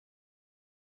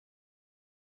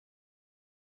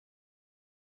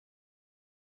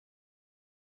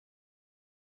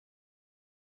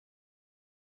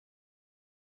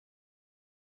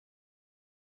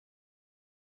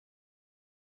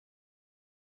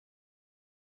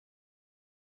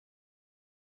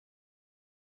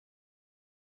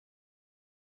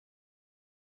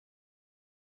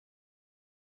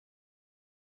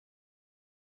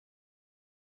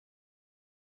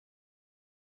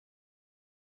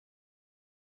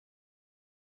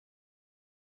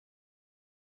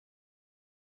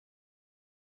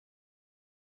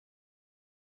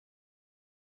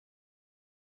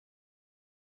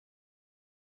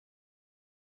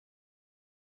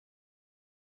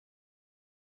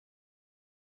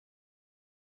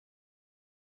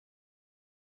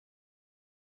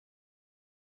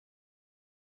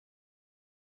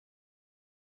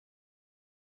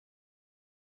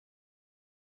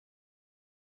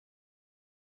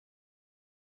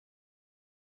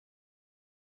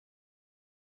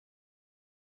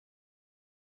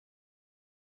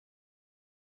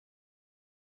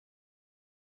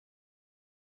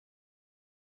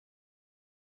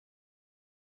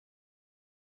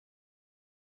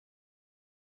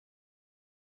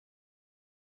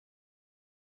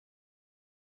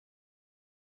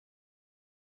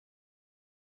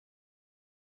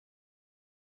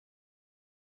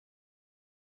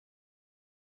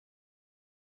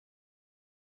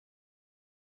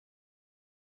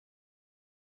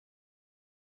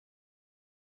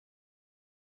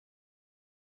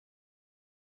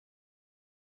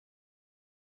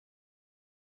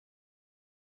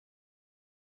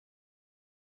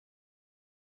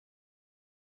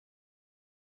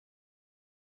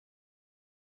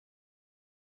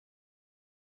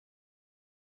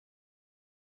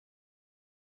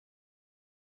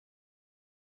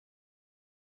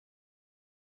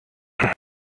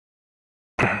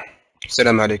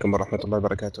Assalamu alaikum wa rahmatullahi wa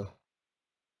barakatuh.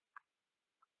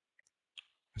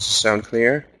 Does this sound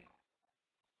clear?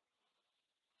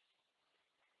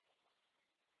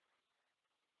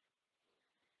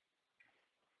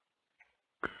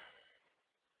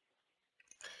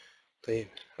 طيب.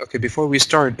 Okay, before we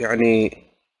start, I'm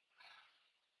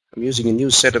using a new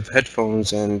set of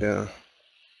headphones and I'm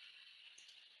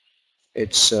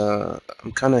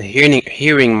kind of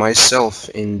hearing myself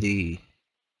in the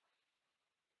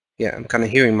I'm kind of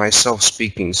hearing myself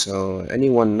speaking. So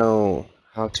anyone know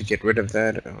how to get rid of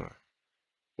that?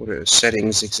 What are the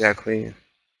settings exactly?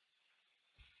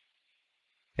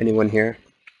 Anyone here?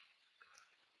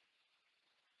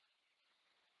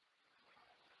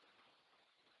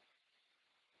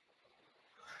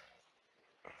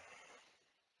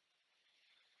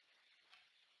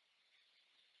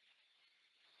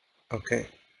 Okay.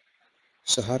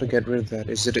 So how to get rid of that?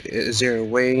 Is there a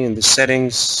way in the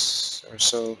settings or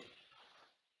so?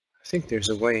 I think there's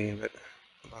a way, but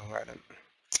Allahu a'lam.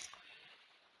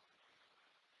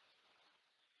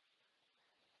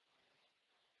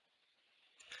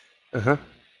 Uh-huh.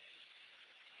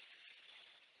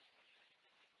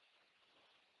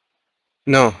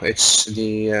 No, it's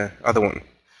the other one.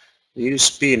 The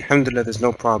USB, alhamdulillah, there's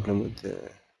no problem with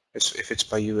if it's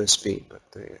by USB, but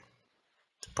the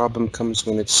problem comes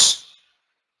when it's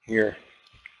here.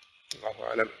 Allahu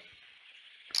a'lam.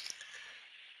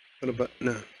 What about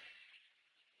now?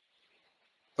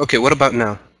 Okay, what about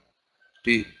now?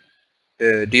 Do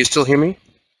you still hear me?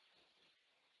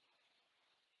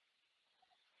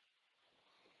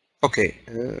 Okay,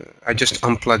 I just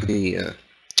unplugged the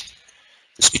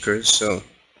speakers, so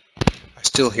I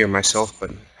still hear myself,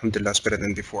 but alhamdulillah, it's better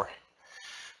than before.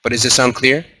 But does it sound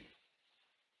clear?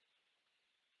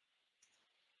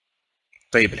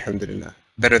 طيب, alhamdulillah.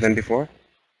 Better than before?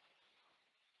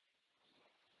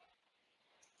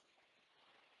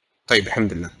 طيب,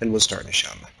 alhamdulillah. Then we'll start,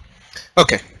 inshallah.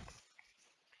 Okay.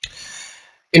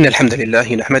 إن الحمد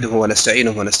لله نحمده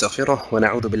ونستعينه ونستغفره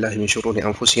ونعوذ بالله من شرور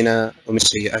أنفسنا ومن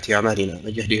سيئات أعمالنا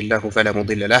من يهده الله فلا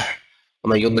مضل له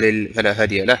ومن يضلل فلا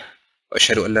هادي له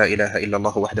وأشهد أن لا إله إلا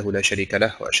الله وحده لا شريك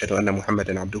له وأشهد أن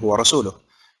محمدا عبده ورسوله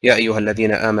يا أيها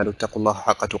الذين آمنوا اتقوا الله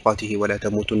حق تقاته ولا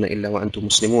تموتن إلا وأنتم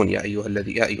مسلمون يا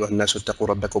أيها الناس اتقوا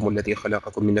ربكم الذي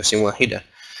خلقكم من نفس واحدة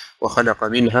وخلق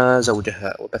منها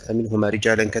زوجها وبث منهما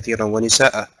رجالا كثيرا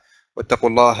ونساء واتقوا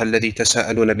الله الذي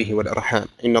تساءلون به والأرحام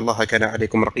إن الله كان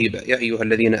عليكم رقيبا يا أيها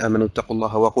الذين آمنوا اتقوا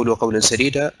الله وقولوا قولا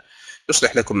سديدا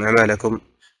يصلح لكم أعمالكم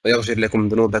ويغفر لكم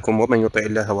ذنوبكم ومن يطع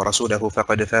الله ورسوله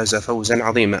فقد فاز فوزا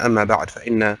عظيما أما بعد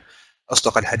فإن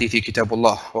أصدق الحديث كتاب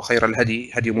الله وخير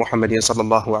الهدي هدي محمد صلى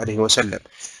الله عليه وسلم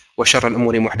وشر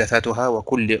الأمور محدثاتها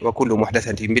وكل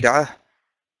محدثة بدعة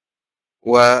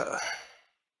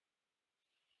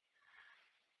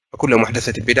وكل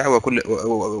محدثة بدعة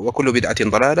وكل بدعة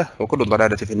ضلالة وكل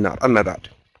ضلالة في النار أما بعد.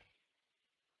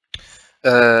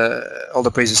 All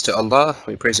the praises to Allah.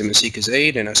 We praise Him and seek His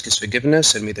aid and ask His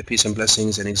forgiveness, and may the peace and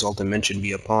blessings and exalt and mention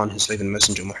be upon His slave and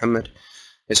messenger Muhammad,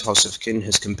 His house of kin,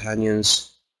 His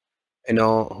companions, and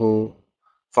all who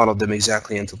followed them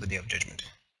exactly until the day of judgment.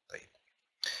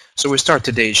 So we start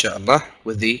today, inshallah,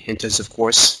 with the intensive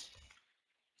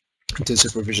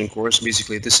revision course.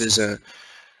 Basically, this is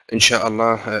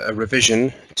inshallah a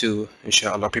revision to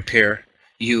inshallah prepare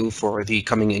you for the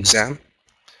coming exam.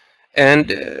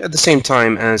 And at the same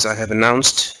time, as I have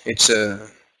announced, it's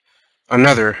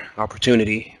another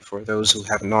opportunity for those who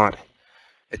have not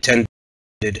attended,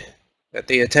 that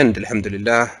they attend,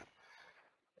 alhamdulillah,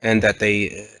 and that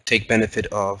they take benefit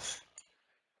of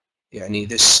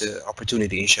this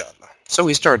opportunity, inshallah. So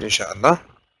we start, inshallah.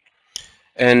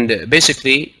 And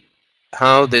basically,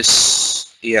 how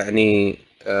this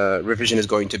revision is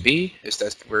going to be is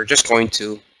that we're just going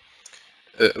to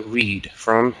read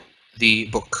from the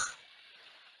book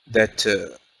that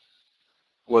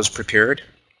was prepared,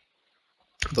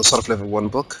 the Sarf level 1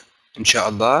 book,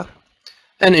 inshallah.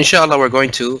 And inshallah, we're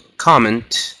going to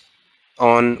comment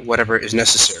on whatever is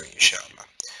necessary, inshallah.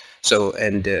 So,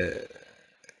 and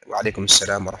wa alaikum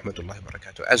assalam wa rahmatullahi wa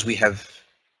barakatuh. As we have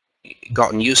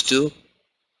gotten used to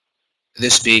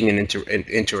this being an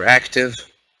interactive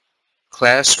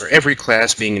class, or every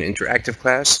class being an interactive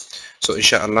class, so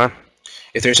inshallah,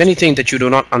 if there's anything that you do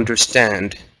not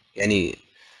understand,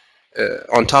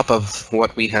 on top of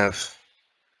what we have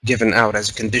given out as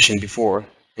a condition before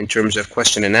in terms of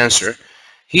question and answer,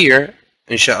 here,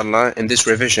 inshallah, in this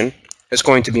revision, it's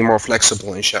going to be more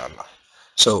flexible, inshallah.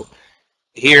 So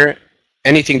here,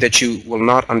 anything that you will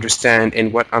not understand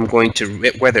in what I'm going to,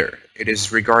 whether it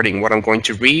is regarding what I'm going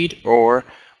to read or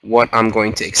what I'm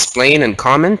going to explain and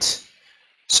comment,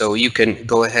 so you can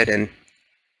go ahead and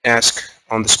ask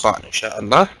on the spot,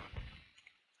 inshallah.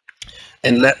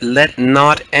 And let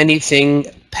not anything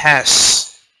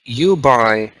pass you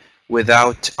by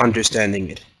without understanding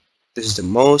it. This is the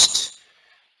most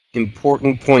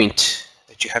important point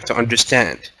that you have to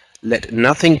understand. Let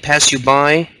nothing pass you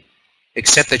by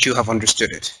except that you have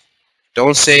understood it.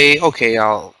 Don't say, okay,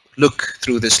 I'll look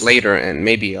through this later and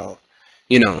maybe I'll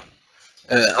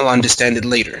understand it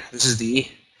later. This is the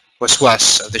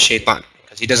waswas of the shaitan,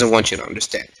 because he doesn't want you to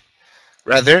understand.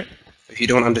 Rather, if you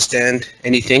don't understand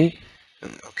anything,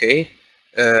 okay,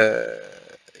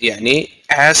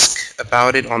 ask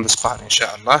about it on the spot,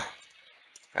 inshallah.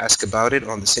 Ask about it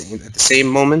at the same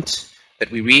moment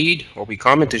that we read or we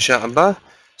comment, inshallah,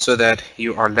 so that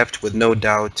you are left with no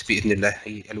doubt,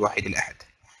 bi'idhnillahi al-wahid al-ahad.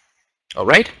 All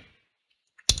right?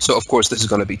 So, of course, this is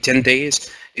going to be 10 days.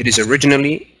 It is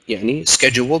originally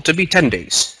scheduled to be 10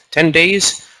 days. 10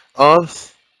 days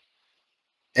of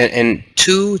and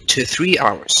 2 to 3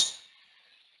 hours.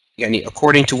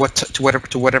 According to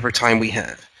whatever time we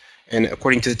have, and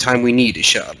according to the time we need,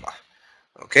 inshallah.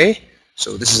 Okay?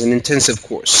 So this is an intensive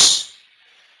course.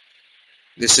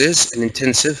 This is an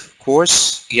intensive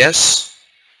course. Yes.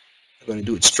 I'm going to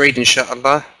do it straight,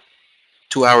 inshallah.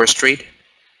 2 hours straight.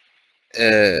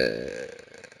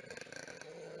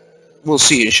 We'll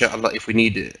see, inshallah, if we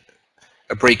need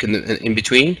a break in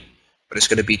between. But it's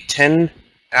going to be 10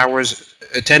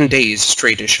 days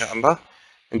straight, inshallah.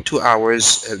 And 2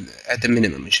 hours at the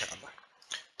minimum, inshallah.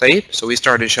 طيب, so we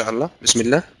start, inshallah.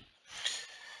 Bismillah.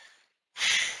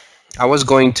 I was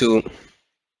going to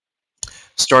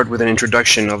start with an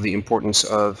introduction of the importance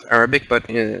of Arabic, but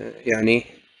I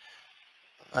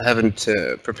haven't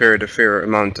prepared a fair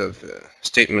amount of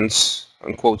statements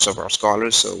and quotes of our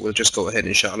scholars, so we'll just go ahead,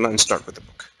 inshallah, and start with the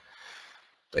book.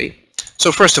 طيب.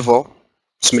 So first of all,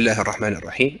 Bismillah ar-Rahman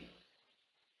ar-Rahim.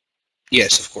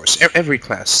 Yes, of course, every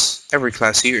class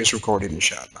here is recorded,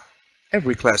 inshallah.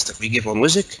 Every class that we give on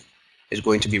music is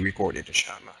going to be recorded,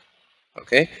 inshallah.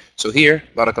 Okay, so here,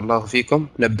 barakallahu fikum,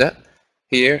 nabda.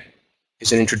 Here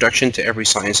is an introduction to every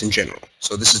science in general.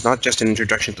 So this is not just an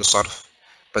introduction to Sarf,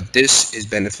 but this is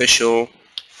beneficial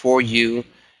for you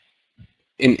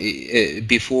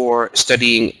before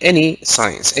studying any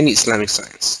science, any Islamic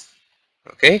science.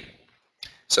 Okay,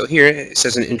 so here it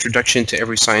says an introduction to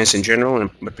every science in general,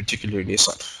 but particularly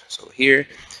Sarf. So here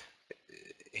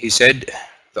he said,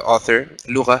 the author,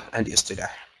 Lugha and Istilah.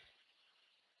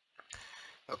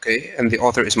 Okay, and the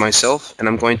author is myself, and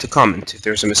I'm going to comment if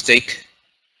there's a mistake.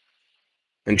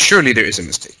 And surely there is a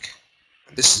mistake.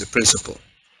 This is a principle.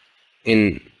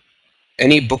 In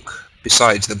any book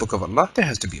besides the Book of Allah, there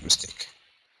has to be a mistake.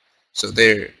 So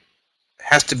there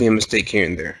has to be a mistake here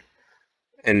and there.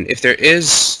 And if there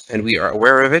is, and we are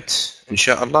aware of it,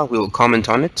 inshallah, we will comment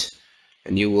on it.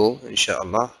 And you will,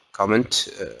 inshallah, comment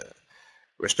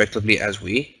respectively as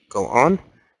we go on.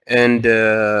 And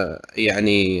there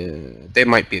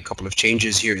might be a couple of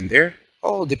changes here and there,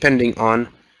 all depending on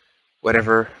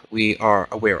whatever we are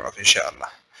aware of, inshallah.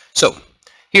 So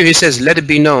here he says, let it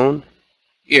be known.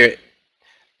 Here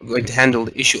I'm going to handle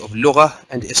the issue of lugha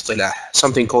and istilah,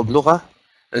 something called lugha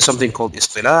and something called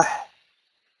istilah,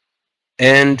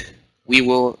 and we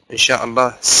will,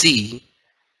 inshallah, see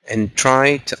and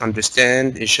try to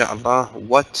understand, inshallah,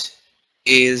 what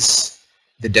is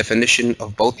the definition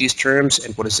of both these terms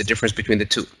and what is the difference between the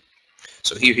two.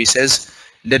 So here he says,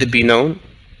 let it be known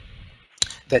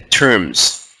that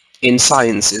terms in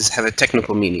sciences have a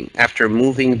technical meaning after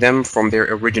moving them from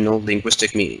their original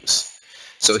linguistic meanings.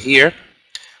 So here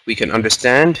we can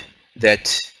understand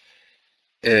that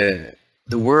the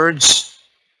words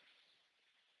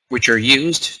which are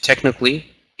used technically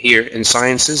here in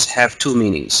sciences have two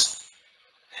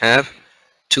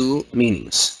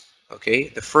meanings. Okay,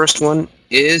 the first one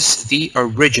is the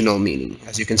original meaning,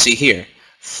 as you can see here,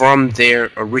 from their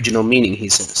original meaning, he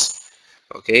says.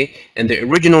 Okay, and the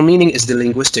original meaning is the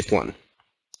linguistic one.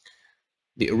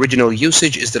 The original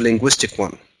usage is the linguistic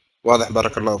one. Wadah,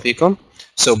 barakallahu fikum.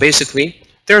 So basically,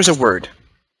 there's a word,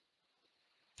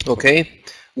 okay,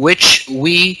 which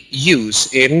we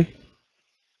use in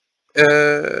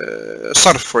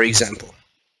Sarf, for example,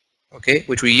 okay,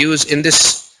 which we use in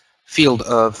this field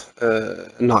of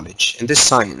knowledge, in this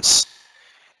science.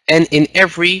 And in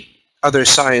every other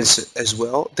science as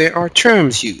well, there are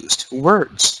terms used,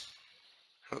 words,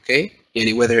 okay,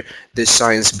 whether this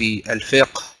science be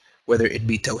al-fiqh, whether it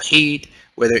be tawheed,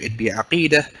 whether it be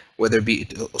aqidah, whether it be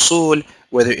usul,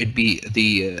 whether it be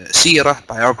the seerah,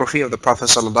 biography of the Prophet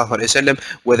ﷺ,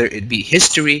 whether it be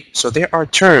history. So there are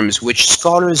terms which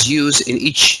scholars use in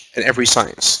each and every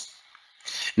science.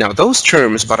 Now those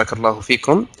terms, barakallahu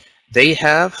fikum, they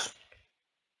have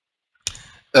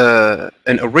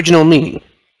an original meaning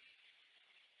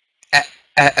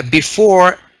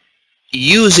before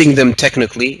using them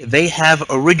technically, they have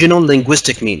original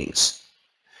linguistic meanings.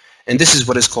 And this is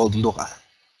what is called lugha.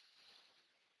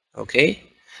 Okay?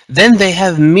 Then they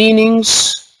have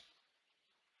meanings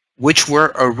which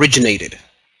were originated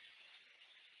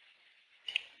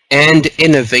and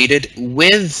innovated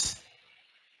with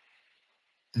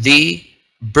the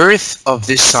birth of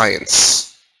this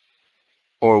science,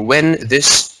 or when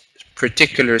this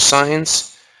particular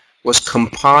science was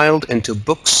compiled into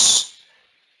books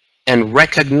and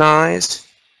recognized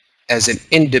as an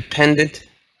independent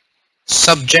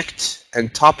subject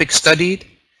and topic studied.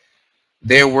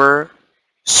 There were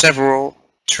several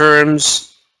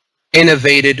terms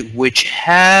innovated which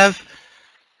have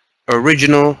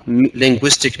original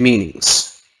linguistic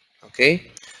meanings.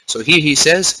 Okay, so here he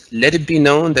says, let it be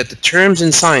known that the terms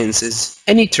in sciences,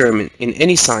 any term in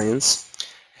any science,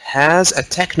 has a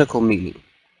technical meaning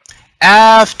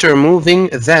after moving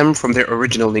them from their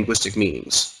original linguistic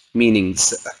meanings.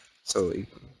 So you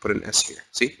put an S here.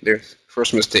 See, there's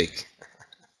first mistake.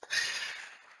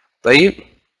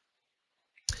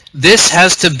 This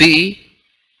has to be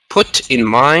put in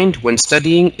mind when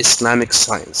studying Islamic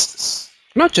sciences.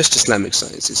 Not just Islamic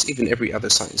sciences, even every other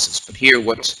sciences. But here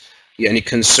what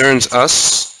concerns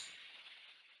us,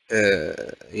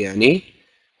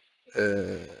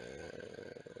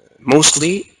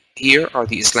 mostly here are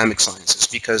the Islamic sciences,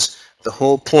 because the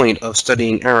whole point of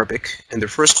studying Arabic in the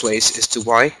first place is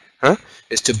to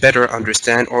is to better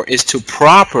understand, or is to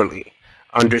properly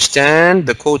understand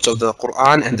the quotes of the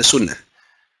Quran and the Sunnah,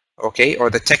 okay, or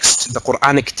the text, the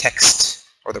Quranic text,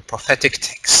 or the prophetic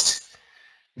text.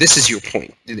 This is your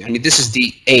point. I mean, this is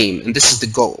the aim, and this is the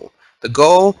goal. The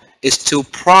goal is to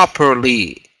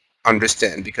properly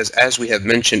understand, because as we have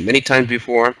mentioned many times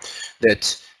before,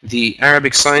 that the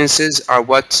Arabic sciences are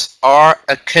what are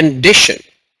a condition,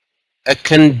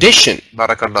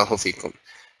 barakallahu fikum,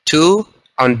 to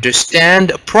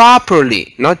understand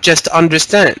properly, not just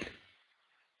understand.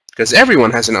 Because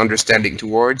everyone has an understanding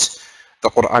towards the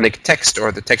Quranic text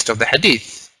or the text of the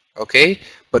Hadith, okay?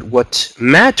 But what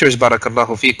matters,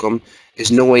 barakallahu fikum,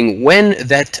 is knowing when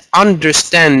that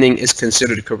understanding is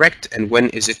considered correct and when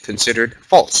is it considered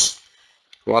false.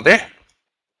 Well, there.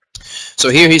 So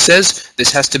here he says,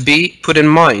 this has to be put in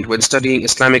mind when studying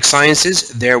Islamic sciences.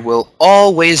 There will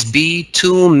always be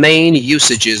two main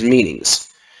usages,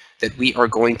 meanings, that we are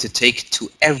going to take to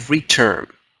every term.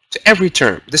 To every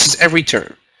term. This is every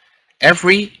term.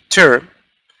 Every term,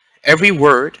 every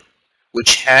word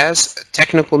which has a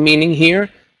technical meaning here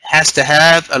has to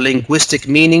have a linguistic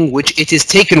meaning which it is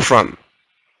taken from.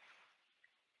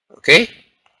 Okay?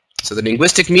 So the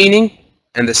linguistic meaning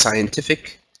and the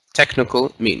scientific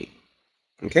technical meaning.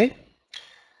 Okay?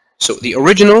 So the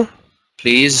original,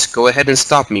 please go ahead and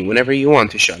stop me whenever you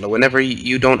want, inshallah. Whenever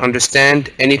you don't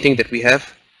understand anything that we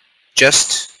have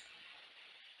just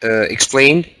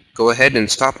explained, go ahead and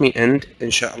stop me and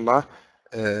inshallah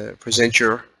present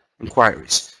your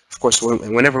inquiries. Of course,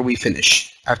 whenever we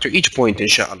finish, after each point,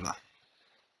 inshallah.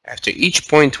 After each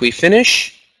point we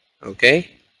finish, okay,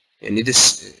 in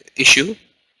this issue,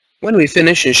 when we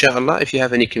finish, inshallah, if you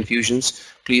have any confusions,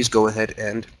 please go ahead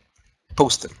and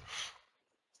post them.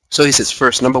 So he says,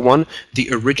 first, number one, the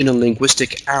original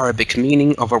linguistic Arabic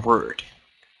meaning of a word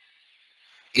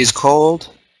is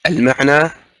called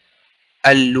al-ma'na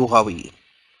al-lughawi.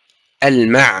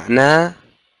 Al-ma'na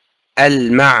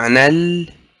al-lughawi.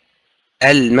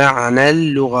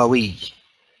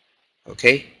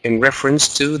 Okay, in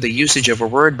reference to the usage of a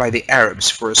word by the Arabs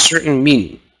for a certain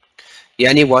meaning.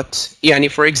 Yani what?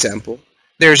 Yani, for example,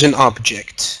 there's an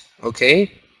object,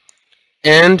 okay,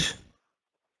 and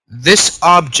this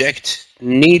object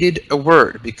needed a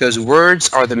word because words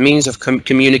are the means of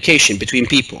communication between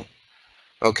people,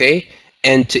 okay,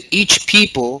 and to each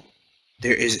people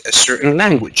there is a certain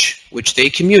language which they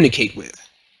communicate with.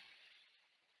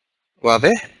 Well,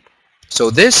 there. So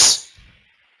this,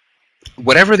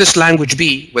 whatever this language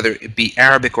be, whether it be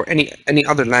Arabic or any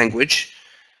other language,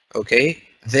 okay,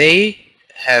 they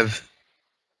have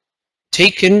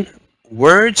taken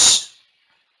words,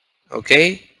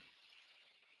 okay,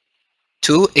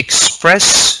 to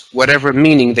express whatever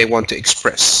meaning they want to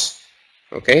express.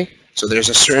 Okay, so there's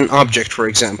a certain object, for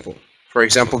example,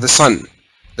 the sun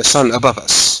above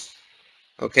us.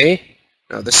 Okay,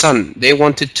 now the sun, they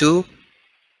wanted to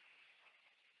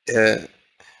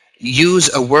use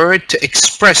a word to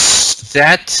express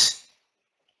that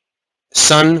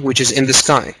sun which is in the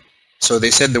sky. So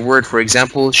they said the word, for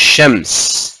example,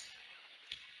 shams.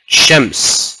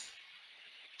 Shams.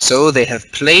 So they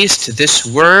have placed this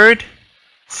word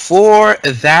for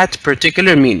that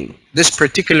particular meaning. this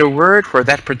particular word for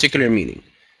that particular meaning.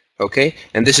 Okay,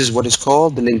 and this is what is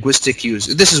called the linguistic use.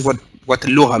 This is what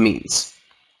lugha means.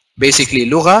 Basically,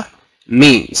 lugha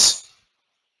means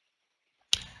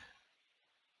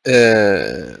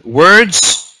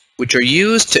words which are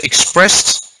used to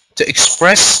express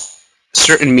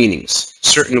certain meanings.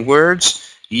 Certain words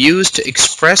used to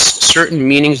express certain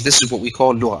meanings. This is what we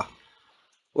call lugha.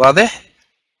 واضح?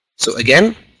 So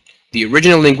again, the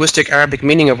original linguistic Arabic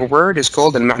meaning of a word is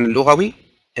called al-ma'na al-lughawi,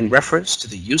 in reference to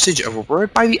the usage of a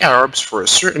word by the Arabs for a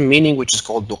certain meaning which is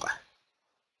called lugha.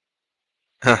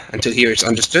 Until here it's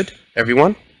understood,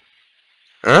 everyone?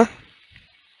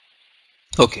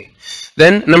 Okay.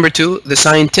 Then number 2, the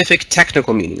scientific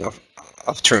technical meaning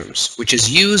of terms, which is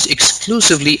used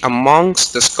exclusively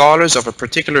amongst the scholars of a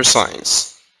particular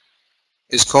science,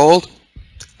 is called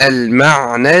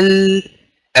al-ma'na.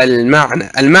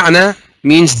 Al-ma'na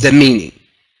means the meaning.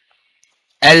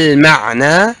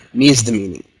 Al-ma'na means the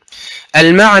meaning.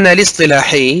 Al-ma'na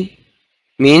al-istilahi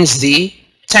means the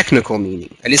technical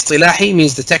meaning. Al-istilahi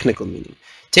means the technical meaning,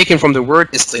 taken from the word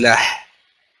istilah.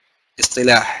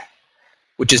 Istilah,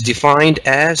 which is defined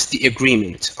as the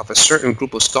agreement of a certain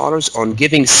group of scholars on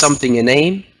giving something a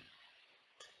name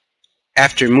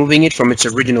after moving it from its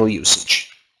original usage.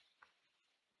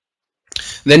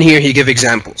 Then here he gives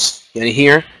examples. And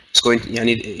here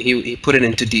he put it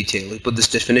into detail. He put this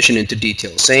definition into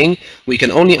detail, saying we can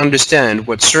only understand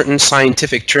what certain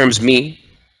scientific terms mean,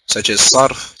 such as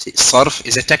sarf. Sarf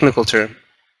is a technical term.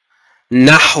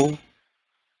 Nahu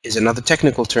is another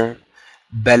technical term.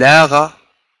 Balagha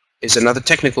is another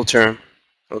technical term.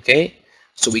 Okay?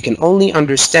 So we can only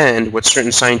understand what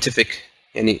certain scientific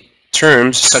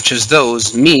terms such as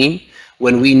those mean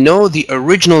when we know the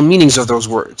original meanings of those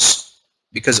words.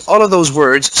 Because all of those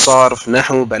words, sarf,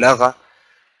 nahu, balagha,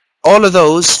 all of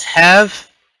those have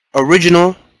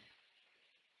original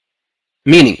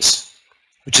meanings,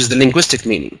 which is the linguistic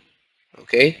meaning.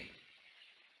 Okay?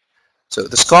 So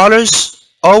the scholars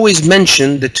always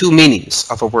mention the two meanings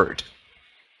of a word,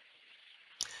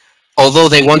 although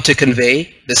they want to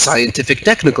convey the scientific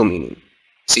technical meaning.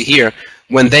 See here,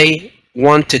 when they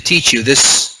want to teach you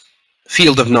this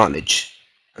field of knowledge,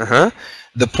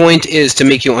 the point is to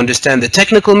make you understand the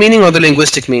technical meaning or the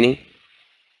linguistic meaning?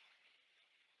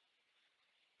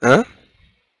 The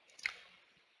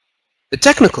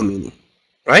technical meaning,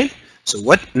 right? So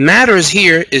what matters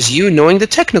here is you knowing the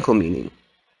technical meaning.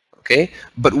 Okay?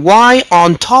 But why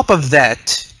on top of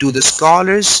that do the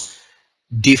scholars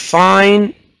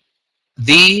define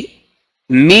the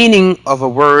meaning of a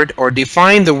word or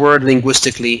define the word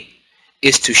linguistically?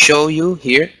 Is to show you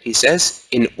here, he says,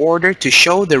 in order to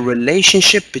show the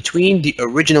relationship between the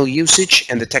original usage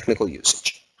and the technical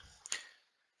usage.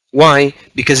 Why?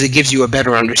 Because it gives you a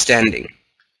better understanding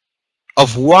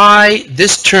of why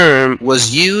this term was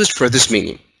used for this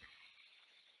meaning.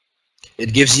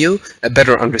 It gives you a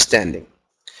better understanding.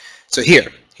 So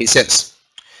here, he says,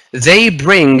 they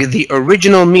bring the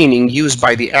original meaning used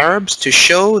by the Arabs to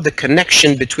show the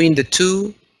connection between the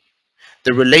two,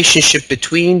 the relationship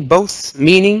between both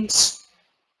meanings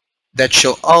that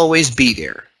shall always be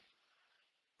there.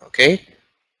 Okay?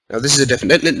 Now this is a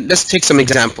different, let's take some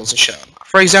examples, inshallah.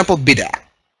 For example, bid'ah.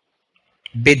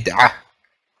 Bid'ah.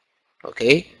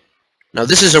 Okay? Now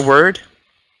this is a word,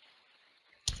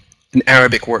 an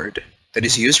Arabic word, that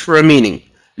is used for a meaning,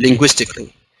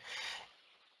 linguistically.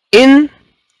 In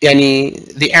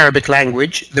the Arabic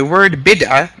language, the word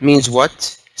bid'ah means what?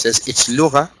 It says its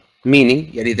lugha,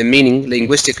 meaning, the meaning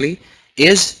linguistically,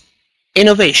 is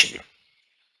innovation.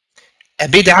 A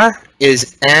bid'ah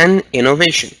is an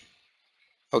innovation.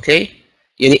 Okay?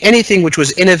 Anything which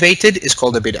was innovated is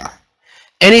called a bid'ah.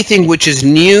 Anything which is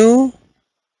new,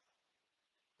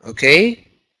 okay?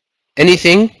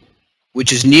 Anything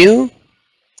which is new,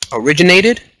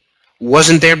 originated,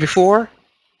 wasn't there before,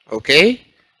 okay?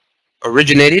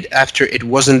 Originated after it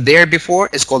wasn't there before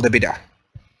is called a bid'ah.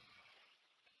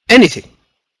 Anything.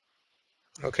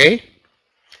 Okay?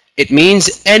 It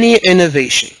means any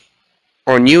innovation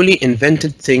or newly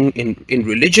invented thing in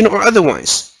religion or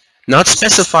otherwise, not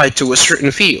specified to a certain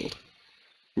field.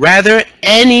 Rather,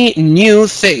 any new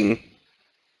thing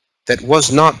that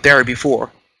was not there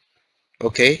before,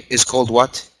 okay, is called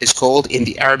what? Is called in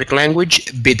the Arabic language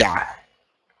bid'ah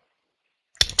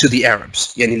to the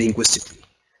Arabs, linguistically.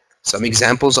 Some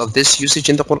examples of this usage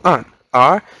in the Quran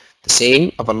are the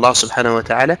saying of Allah subhanahu wa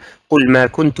ta'ala, قُلْ مَا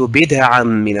كُنْتُ بِدْعًا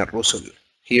مِنَ الرُّسُلِ.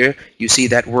 Here you see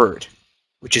that word,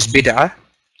 which is bid'ah,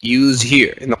 used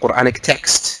here in the Quranic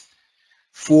text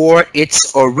for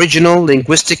its original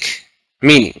linguistic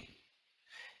meaning.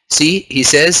 See, he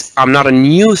says, I'm not a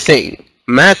new thing.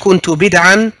 مَا كُنْتُ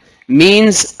بِدْعًا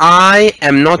means I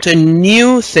am not a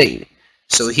new thing.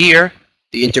 So here,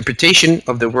 the interpretation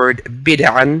of the word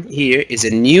bid'an here is a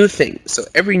new thing. So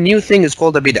every new thing is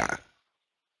called a bid'ah.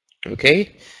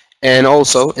 Okay? And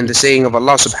also in the saying of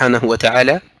Allah subhanahu wa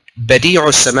ta'ala, badi'u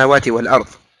as-samawati wal-ard,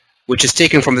 which is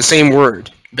taken from the same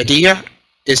word. Badi'a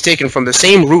is taken from the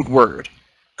same root word,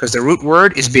 because the root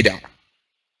word is bid'ah.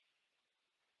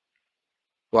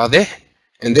 Wadih?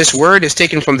 And this word is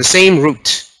taken from the same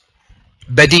root.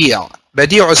 Badi'a.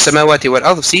 Badi'u as-samawati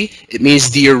wal-ard. See, it means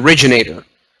the originator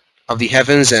of the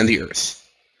heavens and the earth.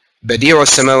 Badi'u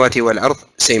as-samawati wal-ard.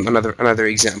 Same, another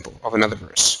example of another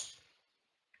verse.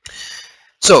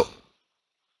 So,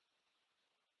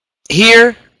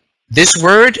 here, this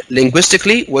word,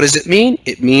 linguistically, what does it mean?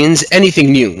 It means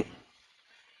anything new.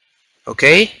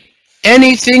 Okay?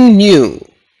 Anything new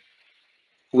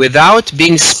without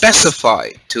being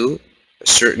specified to a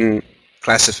certain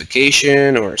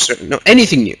classification or a certain, no,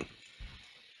 anything new.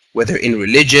 Whether in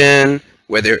religion,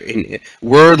 whether in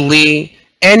worldly,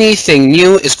 anything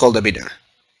new is called a bid'ah.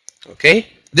 Okay?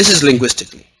 This is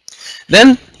linguistically.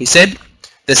 Then, he said,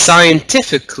 the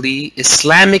scientifically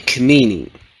Islamic meaning.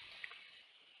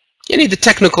 The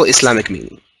technical Islamic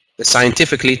meaning. The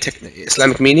scientifically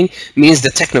Islamic meaning means the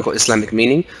technical Islamic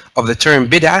meaning of the term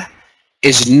bid'ah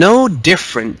is no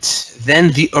different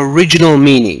than the original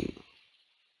meaning.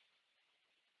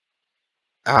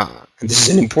 And this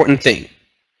is an important thing.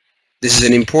 This is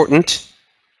an important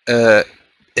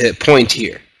point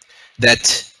here.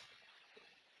 That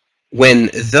when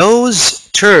those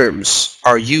terms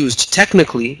are used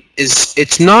technically,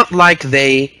 it's not like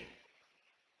they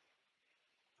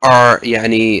are,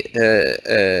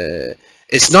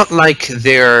 it's not like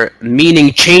their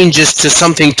meaning changes to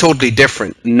something totally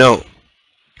different. No.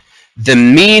 The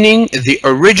meaning, the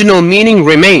original meaning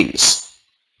remains.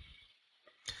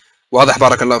 واضح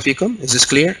بارك الله فيكم. Is this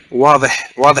clear?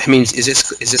 واضح. واضح means is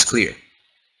this clear?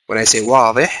 When I say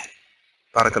واضح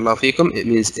بارك الله فيكم, it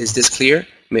means is this clear?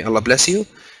 May Allah bless you.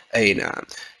 أي نعم.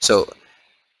 So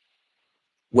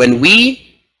when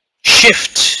we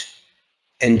shift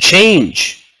and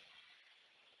change,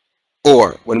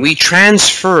 or when we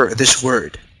transfer this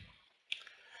word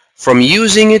from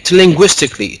using it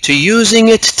linguistically to using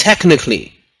it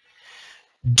technically,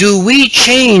 do we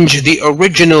change the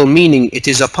original meaning it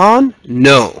is upon?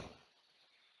 No.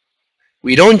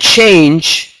 We don't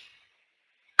change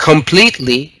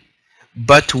completely,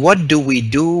 but what do we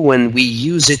do when we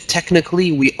use it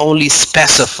technically? We only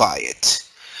specify it.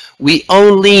 We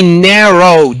only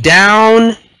narrow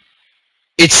down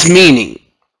its meaning.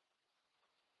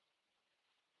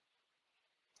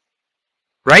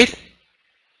 Right?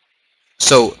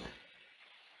 So,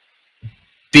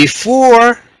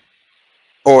 before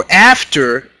or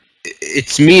after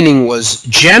its meaning was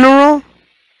general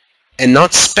and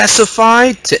not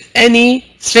specified to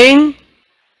anything,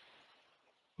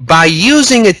 by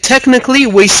using it technically,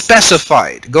 we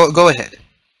specified. Go ahead.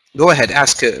 Go ahead.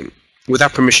 Ask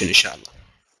without permission, inshallah.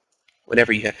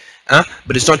 Whatever you have.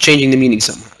 But it's not changing the meaning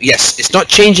somehow. Yes, it's not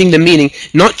changing the meaning.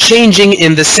 Not changing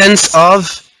in the sense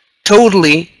of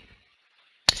totally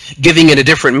giving it a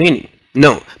different meaning.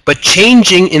 No, but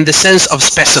changing in the sense of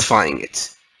specifying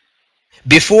it.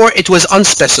 Before it was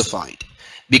unspecified.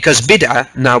 Because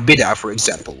bid'ah, now bid'ah for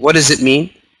example, what does it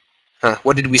mean?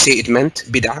 What did we say it meant?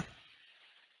 Bid'ah?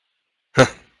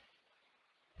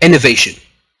 Innovation.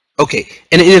 Okay,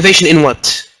 and innovation in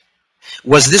what?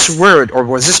 Was this word or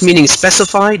was this meaning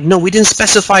specified? No, we didn't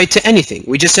specify it to anything.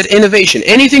 We just said innovation,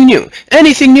 anything new.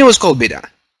 Anything new is called bid'ah.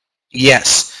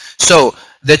 Yes. So,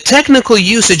 the technical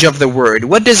usage of the word,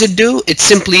 what does it do? It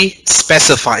simply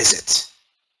specifies it.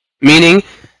 Meaning,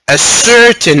 a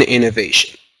certain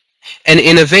innovation. An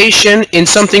innovation in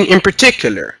something in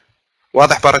particular.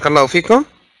 واضح بارك الله فيكم?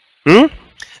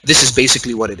 This is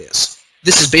basically what it is.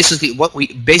 This is basically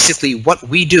what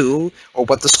we do, or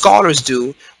what the scholars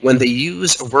do when they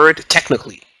use a word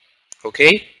technically.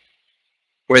 Okay?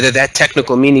 Whether that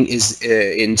technical meaning is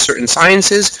in certain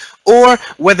sciences, or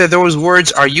whether those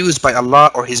words are used by Allah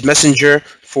or His Messenger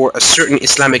for a certain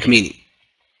Islamic meaning.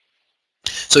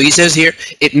 So he says here,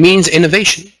 it means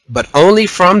innovation, but only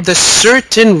from the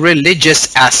certain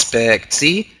religious aspect.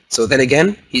 See? So then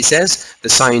again, he says, the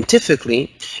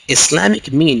scientifically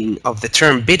Islamic meaning of the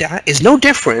term bid'ah is no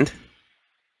different,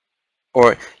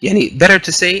 or better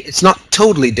to say, it's not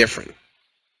totally different.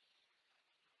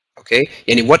 Okay,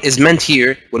 and what is meant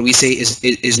here when we say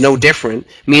is no different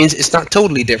means it's not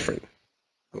totally different.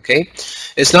 Okay,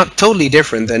 it's not totally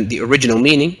different than the original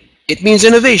meaning. It means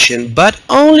innovation, but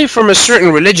only from a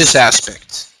certain religious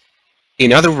aspect.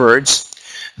 In other words,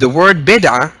 the word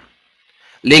bid'ah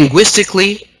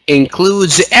linguistically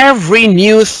includes every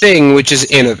new thing which is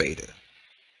innovative.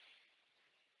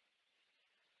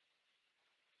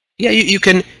 Yeah, you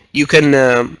can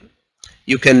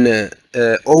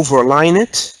overline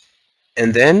it,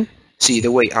 and then see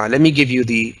the way. Let me give you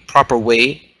the proper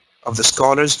way of the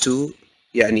scholars to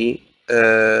يعني,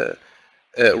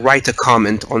 write a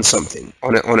comment on something,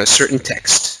 on a certain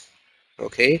text.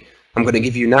 Okay, I'm going to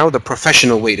give you now the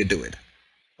professional way to do it.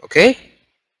 Okay,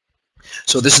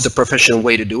 so this is the professional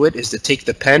way to do it, is to take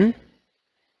the pen.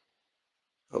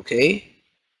 Okay,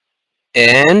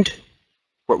 and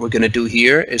what we're going to do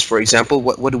here is, for example,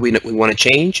 what do we want to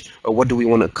change, or what do we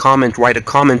want to write a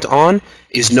comment on,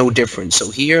 is no different.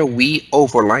 So here we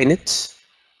overline it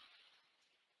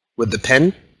with the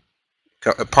pen.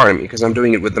 Pardon me, because I'm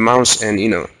doing it with the mouse, and you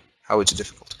know how it's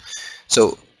difficult.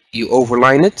 So you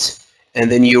overline it, and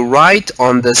then you write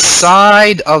on the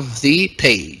side of the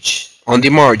page, on the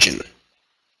margin.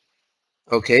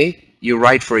 Okay, you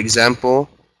write, for example,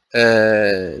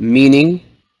 meaning,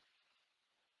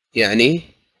 يعني,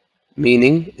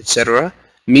 meaning, etc.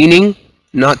 Meaning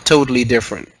not totally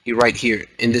different. You write here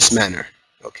in this manner.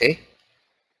 Okay,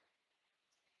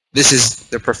 this is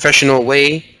the professional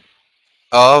way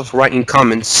of writing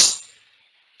comments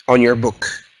on your book.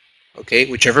 Okay,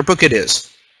 whichever book it is.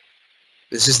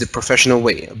 This is the professional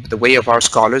way, the way of our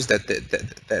scholars, that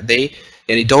they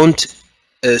don't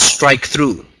strike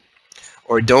through,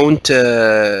 or don't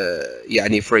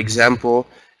يعني, for example,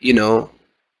 you know,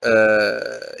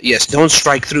 yes, don't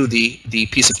strike through the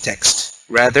piece of text.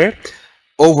 Rather,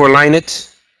 overline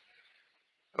it.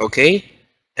 Okay,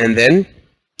 and then,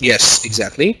 yes,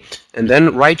 exactly, and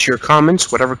then write your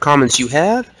comments, whatever comments you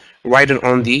have, write it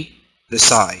on the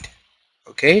side.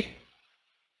 Okay,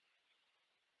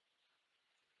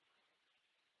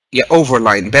 yeah,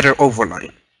 overline, better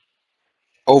overline.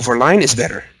 Overline is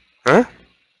better, huh?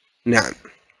 Now,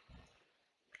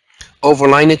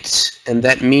 overline it, and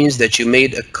that means that you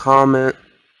made a comment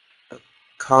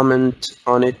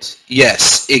on it.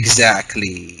 Yes,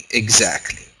 exactly.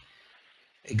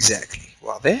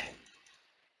 واضح?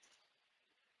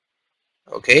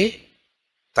 Okay,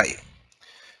 طيب.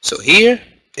 So here,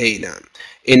 نعم.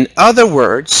 In other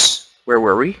words, where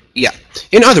were we? Yeah,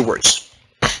 in other words,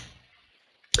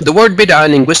 the word bid'ah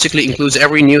linguistically includes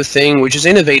every new thing which is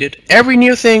innovated. Every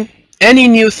new thing, any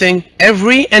new thing,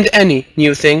 every and any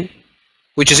new thing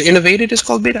which is innovated is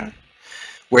called bid'ah.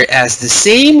 Whereas the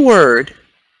same word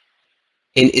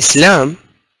in Islam,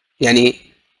 yani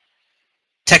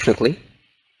technically,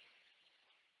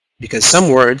 because some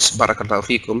words, barakallahu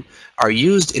fikum, are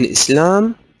used in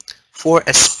Islam for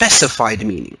a specified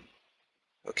meaning.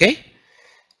 Okay?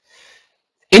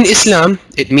 In Islam,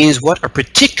 it means what? A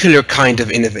particular kind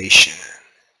of innovation,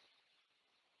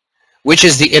 which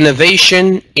is the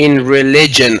innovation in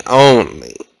religion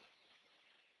only.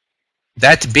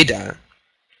 That bid'ah,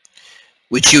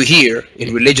 which you hear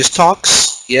in religious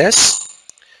talks, yes,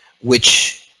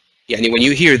 which, yani when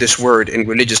you hear this word in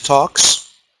religious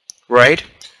talks, right,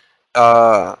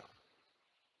 the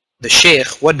sheikh,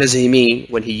 what does he mean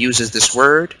when he uses this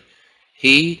word?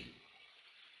 He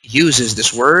uses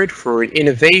this word for an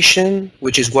innovation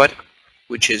which is what?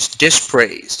 Which is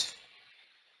dispraised.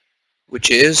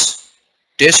 Which is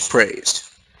dispraised.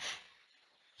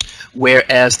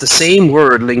 Whereas the same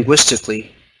word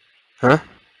linguistically, huh?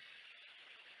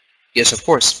 Yes, of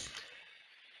course.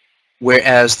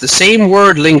 Whereas the same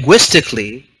word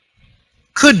linguistically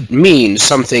could mean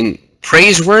something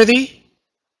praiseworthy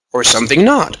or something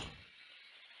not.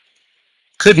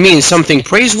 Could mean something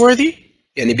praiseworthy,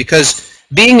 yani because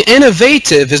being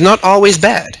innovative is not always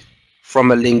bad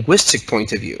from a linguistic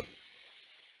point of view.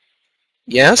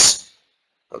 Yes?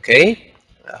 Okay.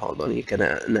 Hold on, you can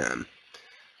نعم.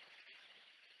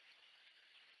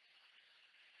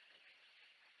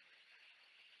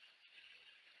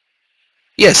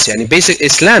 Yes, yani basic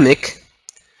Islamic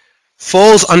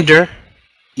falls under,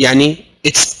 yani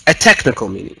it's a technical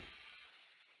meaning.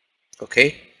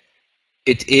 Okay?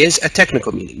 It is a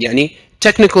technical meaning. Yani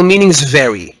technical meanings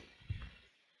vary.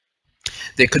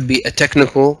 There could be a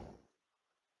technical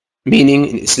meaning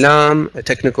in Islam, a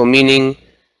technical meaning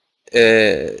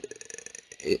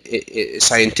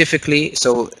scientifically.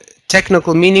 So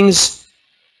technical meanings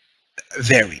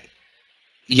vary.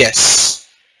 Yes.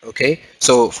 Okay.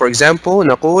 So for example,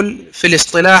 نقول في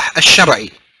الاصطلاح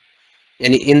الشرعي,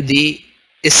 يعني in the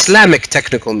Islamic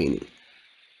technical meaning,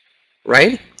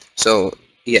 right? So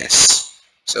yes.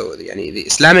 So the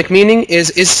Islamic meaning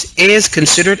is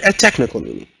considered a technical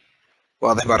meaning.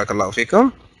 واضح بارك الله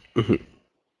فيكم.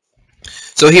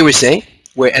 So here we say,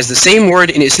 whereas the same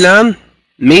word in Islam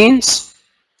means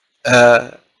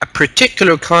a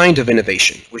particular kind of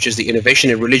innovation, which is the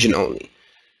innovation in religion only.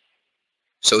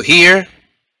 So here,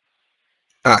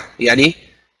 yani,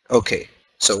 okay,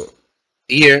 so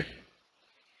here,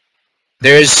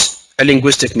 there's a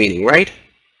linguistic meaning, right?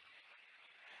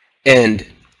 And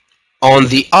on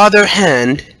the other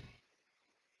hand,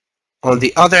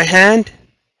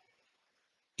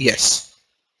 yes,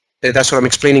 that's what I'm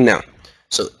explaining now.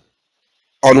 So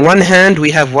on one hand,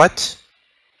 we have what?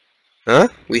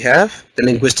 We have the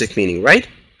linguistic meaning, right?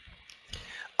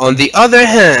 On the other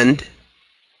hand,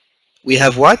 we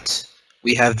have what?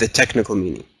 We have the technical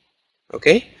meaning.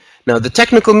 Okay? Now the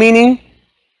technical meaning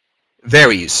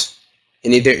varies.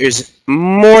 And there is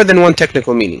more than one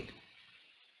technical meaning.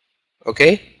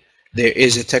 Okay? There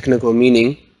is a technical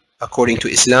meaning according to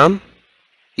Islam.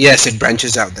 Yes, it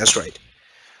branches out, that's right.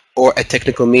 Or a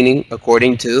technical meaning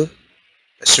according to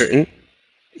a certain,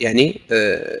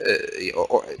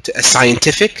 or to a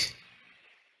scientific.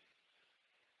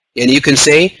 And you can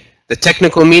say the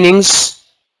technical meanings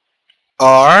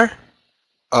are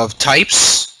of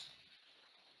types,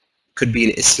 could be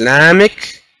an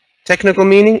Islamic technical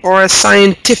meaning or a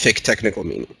scientific technical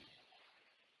meaning.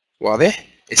 واضح?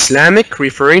 Islamic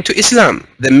referring to Islam,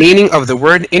 the meaning of the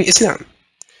word in Islam.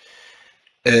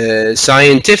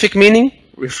 Scientific meaning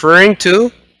referring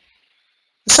to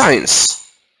science.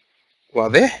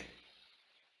 واضح?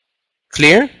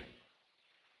 Clear?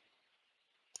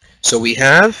 So we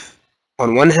have,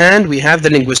 on one hand, we have the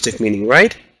linguistic meaning,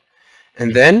 right?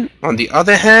 And then, on the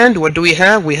other hand, what do we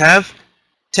have? We have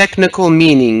technical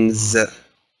meanings.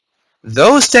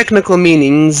 Those technical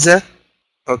meanings,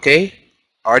 okay,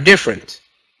 are different.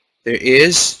 There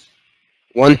is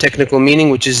one technical meaning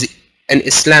which is an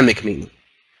Islamic meaning,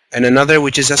 and another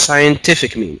which is a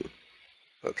scientific meaning.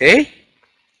 Okay?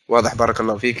 واضح بارك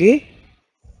الله فيكي.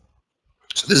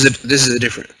 So this is a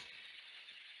different.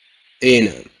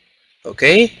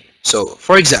 Okay? So,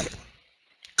 for example,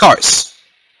 cars.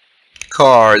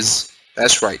 Cars,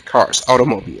 that's right, cars,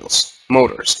 automobiles,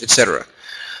 motors, etc.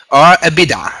 are a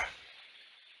bid'ah.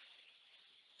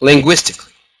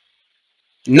 Linguistically.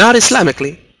 Not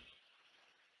Islamically.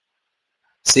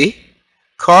 See?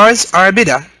 Cars are a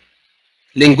bid'ah.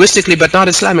 Linguistically, but not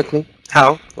Islamically.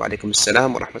 How? Wa alaikum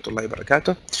assalam wa rahmatullahi wa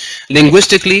barakatuh.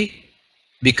 Linguistically,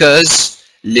 because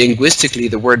linguistically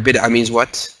the word bid'ah means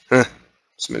what?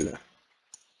 Bismillah.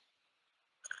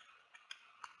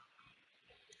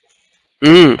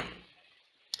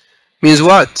 Means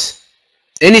what?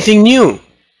 Anything new.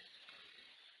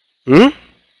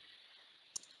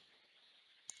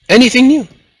 Anything new.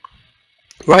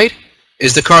 Right?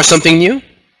 Is the car something new?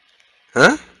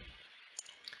 Of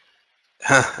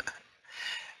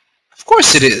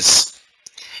course it is.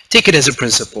 Take it as a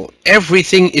principle.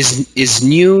 Everything is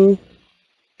new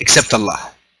except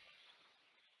Allah.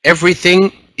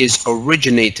 Everything is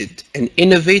originated and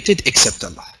innovated except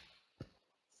Allah.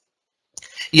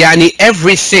 Yani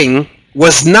everything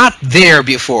was not there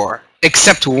before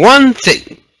except one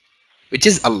thing, which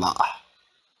is Allah.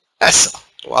 That's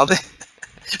all.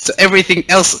 So everything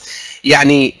else,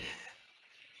 it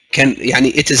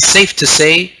is safe to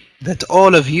say that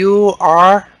all of you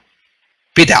are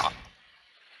bid'ah,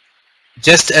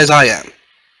 just as I am.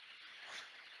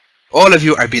 All of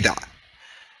you are bid'ah.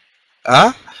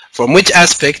 From which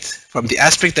aspect? From the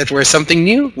aspect that we're something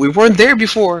new. We weren't there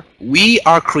before. We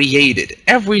are created.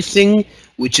 Everything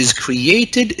which is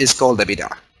created is called a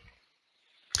bid'ah.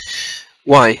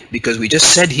 Why? Because we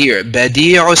just said here,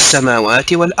 badi'u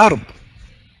as-samawati wal-ard.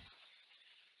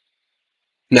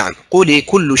 نعم. قولي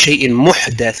كل شيء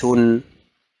محدث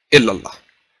إلا الله.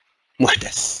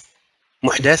 محدث.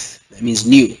 محدث, that means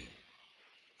new.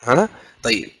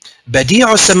 طيب.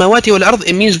 بديع السماوات والأرض,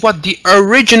 it means what? The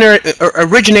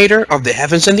originator of the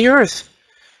heavens and the earth.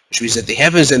 Which means that the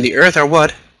heavens and the earth are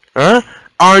what?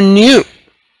 Are new.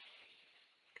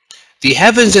 The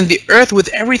heavens and the earth with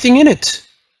everything in it.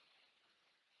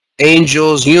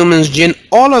 Angels, humans, jinn,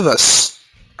 all of us.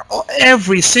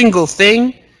 Every single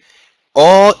thing,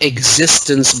 all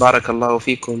existence, barakallahu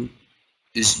fikum,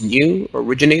 is new,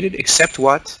 originated, except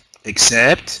what?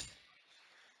 Except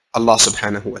Allah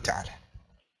subhanahu wa ta'ala.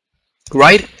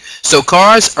 Right? So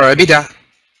cars are a bid'ah,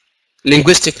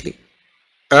 linguistically.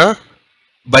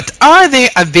 But are they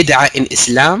a bid'ah in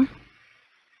Islam?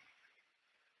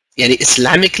 Yani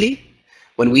Islamically?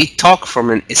 When we talk from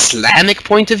an Islamic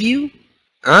point of view,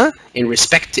 in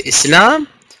respect to Islam?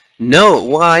 No.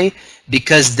 Why?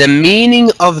 Because the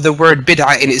meaning of the word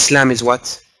bid'ah in Islam is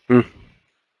what?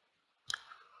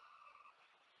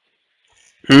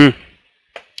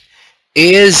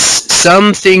 Is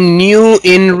something new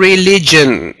in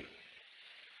religion.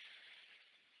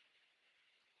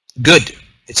 Good.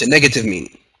 It's a negative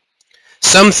meaning.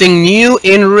 Something new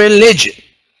in religion.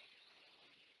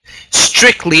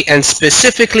 Strictly and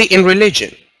specifically in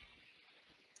religion.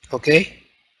 Okay?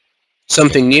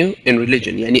 Something new in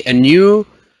religion. Yani a new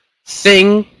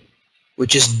thing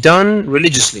which is done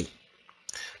religiously.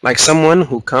 Like someone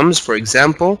who comes, for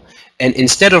example, and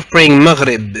instead of praying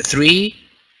Maghrib 3,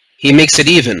 he makes it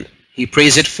even. He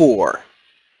prays it 4.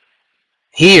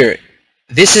 Here,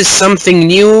 this is something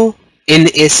new in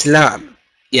Islam.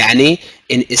 يعني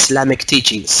in Islamic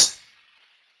teachings.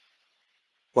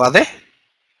 واضح؟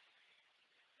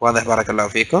 واضح بارك الله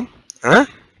فيكم. Huh?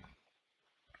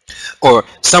 Or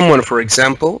someone, for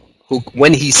example, who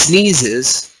when he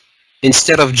sneezes,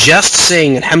 instead of just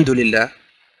saying Alhamdulillah,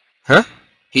 huh?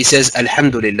 He says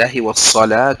Alhamdulillah wa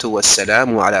salatu wa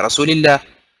salamu ala Rasulillah.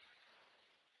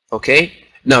 Okay?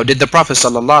 Now, did the Prophet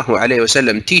sallallahu alaihi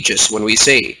wasallam teach us when we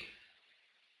say,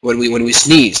 when we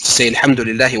sneeze, to say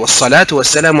Alhamdulillah wa salatu wa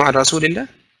salamu ala Rasulillah?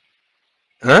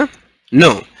 Huh?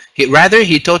 No. Rather,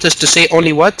 he taught us to say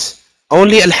only what?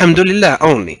 Only Alhamdulillah,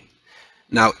 only.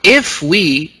 Now, if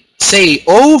we say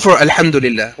over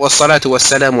Alhamdulillah wa salatu wa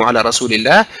salamu ala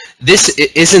Rasulillah,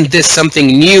 isn't this something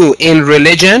new in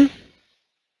religion?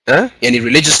 Huh? Yani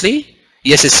religiously?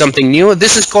 Yes, it's something new.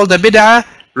 This is called a bid'ah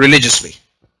religiously.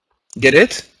 Get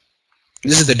it?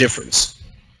 This is the difference.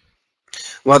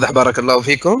 واضح بارك الله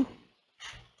فيكم.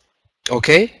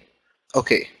 Okay?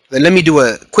 Okay. Then let me do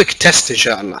a quick test,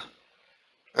 inshallah.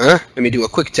 Let me do a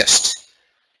quick test.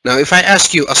 Now, if I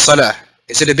ask you as-salah,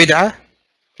 is it a bid'ah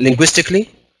linguistically?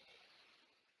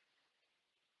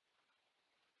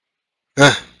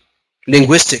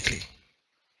 Linguistically.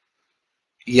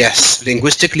 Yes.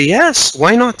 Linguistically, yes.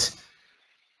 Why not?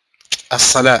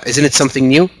 As-salah, isn't it something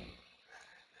new?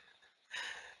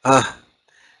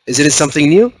 Isn't it something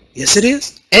new? Yes, it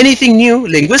is. Anything new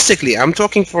linguistically, I'm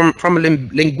talking from a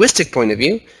linguistic point of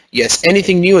view. Yes,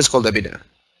 anything new is called a bid'ah.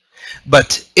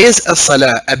 But is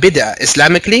as-salah a bid'ah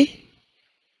Islamically?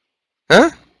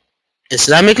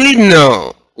 Islamically,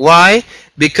 no. Why?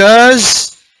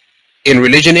 Because in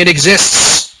religion it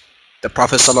exists. The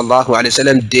Prophet sallallahu alaihi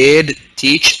wasallam did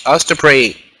teach us to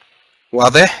pray.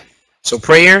 واضح? So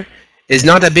prayer is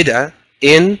not a bid'ah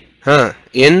in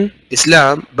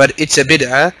Islam, but it's a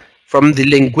bid'ah from the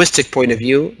linguistic point of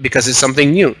view because it's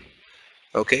something new.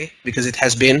 Okay? Because it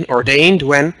has been ordained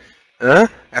when?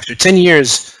 After 10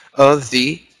 years of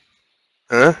the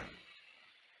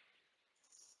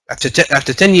after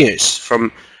 10 years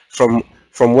from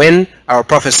when our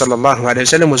Prophet sallallahu alaihi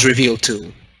wasallam was revealed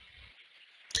to.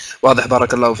 واضح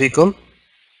بارك الله فيكم.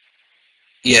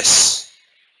 Yes.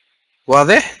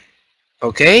 واضح?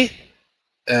 Okay?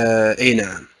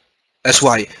 نعم. That's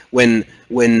why when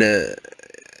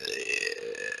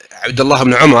Abdullah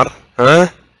ibn Umar,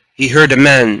 he heard a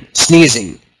man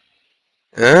sneezing,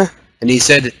 and he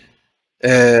said,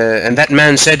 and that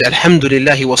man said,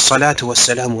 Alhamdulillah wa salatu wa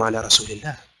salamu ala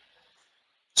Rasulillah.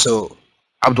 So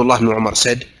Abdullah ibn Umar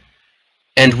said,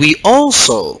 and we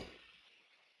also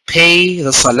pay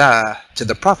the salah to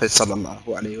the Prophet sallallahu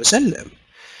alaihi wasallam.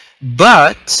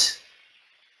 But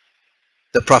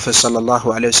the Prophet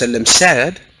sallallahu alaihi wasallam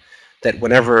said that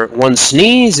whenever one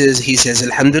sneezes, he says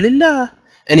Alhamdulillah.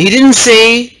 And he didn't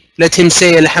say, let him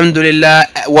say Alhamdulillah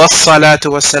wa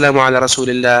salatu wa salamu ala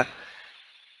Rasulillah.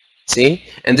 See?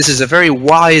 And this is a very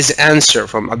wise answer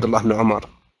from Abdullah ibn Umar.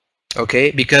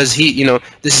 Okay? Because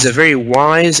this is a very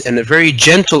wise and a very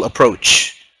gentle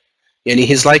approach. And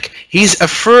he's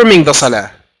affirming the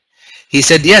salah. He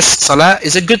said, yes, salah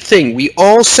is a good thing. We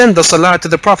all send the salah to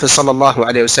the Prophet sallallahu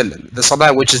alaihi wasallam. The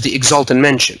salah which is the exalted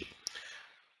mention.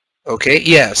 Okay,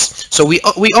 yes. So we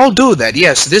all do that.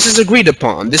 Yes, this is agreed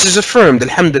upon. This is affirmed.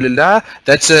 Alhamdulillah.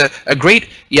 That's a great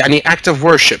act of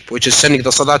worship, which is sending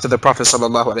the salah to the Prophet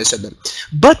sallallahu alaihi wasallam.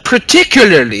 But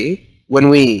particularly when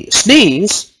we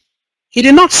sneeze, he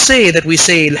did not say that we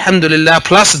say Alhamdulillah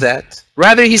plus that.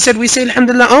 Rather, he said we say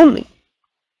Alhamdulillah only.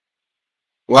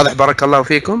 واضح بارك الله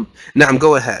فيكم. Naam,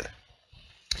 go ahead.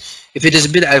 If it is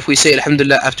bid'ah if we say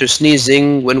Alhamdulillah after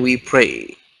sneezing when we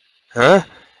pray,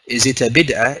 is it a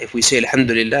bid'ah if we say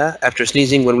Alhamdulillah after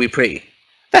sneezing when we pray?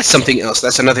 That's something else.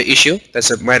 That's another issue.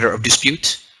 That's a matter of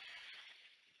dispute.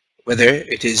 Whether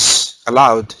it is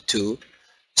allowed to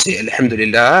say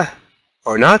Alhamdulillah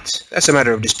or not, that's a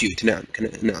matter of dispute.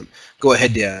 Naam. Go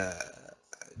ahead,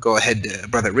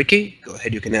 Brother Ricky. Go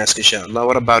ahead, you can ask inshallah.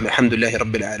 What about Alhamdulillah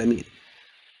Rabbil Alameen?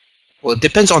 Well, it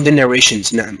depends on the narrations.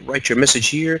 Naam. Write your message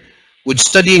here. Would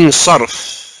studying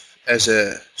Sarf as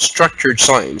a structured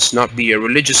science not be a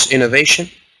religious innovation?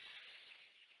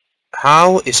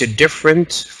 How is it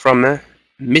different from a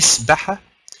misbaha,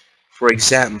 for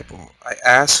example? I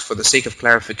ask for the sake of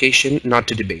clarification, not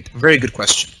to debate. Very good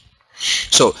question.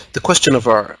 So the question of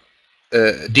our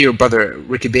dear brother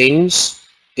Ricky Baines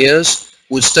is,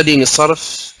 would studying a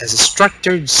Sarf as a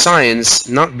structured science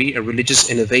not be a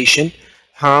religious innovation?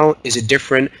 How is it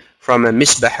different from a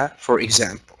misbaha, for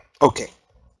example? Okay.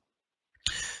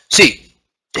 See,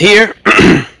 here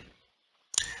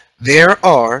there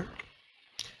are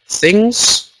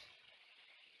things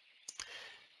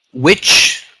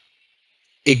which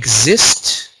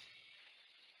exist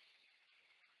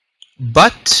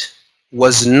but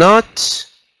was not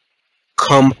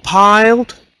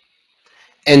compiled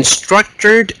and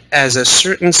structured as a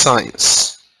certain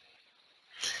science.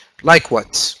 Like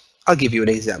what? I'll give you an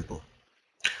example.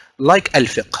 Like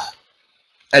al-fiqh.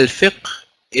 Al-fiqh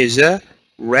is a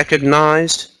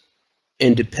recognized,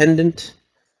 independent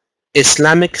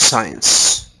Islamic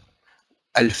science.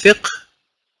 Al-fiqh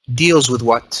deals with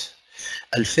what?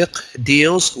 Al-fiqh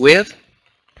deals with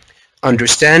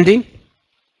understanding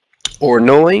or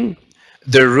knowing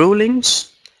the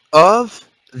rulings of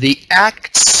the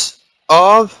acts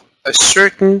of a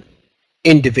certain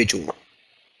individual.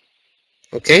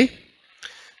 Okay?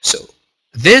 So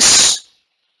this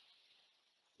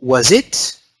was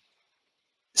it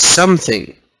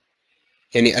something,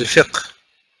 yani al-fiqh,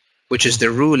 which is the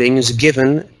rulings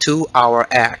given to our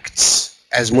acts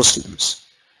as Muslims.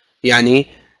 Yani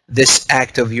this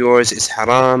act of yours is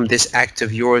haram, this act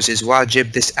of yours is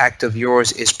wajib, this act of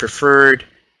yours is preferred,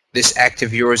 this act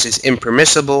of yours is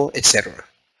impermissible, etc.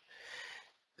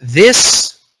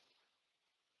 These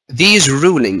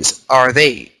rulings, are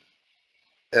they,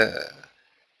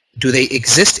 do they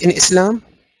exist in Islam?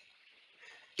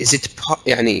 Is it,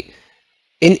 yani,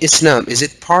 in Islam, is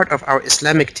it part of our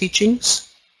Islamic teachings,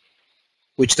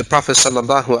 which the Prophet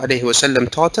ﷺ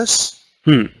taught us?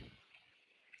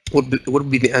 What would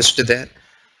be the answer to that?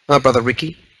 Brother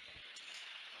Ricky?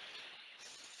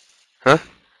 Huh?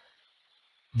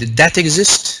 Did that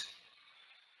exist?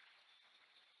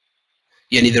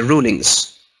 Yani the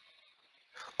rulings.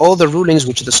 All the rulings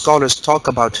which the scholars talk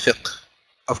about fiqh,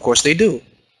 of course they do.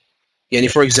 Yani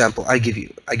for example, I give you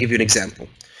an example.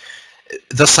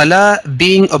 The salah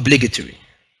being obligatory,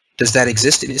 does that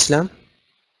exist in Islam?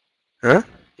 Huh?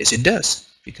 Yes, it does,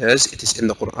 because it is in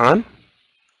the Quran,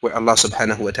 where Allah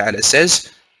subhanahu wa ta'ala says,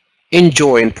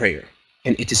 enjoy in prayer.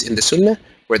 And it is in the Sunnah,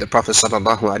 where the Prophet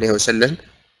sallallahu alaihi wasallam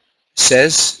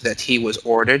says that he was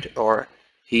ordered, or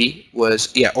he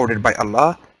was ordered by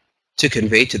Allah to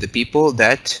convey to the people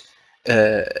that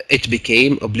it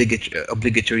became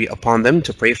obligatory upon them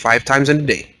to pray 5 times in a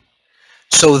day.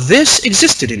 So this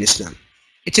existed in Islam.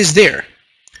 It is there.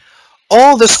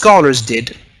 All the scholars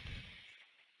did,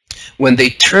 when they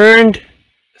turned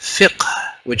fiqh,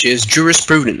 which is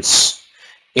jurisprudence,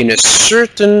 in a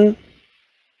certain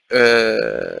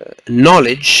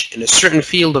knowledge, in a certain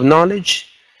field of knowledge,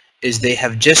 is they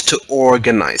have just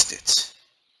organized it.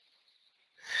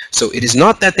 So it is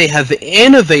not that they have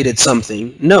innovated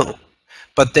something, no,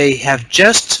 but they have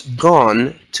just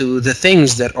gone to the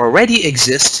things that already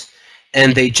exist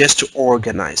and they just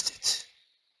organized it.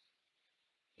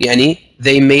 Yani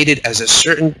they made it as a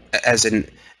certain, as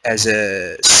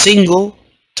a single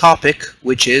topic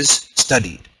which is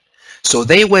studied. So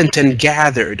they went and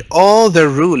gathered all the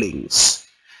rulings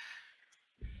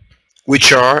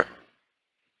which are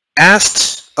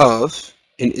asked of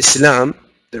in Islam,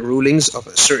 the rulings of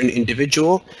a certain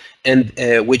individual, and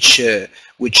which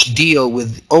deal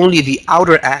with only the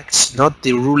outer acts, not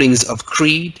the rulings of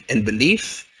creed and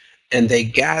belief, and they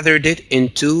gathered it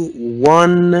into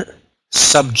one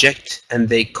subject and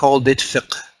they called it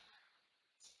fiqh.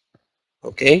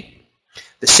 Okay?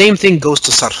 The same thing goes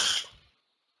to sarf.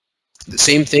 The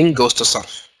same thing goes to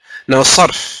sarf. Now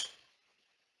sarf,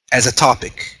 as a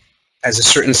topic, as a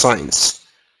certain science,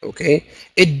 okay,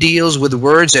 it deals with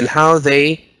words and how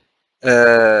they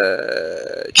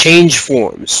change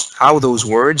forms, how those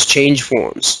words change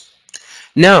forms.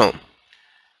 Now,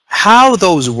 how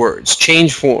those words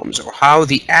change forms, or how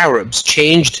the Arabs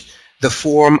changed the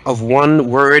form of one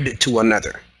word to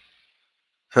another,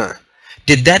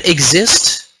 did that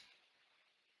exist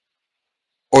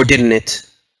or didn't it?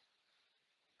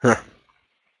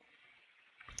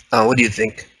 What do you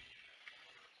think?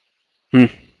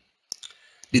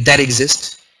 Did that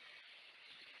exist?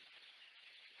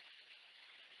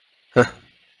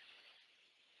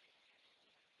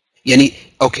 Yani,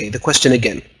 okay, the question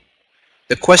again.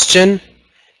 The question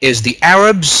is the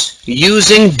Arabs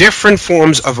using different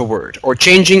forms of a word or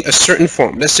changing a certain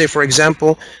form. Let's say, for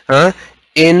example,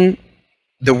 in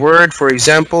the word, for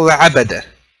example, abada.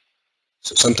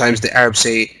 So sometimes the Arabs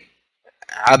say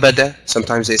abada,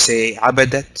 sometimes they say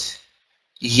abadat,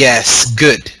 Yes,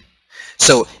 good.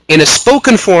 So in a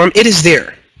spoken form, it is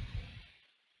there.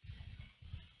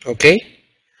 Okay?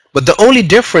 But the only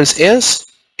difference is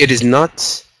it has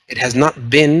not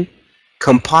been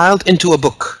compiled into a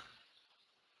book.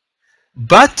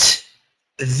 But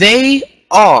they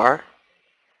are,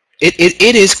 it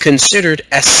is considered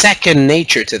a second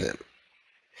nature to them.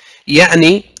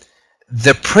 Yani,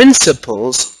 the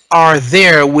principles are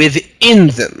there within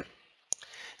them.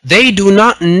 They do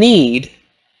not need,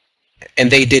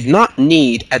 and they did not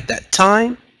need at that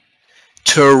time,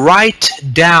 to write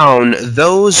down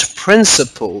those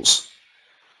principles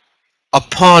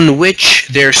upon which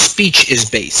their speech is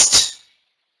based.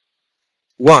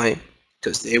 Why?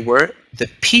 Because they were the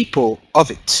people of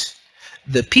it,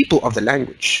 the people of the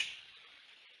language.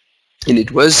 And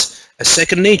it was a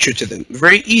second nature to them,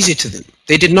 very easy to them.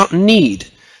 They did not need,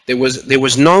 there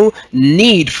was no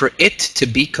need for it to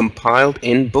be compiled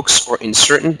in books or in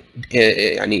certain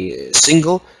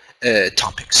single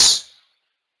topics.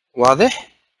 واضح?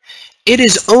 It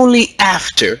is only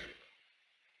after,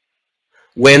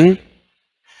 when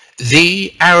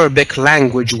the Arabic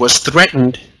language was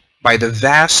threatened by the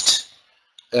vast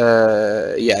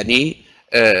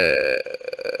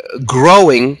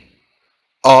growing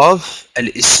of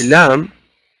Islam,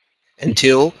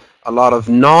 until a lot of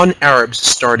non-Arabs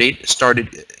started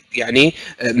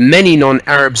many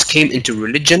non-Arabs came into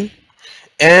religion,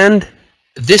 and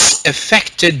this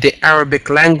affected the Arabic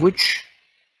language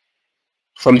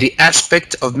from the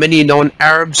aspect of many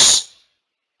non-Arabs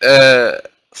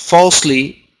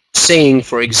falsely saying,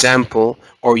 for example,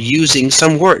 or using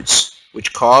some words,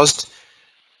 which caused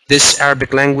this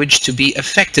Arabic language to be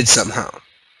affected somehow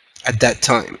at that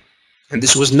time. And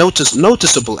this was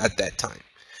noticeable at that time.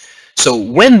 So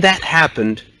when that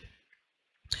happened,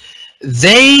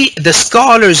 the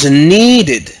scholars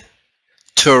needed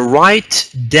to write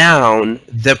down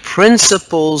the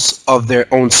principles of their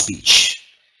own speech,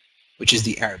 which is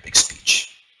the Arabic speech.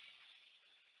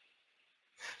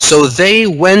 So they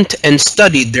went and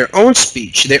studied their own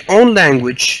speech, their own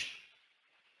language,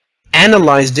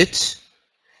 analyzed it,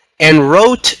 and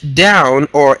wrote down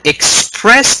or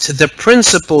expressed the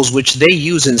principles which they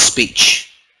use in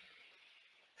speech.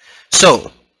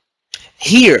 So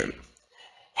here,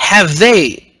 have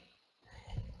they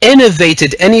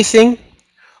innovated anything,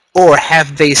 or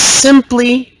have they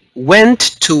simply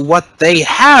went to what they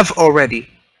have already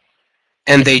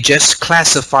and they just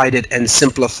classified it and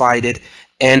simplified it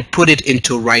and put it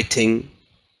into writing?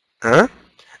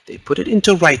 They put it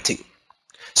into writing.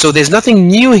 So there's nothing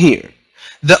new here.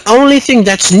 The only thing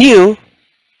that's new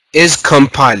is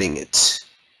compiling it,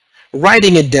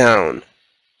 writing it down,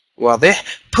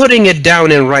 putting it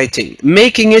down in writing,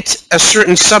 making it a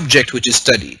certain subject which is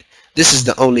studied. This is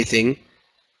the only thing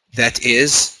that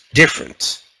is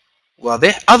different.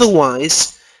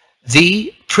 Otherwise,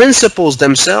 the principles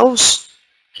themselves,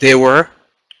 they were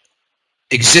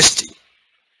existing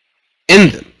in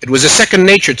them. It was a second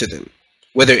nature to them,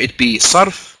 whether it be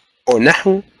Sarf or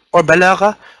Nahu or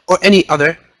Balagha or any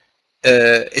other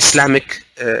Islamic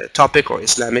topic or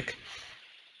Islamic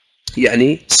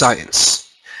science.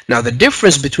 Now the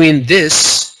difference between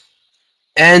this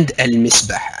and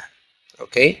al-misbaha,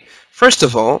 okay? First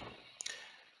of all,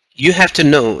 you have to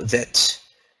know that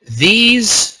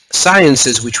these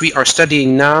sciences which we are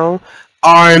studying now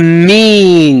are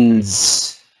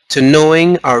means to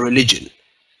knowing our religion.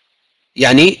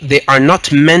 They are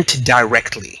not meant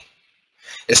directly.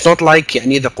 It's not like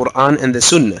the Quran and the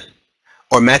Sunnah,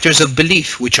 or matters of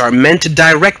belief which are meant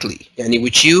directly,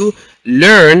 which you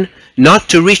learn not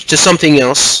to reach to something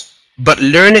else, but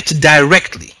learn it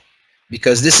directly,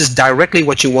 because this is directly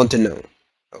what you want to know.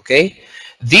 Okay?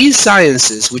 These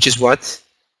sciences, which is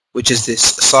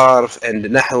this Sarf and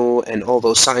Nahu and all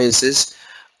those sciences,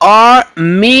 are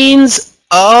means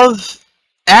of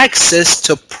access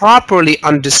to properly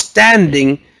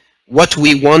understanding what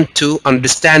we want to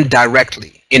understand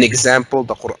directly. In example,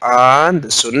 the Quran,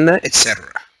 the Sunnah,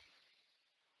 etc.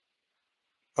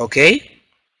 Okay?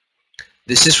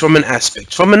 This is from an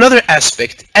aspect. From another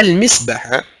aspect,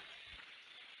 al-misbaha,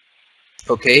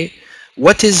 okay,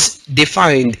 what is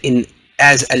defined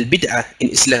as al-bid'ah in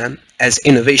Islam, as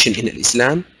innovation in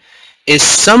Islam, is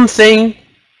something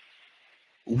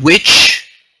which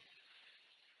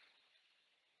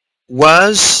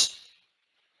was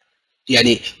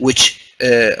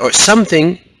or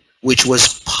something which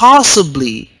was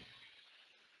possibly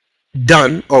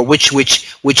done, or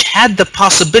which had the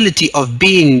possibility of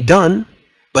being done,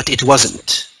 but it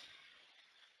wasn't.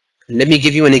 Let me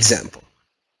give you an example.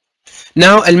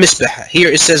 Now al-misbaha, here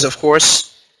it says, of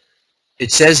course,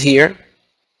 it says here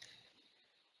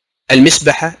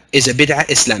Al-Misbah is a bid'ah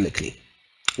Islamically.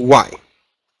 Why?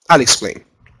 I'll explain.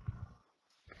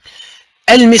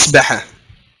 Al-Misbah,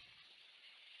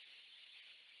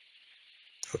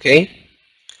 okay,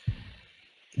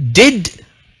 did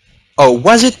or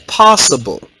was it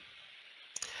possible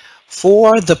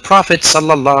for the Prophet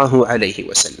sallallahu alaihi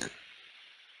wasallam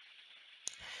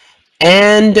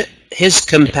and his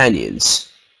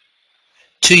companions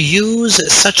to use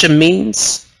such a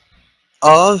means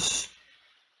of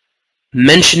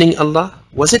mentioning Allah?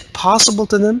 Was it possible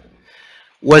to them?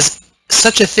 Was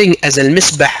such a thing as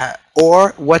al-misbah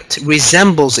or what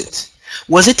resembles it,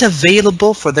 was it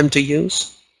available for them to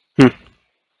use?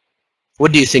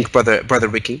 What do you think, brother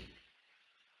Ricky?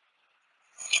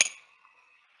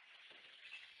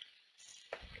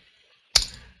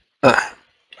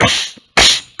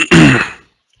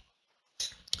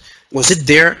 Was it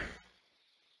there?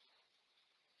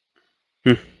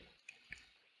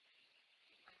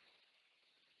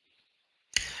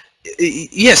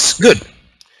 Yes, good.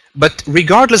 But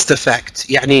regardless the fact,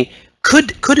 يعني,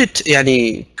 could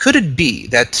it be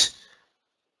that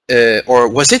or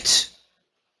was it,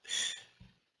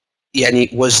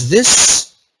 يعني, was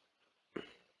this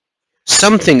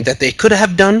something that they could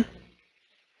have done,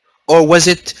 or was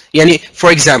it, يعني,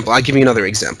 for example, I'll give you another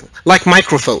example, like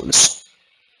microphones.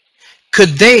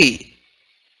 Could they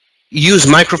use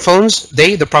microphones,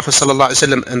 the Prophet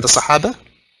ﷺ and the Sahaba?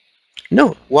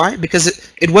 No. Why?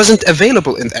 Because it wasn't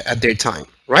available at their time,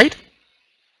 right?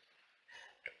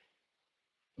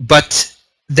 But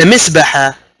the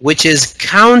misbah, which is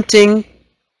counting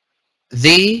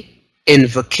the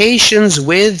invocations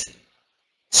with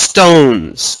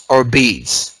stones or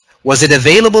beads, was it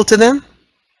available to them?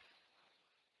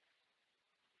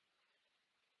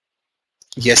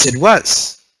 Yes, it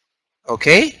was.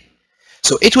 Okay?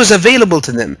 So it was available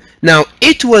to them. Now,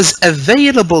 it was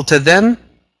available to them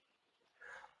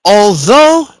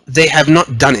although they have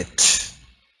not done it.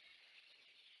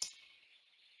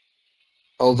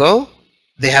 Although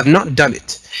they have not done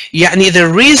it. Yani the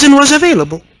reason was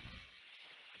available.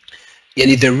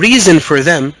 Yani the reason for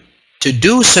them to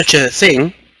do such a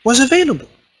thing was available.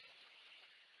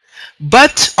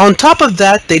 But on top of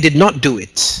that, they did not do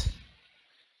it.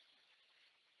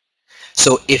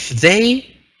 So if they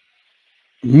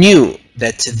knew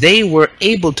that they were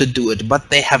able to do it, but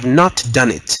they have not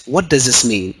done it, what does this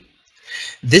mean?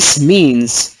 This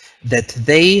means that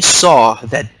they saw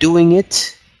that doing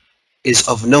it is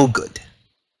of no good,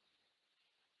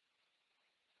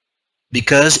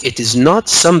 because it is not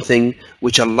something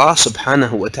which Allah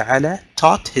subhanahu wa ta'ala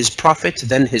taught his prophet,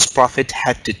 then his prophet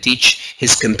had to teach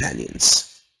his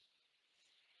companions.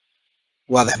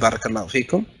 واضح بارك الله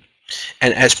فيكم.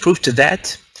 And as proof to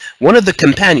that, one of the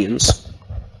companions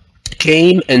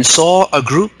came and saw a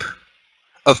group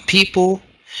of people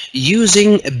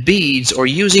using beads or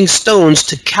using stones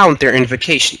to count their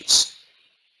invocations.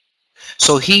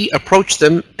 So he approached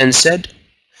them and said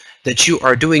that you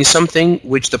are doing something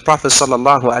which the Prophet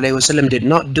ﷺ did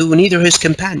not do, neither his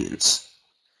companions.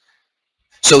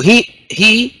 So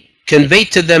he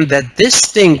conveyed to them that this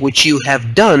thing which you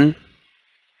have done,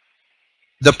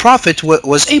 the Prophet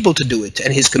was able to do it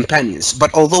and his companions,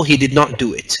 but although he did not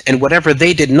do it, and whatever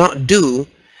they did not do,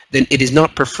 then it is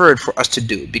not preferred for us to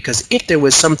do, because if there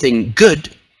was something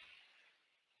good,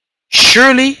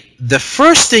 surely the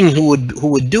first thing who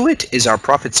would do it is our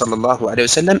Prophet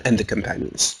ﷺ and the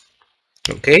companions.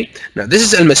 Okay, now this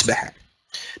is al-misbah.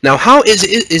 Now how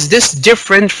is this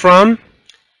different from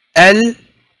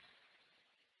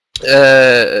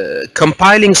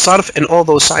compiling Sarf and all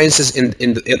those sciences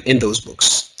in those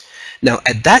books? Now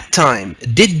at that time,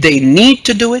 did they need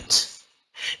to do it?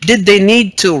 Did they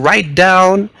need to write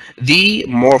down the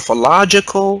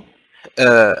morphological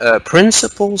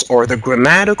principles or the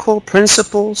grammatical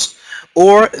principles,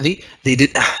 or they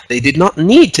did not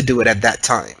need to do it at that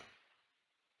time?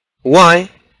 Why?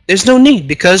 There's no need,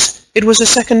 because it was a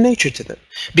second nature to them.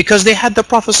 Because they had the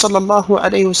Prophet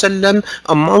ﷺ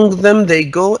among them, they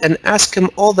go and ask him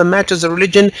all the matters of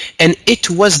religion, and it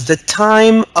was the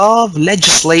time of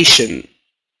legislation.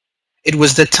 It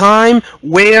was the time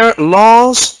where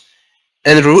laws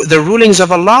and the rulings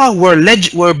of Allah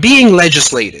were being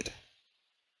legislated.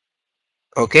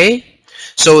 Okay?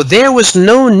 So there was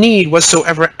no need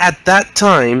whatsoever at that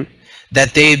time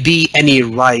that there be any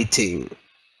writing.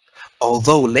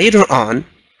 Although later on,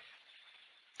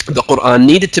 the Quran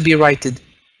needed to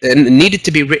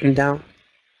be written down.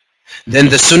 Then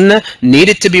the Sunnah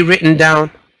needed to be written down.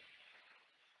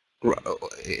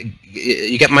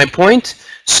 You get my point?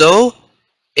 So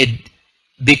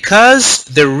because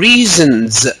the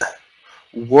reasons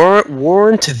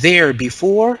weren't there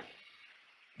before,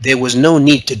 there was no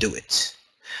need to do it.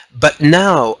 But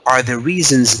now, are the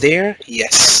reasons there?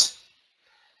 Yes.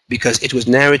 Because it was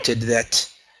narrated that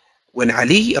when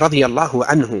Ali radiallahu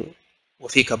anhu wa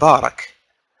fika barak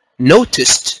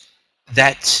noticed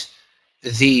that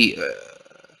the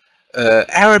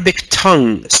Arabic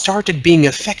tongue started being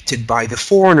affected by the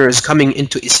foreigners coming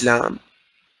into Islam,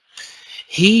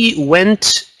 he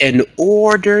went and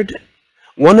ordered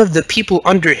one of the people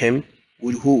under him,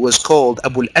 who was called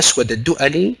Abu al-Aswad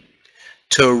al-Du'ali,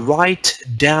 to write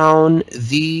down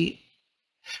the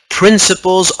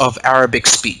principles of Arabic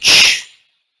speech.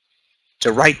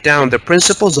 To write down the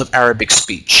principles of Arabic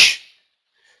speech.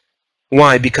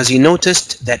 Why? Because he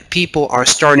noticed that people are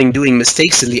starting doing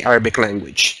mistakes in the Arabic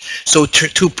language. So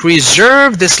to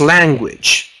preserve this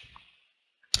language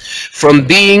from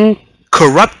being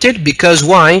corrupted, because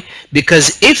why?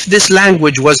 Because if this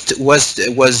language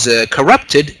was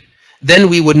corrupted, then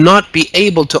we would not be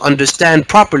able to understand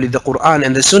properly the Quran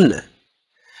and the Sunnah.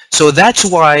 So that's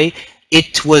why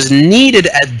it was needed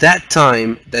at that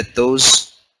time that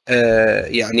those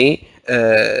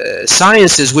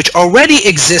sciences which already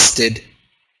existed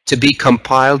to be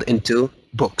compiled into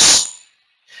books.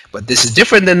 But this is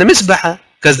different than the Misbah,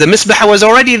 because the Misbah was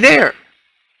already there.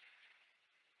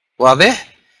 واضح?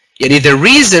 The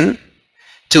reason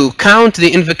to count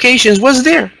the invocations was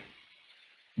there,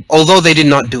 although they did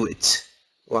not do it.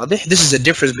 واضح? This is the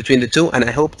difference between the two, and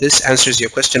I hope this answers your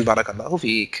question. Barakallahu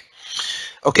feek.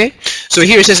 Okay, so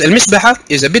here it says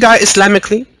Al-Misbah is a bid'ah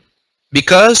Islamically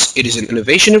because it is an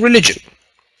innovation in religion.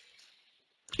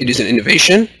 It is an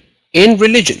innovation in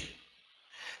religion.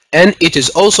 And it is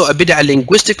also a bid'ah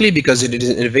linguistically because it is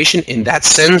an innovation in that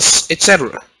sense,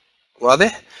 etc.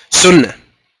 واضح? Sunnah.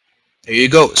 There you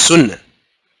go, Sunnah.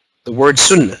 The word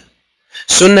Sunnah.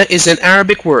 Sunnah is an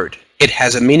Arabic word. It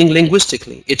has a meaning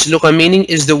linguistically. Its lugha meaning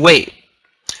is the way.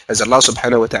 As Allah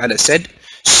subhanahu wa ta'ala said,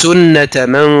 سُنَّةَ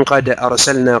مَنْ قَدْ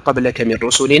أَرْسَلْنَا قَبْلَكَ مِنْ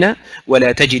رُسُلِنَا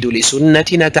وَلَا تَجِدُ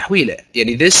لِسُنَّتِنَا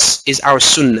تَحْوِيلًا. This is our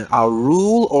sunnah, our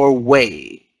rule or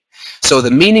way. So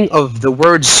the meaning of the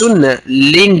word sunnah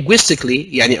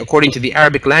linguistically, according to the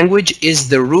Arabic language, is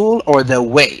the rule or the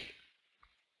way.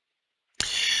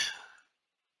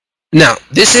 Now,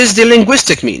 this is the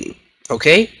linguistic meaning,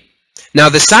 okay? Now,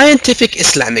 the scientific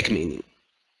Islamic meaning,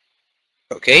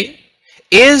 okay,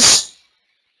 is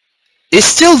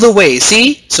still the way.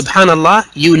 See, subhanallah,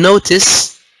 you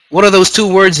notice, what are those two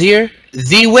words here?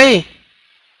 The way.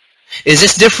 Is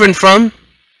this different from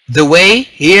the way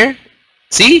here?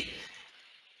 See?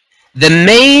 The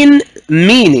main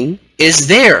meaning is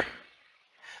there.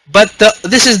 But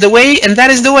this is the way and that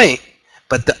is the way.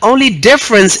 But the only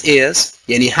difference is,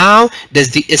 how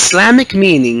does the Islamic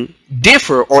meaning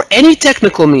differ, or any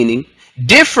technical meaning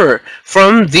differ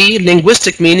from the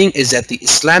linguistic meaning, is that the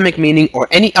Islamic meaning or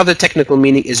any other technical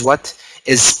meaning is what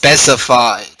is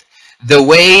specified. The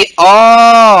way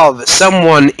of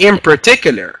someone in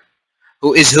particular,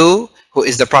 who is who? Who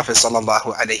is the Prophet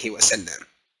sallallahu alaihi wasallam,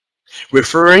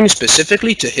 referring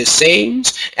specifically to his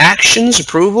sayings, actions,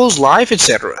 approvals, life,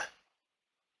 etc.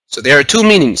 So there are two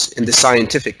meanings in the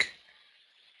scientific.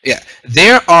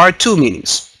 There are two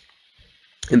meanings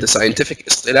in the scientific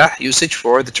istilah usage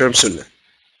for the term sunnah.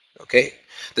 Okay,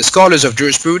 the scholars of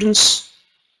jurisprudence,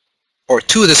 or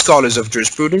to the scholars of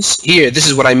jurisprudence, here this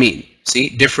is what I mean. See,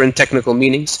 different technical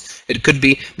meanings. It could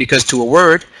be, because to a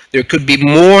word there could be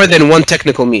more than one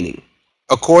technical meaning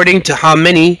according to how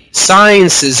many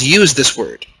sciences use this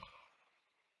word.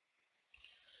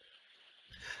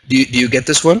 Do you get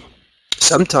this one?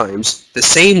 Sometimes the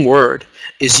same word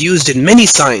is used in many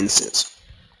sciences,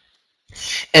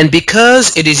 and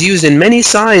because it is used in many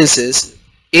sciences,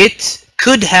 it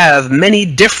could have many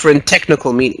different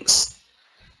technical meanings.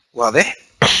 واضح?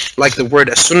 Like the word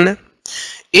as-sunnah,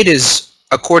 it is,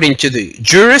 according to the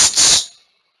jurists,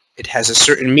 it has a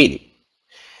certain meaning,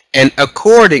 and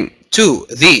according to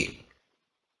the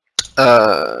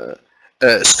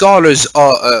scholars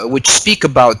which speak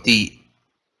about the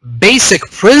basic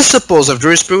principles of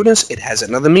jurisprudence, it has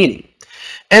another meaning.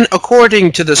 And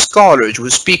according to the scholars who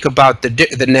speak about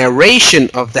the narration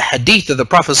of the hadith of the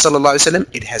Prophet ﷺ,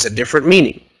 it has a different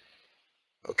meaning.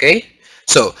 Okay?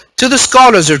 So, to the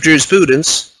scholars of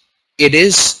jurisprudence, it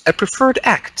is a preferred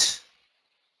act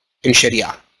in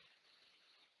Sharia.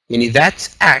 Meaning that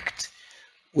act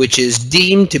which is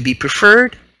deemed to be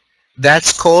preferred,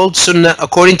 that's called sunnah.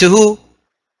 According to who?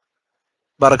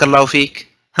 Barakallahu feek.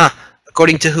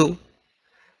 According to who?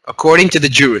 According to the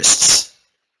jurists.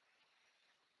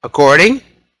 According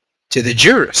to the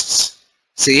jurists.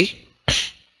 See?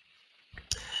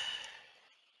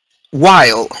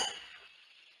 While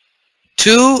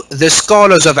to the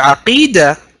scholars of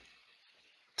Aqidah,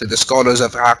 To the scholars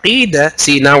of Aqidah,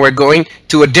 see, now we're going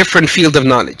to a different field of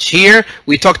knowledge. Here,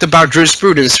 we talked about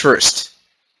jurisprudence first.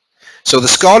 So the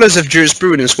scholars of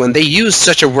jurisprudence, when they use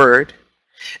such a word,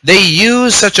 they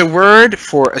use such a word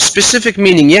for a specific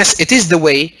meaning. Yes, it is the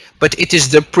way, but it is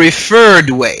the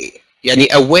preferred way.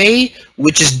 Yani a way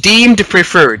which is deemed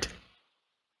preferred.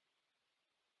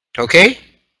 Okay?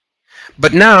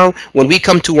 But now, when we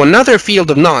come to another field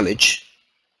of knowledge,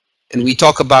 and we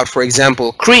talk about, for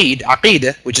example, creed,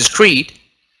 aqidah, which is creed,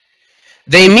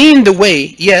 they mean the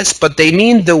way, yes, but they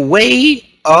mean the way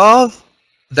of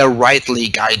the rightly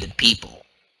guided people,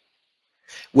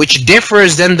 which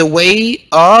differs than the way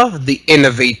of the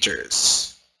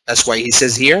innovators. That's why he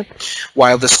says here,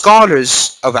 while the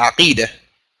scholars of aqidah,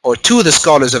 or to the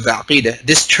scholars of aqidah,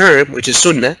 this term, which is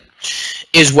sunnah,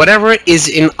 is whatever is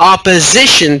in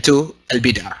opposition to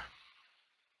al-bid'ah.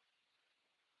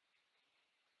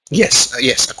 Yes,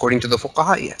 yes, according to the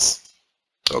fuqaha, yes.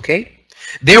 Okay?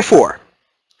 Therefore,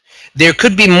 there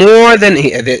could be more than,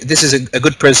 this is a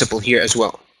good principle here as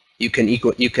well. You can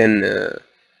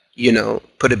you know,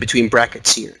 put it between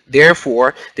brackets here.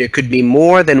 Therefore, there could be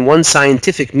more than one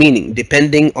scientific meaning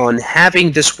depending on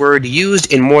having this word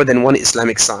used in more than one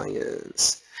Islamic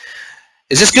science.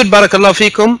 Is this good, barakallahu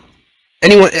feekum?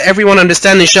 Everyone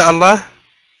understand, inshallah?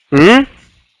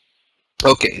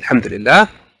 Okay, alhamdulillah.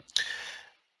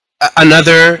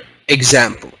 Another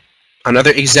example,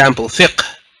 fiqh.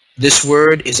 This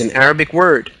word is an Arabic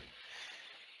word.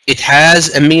 It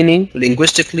has a meaning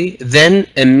linguistically, then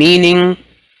a meaning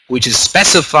which is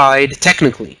specified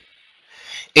technically.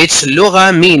 Its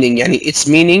lugha meaning, yani its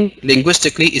meaning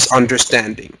linguistically is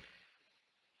understanding.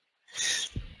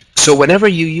 So whenever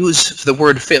you use the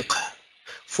word fiqh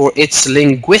for its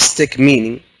linguistic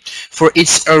meaning, for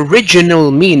its original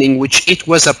meaning which it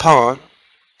was upon,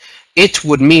 it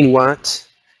would mean what?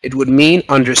 It would mean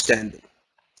understanding.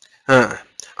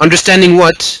 Understanding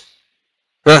what?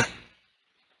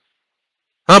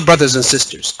 Brothers and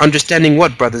sisters. Understanding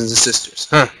what, brothers and sisters?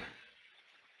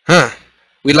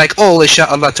 We'd like all,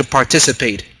 inshaAllah, to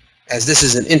participate, as this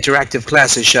is an interactive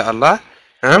class, inshaAllah.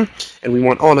 And we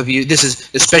want all of you, this is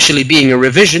especially being a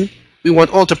revision, we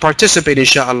want all to participate,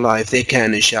 inshaAllah, if they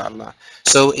can, inshaAllah.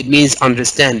 So it means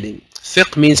understanding.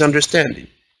 Fiqh means understanding.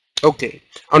 Okay.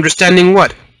 Understanding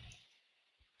what?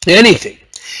 Anything.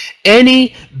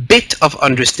 Any bit of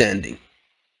understanding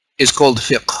is called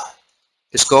fiqh.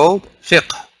 It's called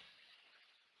fiqh.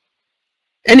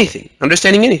 Anything.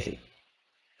 Understanding anything.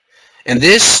 And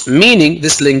this meaning,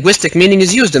 this linguistic meaning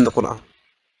is used in the Quran.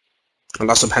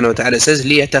 Allah subhanahu wa ta'ala says,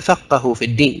 لِيَتَفَقَّهُ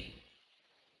فِي الدِّينِ,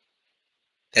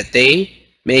 that they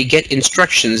may get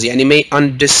instructions, yani may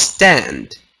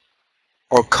understand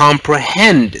or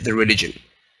comprehend the religion.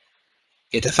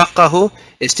 يَتَفَقَّهُ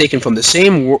is taken from the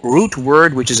same root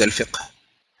word, which is al-fiqh,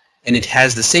 and it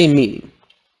has the same meaning.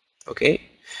 Okay?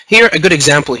 Here, a good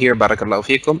example here, barakallahu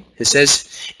feekum. It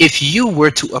says, if you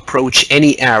were to approach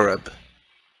any Arab,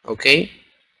 okay,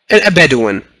 a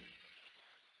Bedouin,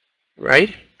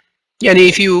 right? Yani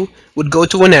if you would go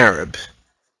to an Arab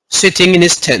sitting in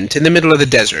his tent in the middle of the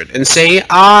desert and say,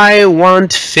 I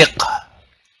want fiqh.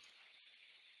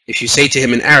 If you say to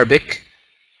him in Arabic,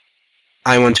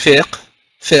 I want fiqh,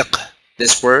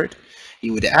 this word,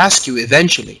 he would ask you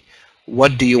eventually,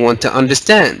 what do you want to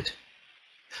understand?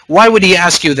 Why would he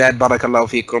ask you that, barakallahu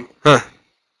feekum?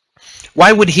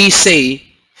 Why would he say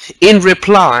in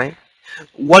reply,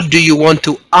 what do you want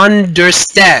to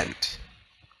understand?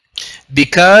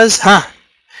 Because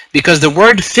the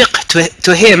word fiqh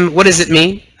to him, what does it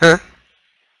mean? The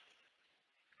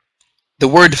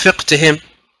word fiqh to him,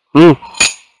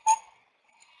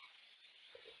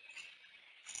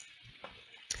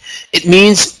 it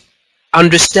means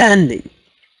understanding.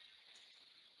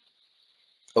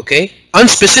 Okay?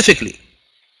 Unspecifically.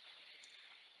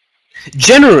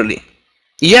 Generally,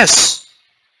 yes.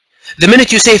 The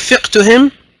minute you say fiqh to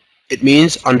him, it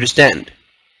means understand.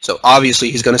 So obviously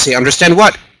he's going to say understand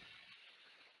what?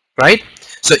 Right?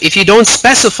 So if you don't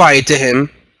specify it to him,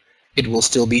 it will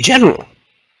still be general.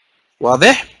 Well,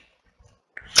 there.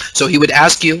 So he would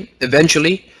ask you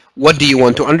eventually, what do you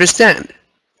want to understand?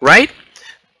 Right?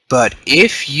 But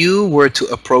if you were to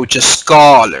approach a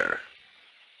scholar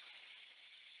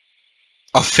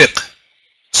of fiqh,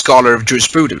 scholar of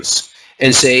jurisprudence,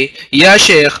 and say, Ya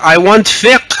Shaykh, I want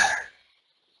fiqh.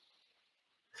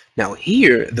 Now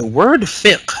here, the word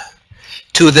fiqh,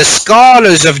 to the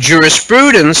scholars of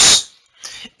jurisprudence,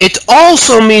 it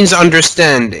also means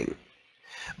understanding.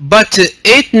 But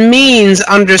it means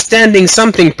understanding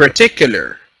something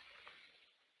particular,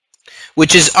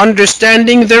 which is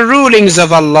understanding the rulings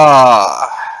of Allah.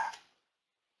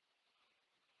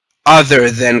 other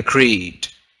than creed.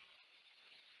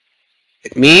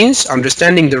 It means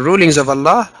understanding the rulings of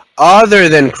Allah other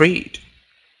than creed.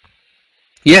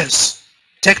 Yes,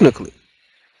 technically.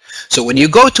 So when you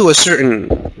go to a certain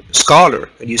scholar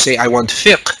and you say, I want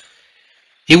fiqh,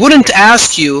 he wouldn't ask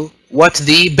you what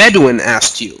the Bedouin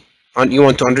asked you. You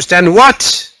want to understand what,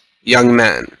 young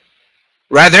man?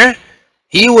 Rather,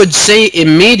 he would say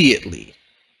immediately,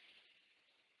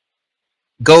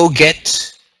 go get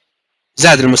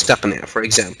Zad al-Mustaqni', for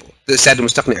example. The Zad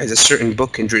al-Mustaqni' is a certain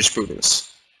book in jurisprudence.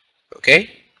 Okay?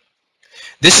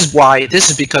 This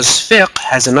is because fiqh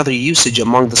has another usage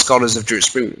among the scholars of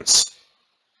jurisprudence.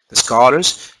 The scholars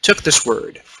took this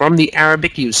word from the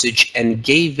Arabic usage and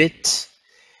gave it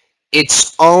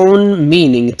its own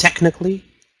meaning technically,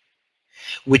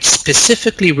 which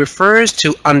specifically refers to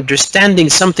understanding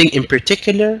something in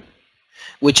particular,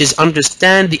 which is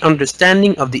the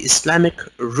understanding of the Islamic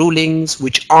rulings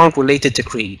which aren't related to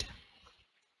creed.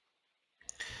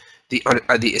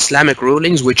 The Islamic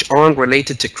rulings which aren't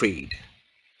related to creed.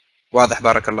 واضح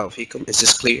بارك الله فيكم. Is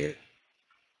this clear?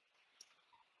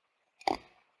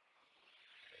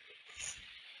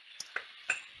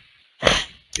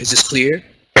 Is this clear?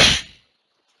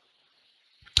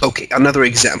 Okay, another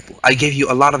example. I gave you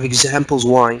a lot of examples.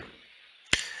 Why?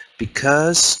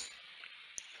 Because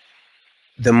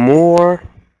the more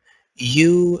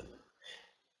you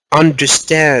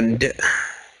understand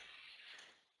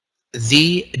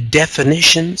the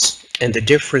definitions and the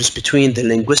difference between the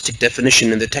linguistic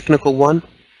definition and the technical one,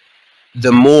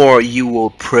 the more you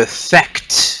will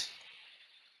perfect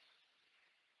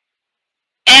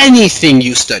anything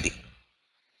you study.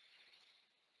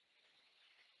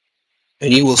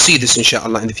 And you will see this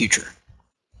inshallah in the future.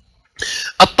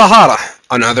 At-Tahara,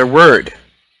 another word.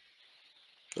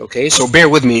 Okay, so bear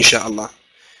with me inshallah.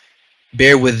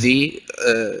 Bear with the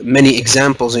many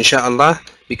examples inshallah,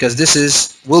 because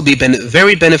this will be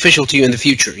very beneficial to you in the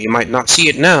future. You might not see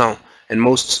it now, and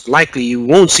most likely you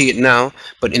won't see it now,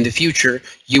 but in the future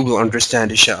you will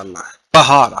understand inshallah.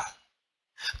 Tahara.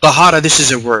 Tahara, this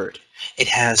is a word. It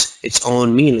has its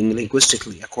own meaning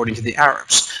linguistically according to the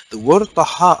Arabs. The word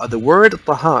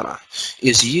tahara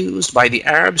is used by the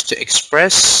Arabs to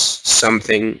express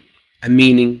something, a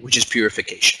meaning, which is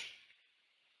purification.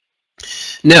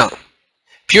 Now,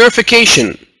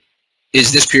 purification,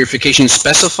 is this purification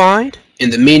specified in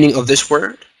the meaning of this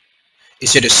word?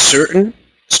 Is it a certain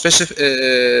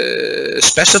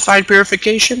specified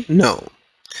purification? No.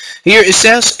 Here it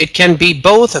says it can be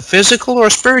both a physical or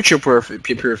spiritual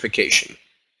purification.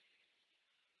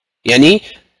 Yani,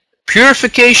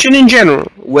 purification in general,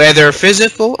 whether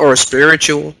physical or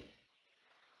spiritual.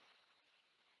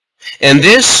 And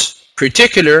this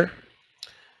particular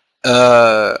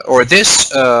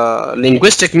linguistic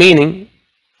meaning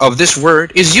of this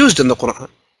word is used in the Quran.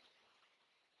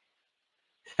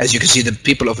 As you can see, the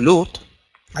people of Lut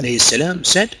alayhi salam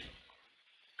said,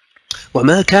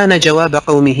 وَمَا كَانَ جَوَابَ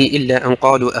قَوْمِهِ إِلَّا أَنْ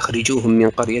قَالُوا أَخْرِجُوهُمْ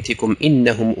مِنْ قَرْيَتِكُمْ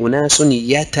إِنَّهُمْ أُنَاسٌ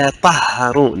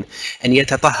يَتَطَهَّرُونَ. And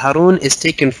يَتَطَهَّرُونَ is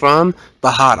taken from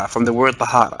tahara, from the word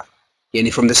tahara,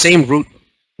 yani from the same root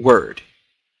word.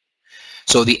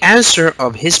 So the answer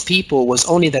of his people was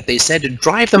only that they said,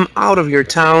 drive them out of your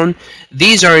town.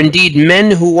 These are indeed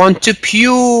men who want to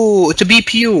be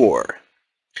pure.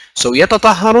 So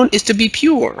يَتَطَهَّرُونَ is to be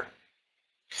pure.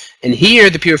 And here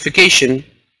the purification,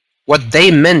 what they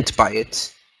meant by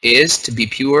it is to be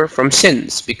pure from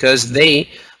sins, because they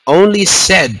only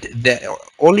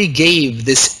gave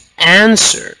this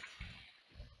answer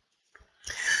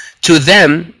to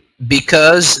them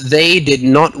because they did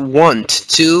not want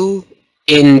to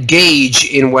engage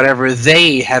in whatever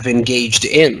they have engaged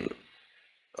in,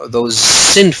 those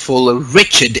sinful,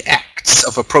 wretched acts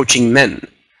of approaching men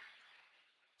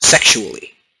sexually.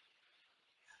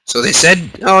 So they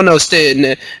said, oh no,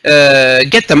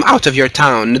 get them out of your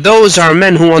town. Those are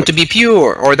men who want to be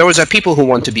pure, or those are people who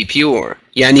want to be pure,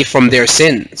 yani from their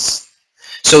sins.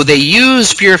 So they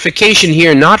use purification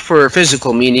here not for a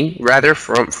physical meaning, rather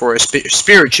for a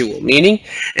spiritual meaning.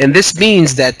 And this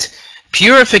means that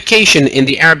purification in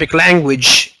the Arabic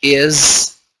language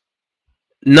is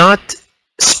not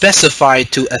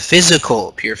specified to a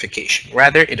physical purification.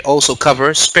 Rather, it also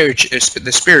covers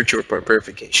the spiritual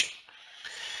purification.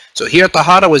 So here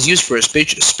tahara was used for a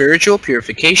spiritual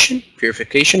purification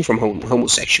from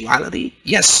homosexuality.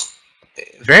 Yes,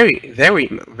 very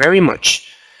much.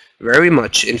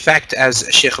 In fact, as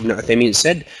Shaykh Ibn Uthaymeen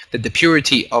said, that the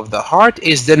purity of the heart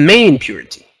is the main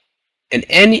purity, and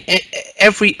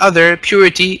every other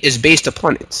purity is based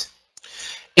upon it.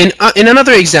 In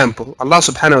another example, Allah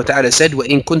subhanahu wa ta'ala said,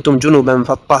 وَإِن كُنْتُمْ جُنُبًا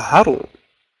فَطَّهَّرُوا.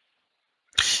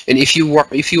 And if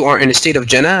you are in a state of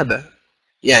janaba,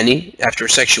 yani after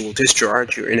sexual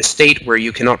discharge, you're in a state where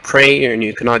you cannot pray and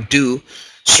you cannot do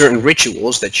certain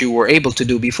rituals that you were able to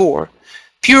do before,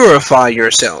 purify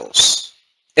yourselves.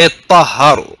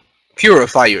 At-Taahiriyy,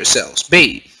 purify yourselves,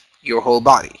 bathe your whole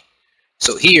body.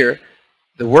 So here,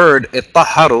 the word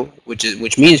At-Taahiriyy,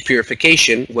 which means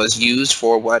purification, was used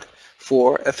for what?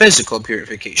 For a physical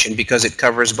purification, because it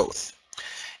covers both.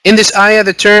 In this ayah,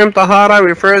 the term tahara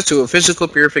refers to a physical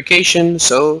purification,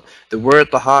 so the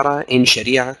word tahara in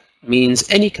Sharia means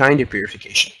any kind of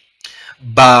purification.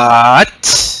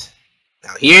 But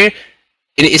now here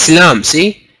in Islam,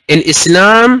 see, in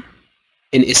Islam,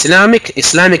 in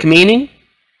Islamic meaning,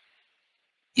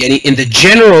 yani in the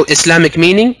general Islamic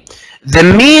meaning, the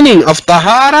meaning of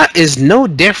tahara is no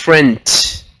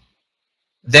different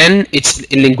than its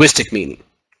linguistic meaning.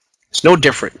 It's no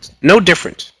different, no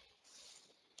different.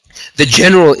 The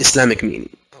general Islamic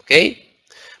meaning, okay?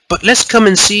 But let's come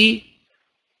and see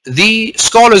the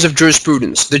scholars of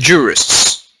jurisprudence, the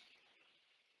jurists.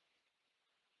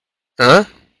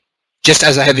 Just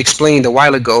as I have explained a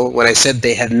while ago when I said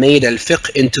they have made al-fiqh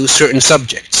into certain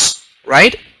subjects,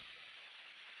 right?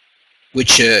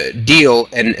 Which deal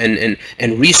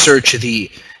and research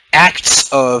the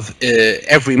acts of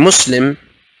every Muslim,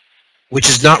 which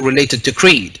is not related to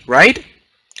creed, right?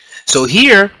 So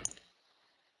here,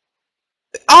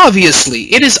 obviously,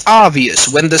 it is obvious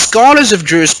when the scholars of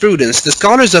jurisprudence, the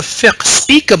scholars of fiqh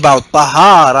speak about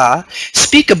tahara,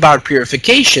 speak about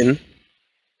purification,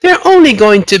 they're only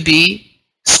going to be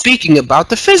speaking about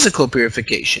the physical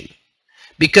purification,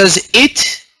 because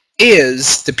it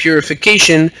is the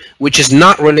purification which is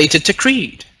not related to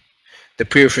creed. The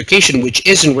purification which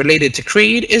isn't related to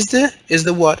creed is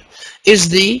the what? Is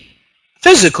the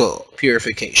physical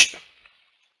purification.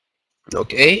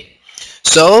 Okay?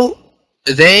 So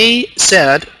they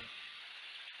said,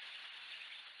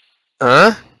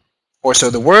 or so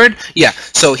the word, yeah,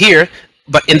 so here,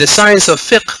 but in the science of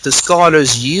fiqh, the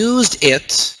scholars used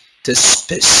it to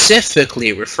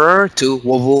specifically refer to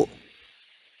wudu,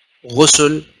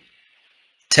 ghusl,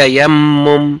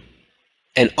 tayammum,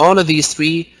 and all of these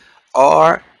three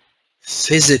are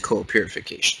physical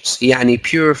purifications. Yani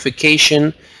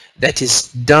purification that is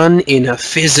done in a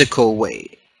physical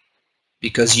way,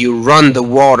 because you run the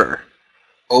water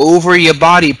over your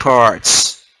body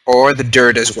parts or the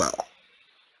dirt as well.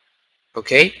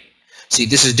 Okay? See,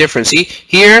 this is different. See,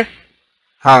 here,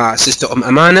 Sister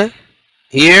Amana,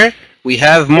 here we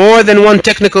have more than one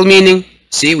technical meaning.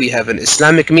 See, we have an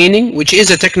Islamic meaning, which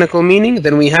is a technical meaning.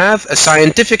 Then we have a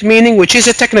scientific meaning, which is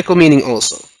a technical meaning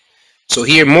also. So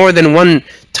here, more than one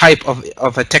type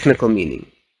of a technical meaning.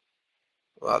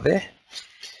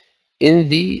 In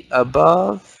the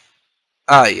above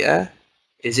ayah,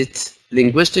 is it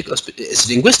linguistic? It's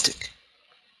linguistic.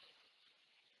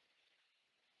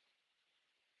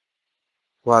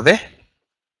 واضح?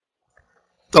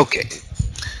 Okay.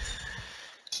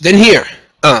 Then here,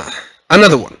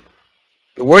 another one.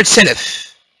 The word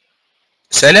salaf.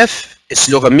 Salaf is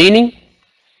lugha meaning,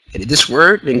 and this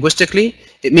word linguistically,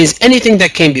 it means anything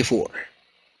that came before.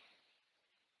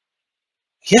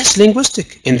 Yes,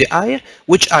 linguistic. In the ayah,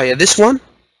 which ayah? This one?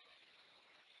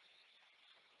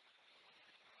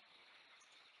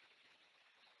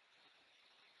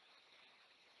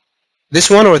 This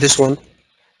one or this one?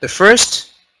 The first?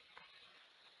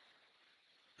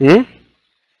 The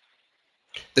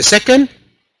second?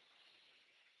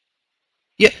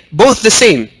 Yeah, both the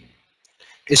same.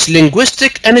 It's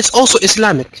linguistic and it's also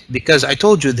Islamic, because I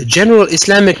told you the general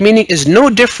Islamic meaning is no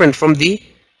different from the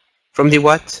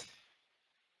what?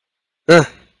 The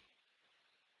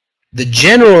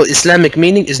general Islamic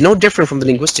meaning is no different from the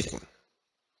linguistic one.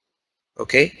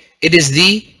 Okay? It is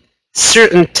the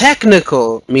certain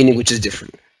technical meaning which is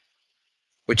different,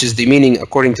 which is the meaning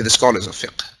according to the scholars of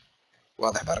fiqh.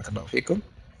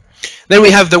 Then we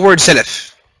have the word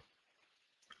salaf.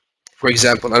 For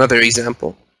example, another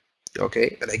example.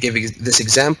 Okay, and I give this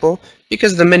example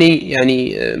because the many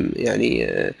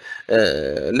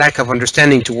lack of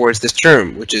understanding towards this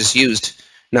term which is used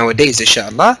nowadays,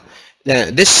 inshallah.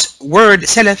 This word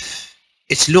salaf,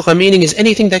 its lugha meaning is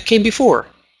anything that came before.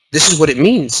 This is what it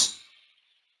means.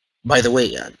 By the way,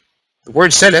 the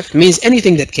word salaf means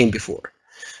anything that came before.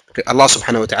 Allah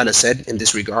subhanahu wa ta'ala said in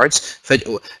this regards,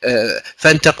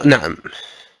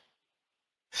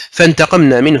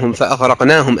 فانتقمنا منهم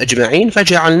فأغرقناهم أجمعين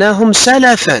فجعلناهم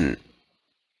سلفا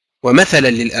ومثلا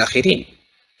للآخرين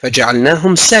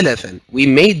فجعلناهم سلفا. We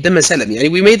made them a salaf,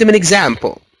 we made them an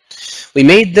example. We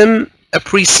made them a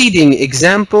preceding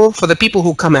example for the people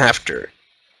who come after.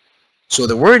 So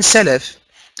the word salaf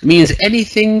means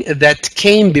anything that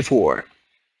came before.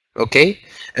 Okay?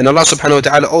 And Allah subhanahu wa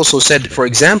ta'ala also said, for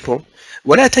example,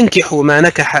 وَلَا تَنْكِحُوا مَا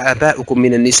نَكَحَ آبَاؤُكُم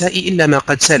مِّنَ النِّسَاءِ إِلَّا مَا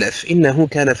قَدْ سَلَفَ إِنَّهُ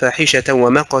كَانَ فَاحِشَةً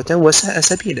وَمَقْتًا وَسَاءَ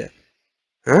سَبِيلًا.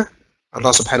 Huh?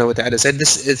 Allah subhanahu wa ta'ala said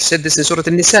this in Surah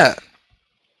An-Nisa.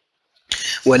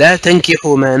 وَلَا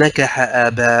تَنْكِحُوا مَا نَكَحَ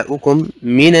آبَاؤُكُم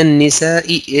مِّنَ النِّسَاءِ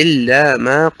إِلَّا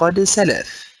مَا قَدْ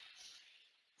سَلَفَ.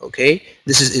 Okay,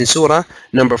 this is in Surah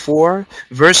number 4,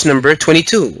 verse number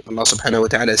 22. Allah subhanahu wa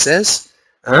ta'ala says,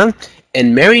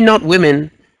 and marry not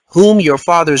women whom your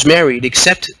fathers married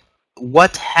except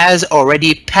what has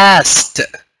already passed.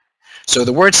 So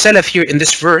the word salaf here in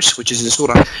this verse, which is in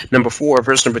Surah number 4,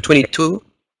 verse number 22,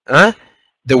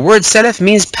 the word salaf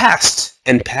means past,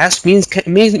 and past means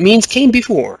came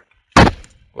before.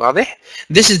 Well,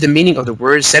 this is the meaning of the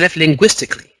word salaf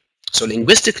linguistically. So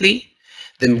linguistically,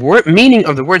 the meaning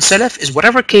of the word salaf is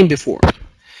whatever came before.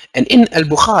 And in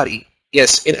Al-Bukhari,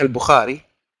 yes, in Al-Bukhari,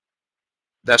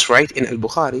 that's right, in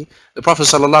Al-Bukhari, the Prophet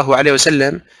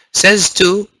ﷺ says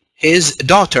to his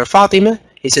daughter Fatima,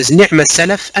 he says, نِعْمَ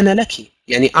السَّلَفْ أَنَا لَكِ.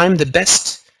 Yani, I'm the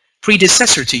best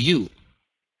predecessor to you.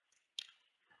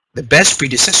 The best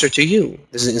predecessor to you.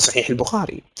 This is in Sahih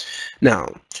Al-Bukhari. Now,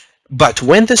 but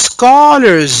when the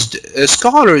scholars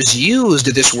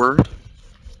used this word,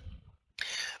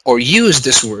 or use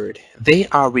this word, they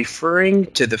are referring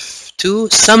to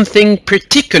something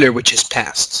particular which is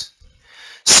past,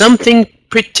 something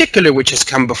particular which has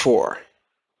come before.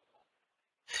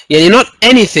 Yani not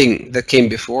anything that came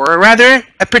before, rather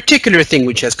a particular thing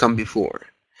which has come before,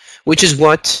 which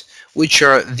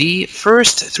are the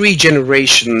first 3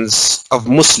 generations of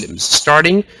Muslims,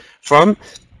 starting from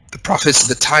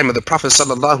the time of the Prophet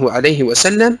sallallahu alaihi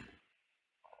wasallam,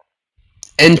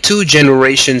 and 2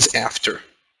 generations after.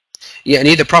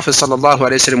 Yani the Prophet sallallahu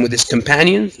alaihi wasallam with his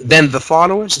companions, then the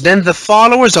followers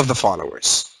of the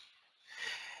followers.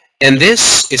 And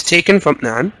this is taken from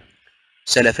Na'am.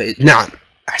 Salafa, Na'am.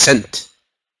 Ahsant.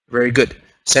 Very good.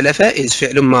 Salafa is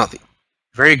fi'lun madi.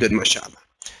 Very good, mashallah.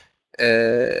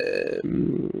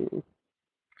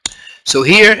 So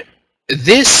here,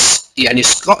 the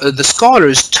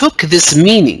scholars took this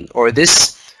meaning, or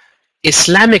this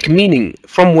Islamic meaning,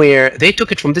 from where they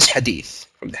took it from this hadith,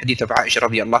 from the hadith of Aisha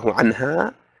radiallahu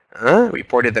anha,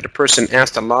 reported that a person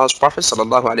asked Allah's Prophet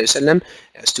sallallahu alaihi wasallam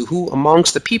as to who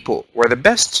amongst the people were the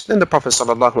best. Then the Prophet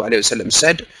sallallahu alaihi wasallam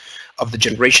said, of the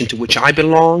generation to which I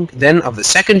belong, then of the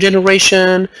 2nd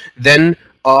generation, then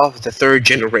of the 3rd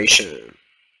generation.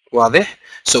 Wadih?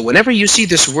 So whenever you see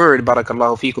this word,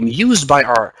 barakallahu feekum, used by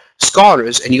our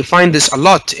scholars, and you find this a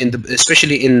lot,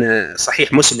 especially in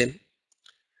Sahih Muslim,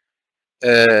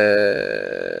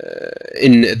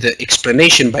 in the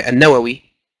explanation by An-Nawawi,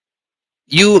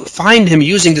 you find him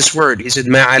using this word. He said,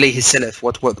 "Ma alayhi salaf,"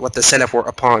 what the salaf were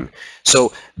upon.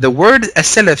 So the word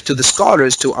as-salaf to the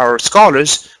scholars, to our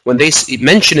scholars, when they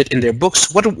mention it in their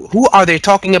books, who are they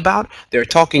talking about? They're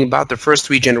talking about the first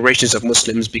 3 generations of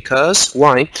Muslims. Because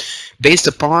why? Based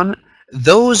upon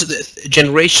those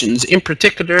generations, in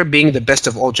particular, being the best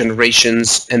of all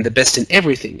generations and the best in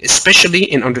everything, especially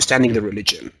in understanding the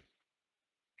religion.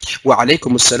 Wa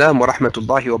alaykum as-salam wa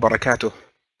rahmatullahi wa barakatuh,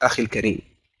 akhi al-kareem.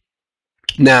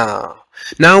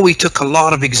 Now we took a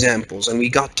lot of examples, and we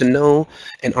got to know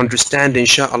and understand,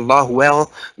 inshallah,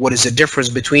 well, what is the difference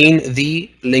between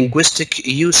the linguistic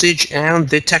usage and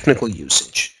the technical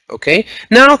usage. Okay?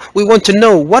 Now we want to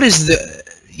know what is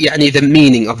the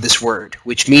meaning of this word,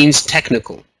 which means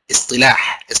technical. Istilah.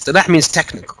 Istilah means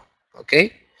technical.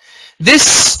 Okay?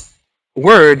 This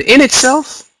word in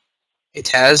itself, it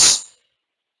has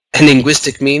a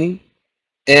linguistic meaning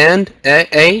and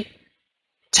a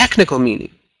technical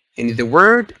meaning. And the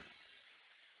word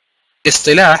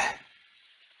istilah,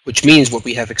 which means what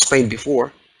we have explained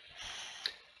before,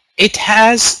 it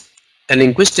has a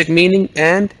linguistic meaning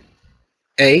and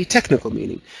a technical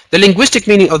meaning. The linguistic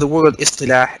meaning of the word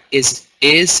istilah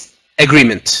is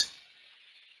agreement.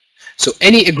 So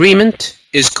any agreement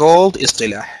is called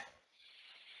istilah.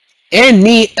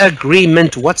 Any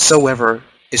agreement whatsoever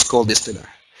is called istilah.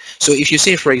 So if you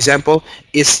say, for example,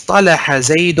 istalaha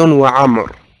Zaydun wa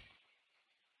Amr,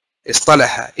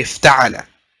 istalaha, ifta'ala,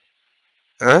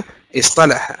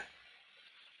 istalaha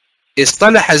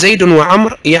Zaydun wa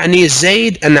Amr, يعني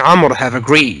Zayd and Amr have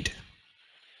agreed,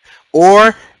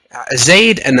 or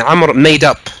Zayd and Amr made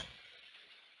up.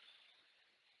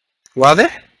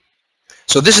 واضح?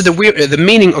 So this is the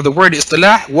meaning of the word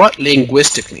istilah. What?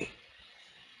 Linguistically,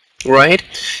 right?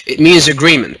 It means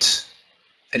agreement.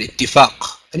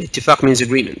 Al-ittifaq. Al-ittifaq means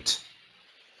agreement,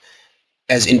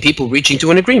 as in people reaching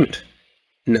to an agreement.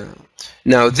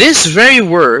 Now this very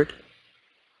word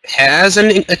has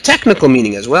a technical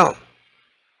meaning as well.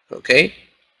 Okay?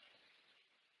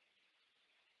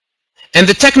 And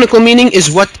the technical meaning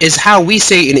is how we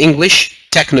say in English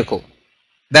technical.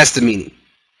 That's the meaning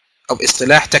of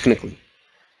istilah technically.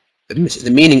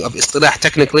 The meaning of istilah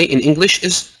technically in English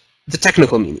is the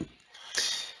technical meaning,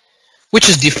 which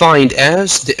is defined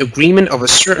as the agreement of a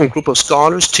certain group of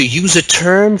scholars to use a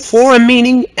term for a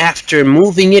meaning after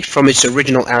moving it from its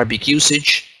original Arabic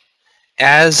usage,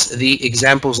 as the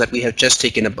examples that we have just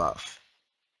taken above.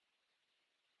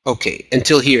 Okay,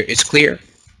 until here it's clear?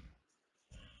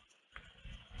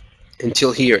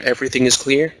 Until here everything is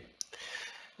clear?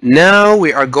 Now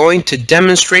we are going to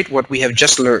demonstrate what we have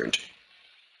just learned.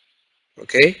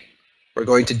 Okay? We're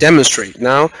going to demonstrate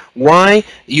now why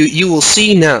you will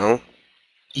see now,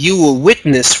 you will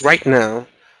witness right now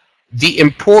the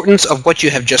importance of what you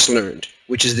have just learned,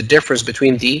 which is the difference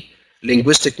between the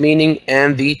linguistic meaning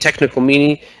and the technical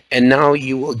meaning, and now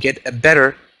you will get a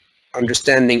better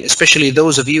understanding, especially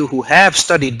those of you who have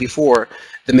studied before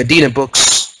the Medina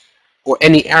books or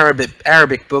any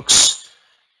Arabic books.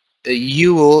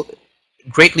 You will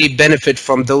greatly benefit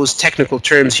from those technical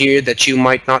terms here that you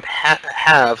might not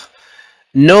have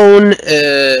known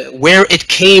where it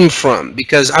came from,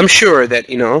 because I'm sure that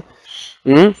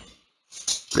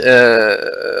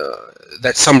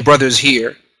that some brothers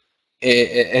here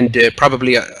and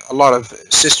probably a lot of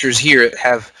sisters here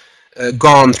have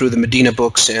gone through the Medina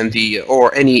books and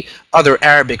or any other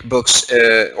Arabic books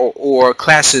or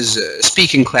classes,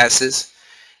 speaking classes,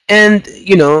 and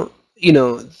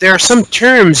there are some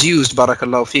terms used,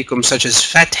 barakallahu fikum, such as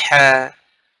fatha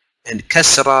and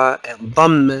kasra and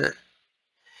dhamma.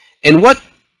 And what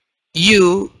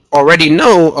you already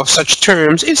know of such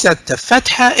terms is that the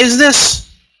fatha is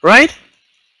this, right?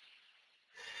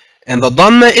 And the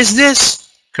dhamma is this,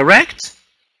 correct?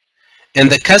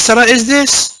 And the kasra is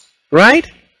this, right?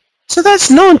 So that's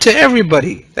known to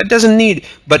everybody. That doesn't need.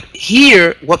 But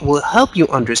here, what will help you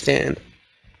understand,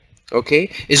 okay,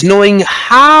 is knowing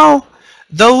how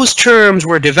those terms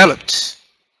were developed,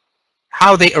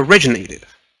 how they originated.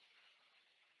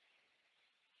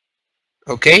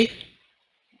 Okay?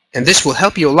 And this will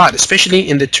help you a lot, especially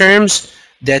in the terms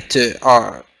that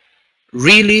are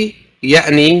really,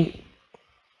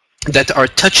 that are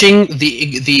touching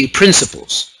the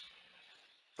principles.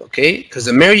 Okay? Because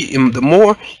the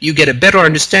more you get a better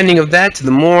understanding of that,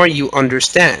 the more you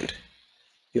understand.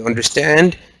 You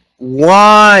understand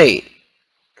why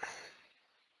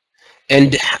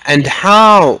and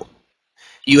how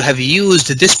you have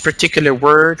used this particular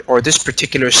word or this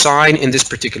particular sign in this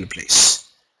particular place.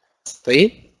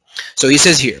 Okay? So he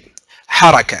says here,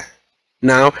 haraka.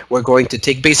 Now we're going to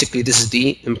take, basically this is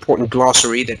the important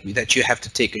glossary that you have to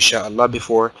take, inshallah,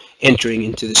 before entering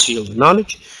into this field of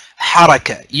knowledge.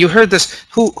 Haraka. You heard this.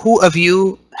 Who of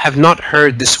you have not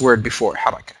heard this word before?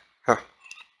 Haraka. Huh?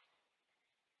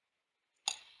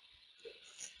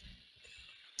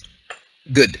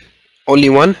 Good.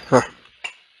 Only one? Huh?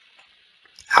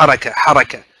 Haraka,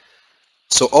 haraka.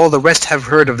 So all the rest have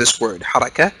heard of this word,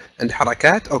 haraka and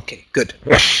harakat. Okay, good.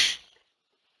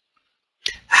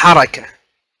 Haraka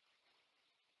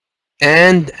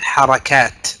and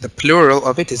harakat. The plural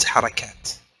of it is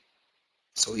harakat.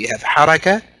 So we have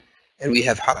haraka and we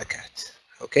have harakat.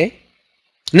 Okay?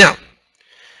 Now,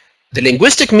 the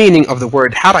linguistic meaning of the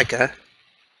word haraka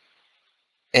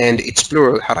and its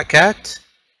plural harakat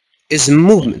is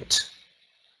movement.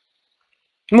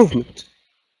 Movement.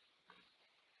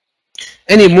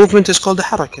 Any movement is called a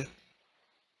haraka.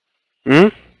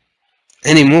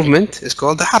 Any movement is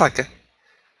called a haraka.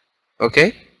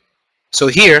 Okay? So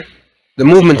here, the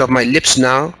movement of my lips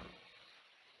now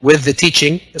with the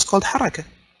teaching is called haraka.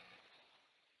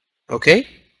 Okay?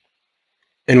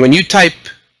 And when you type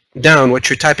down what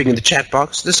you're typing in the chat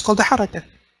box, this is called a haraka.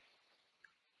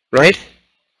 Right?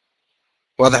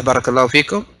 واضح barakallahu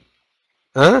fikum?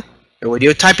 Huh? And when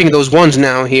you're typing those ones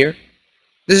now here,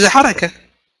 this is a haraka.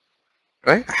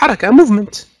 Right? A haraka, a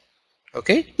movement.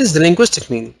 Okay? This is the linguistic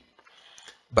meaning.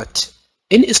 But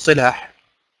in istilah,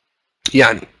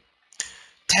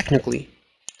 technically,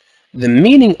 the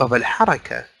meaning of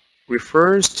al-haraka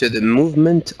refers to the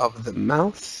movement of the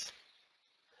mouth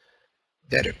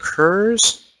that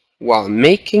occurs while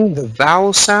making the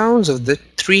vowel sounds of the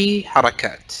three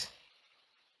harakat.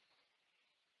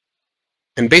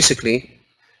 And basically,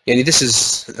 this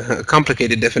is a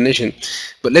complicated definition,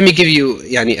 but let me give you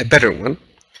a better one,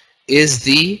 is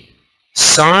the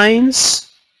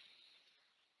signs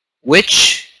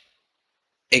which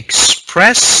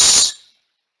express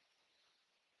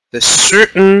the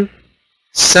certain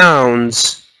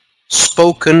sounds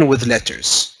spoken with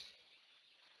letters.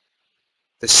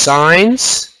 The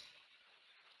signs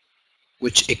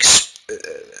which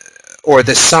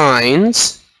the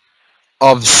signs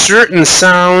of certain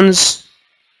sounds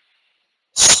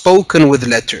spoken with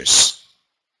letters.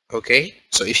 Okay,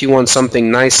 so if you want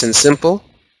something nice and simple,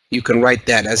 you can write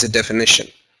that as a definition.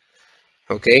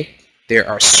 Okay, there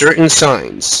are certain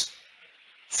signs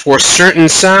for certain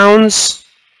sounds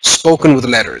spoken with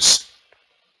letters.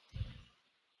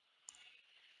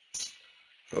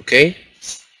 Okay,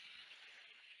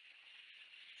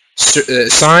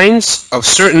 signs of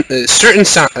certain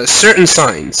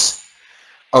signs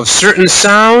of certain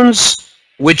sounds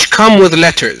which come with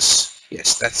letters.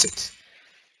 Yes, that's it.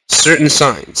 Certain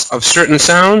signs of certain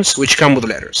sounds which come with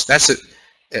letters. That's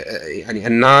a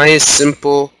nice,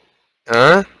 simple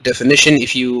definition.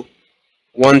 If you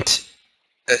want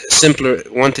it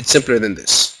simpler than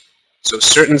this. So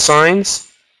certain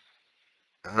signs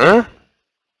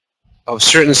of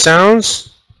certain sounds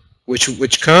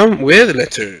which come with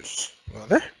letters.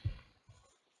 واضح؟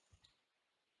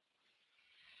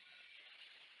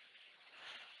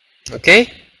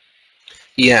 Okay.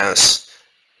 Yes.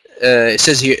 It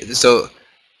says here. So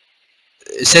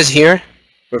it says here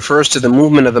refers to the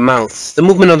movement of the mouth. The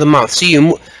movement of the mouth. See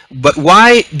you. But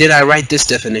why did I write this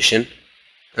definition?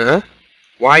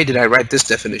 Why did I write this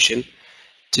definition?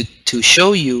 To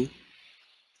show you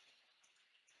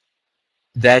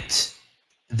that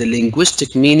the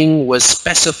linguistic meaning was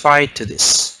specified to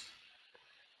this.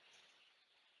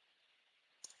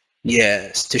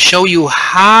 Yes, to show you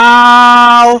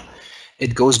how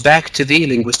it goes back to the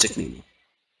linguistic meaning.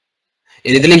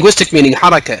 In the linguistic meaning,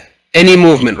 haraka, any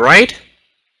movement, right?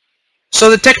 So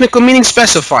the technical meaning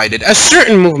specified it, a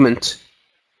certain movement.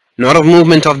 Not a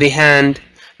movement of the hand,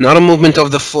 not a movement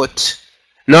of the foot,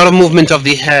 not a movement of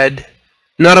the head,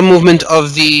 not a movement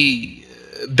of the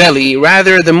belly,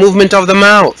 rather the movement of the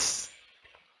mouth.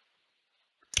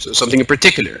 So something in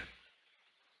particular,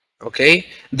 okay,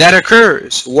 that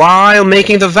occurs while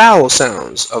making the vowel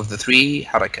sounds of the three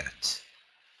harakat.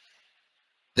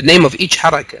 The name of each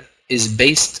harakat is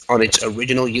based on its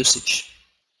original usage.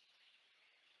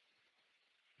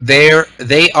 They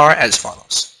are as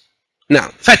follows. Now,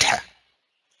 fatha,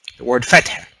 the word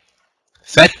fatha,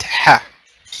 fatha.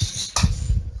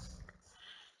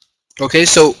 Okay,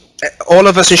 so all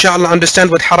of us, inshallah, understand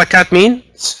what harakat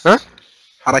means?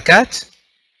 Harakat?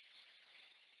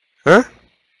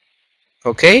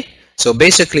 Okay, so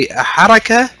basically a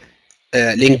haraka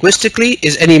linguistically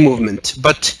is any movement,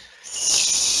 but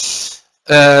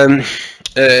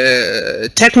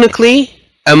technically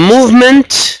a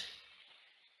movement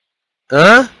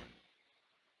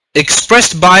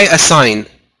expressed by a sign.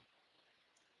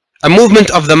 A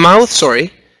movement of the mouth,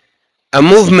 sorry. A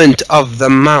movement of the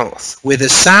mouth with a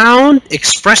sound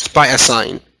expressed by a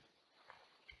sign,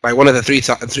 by one of the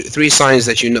three signs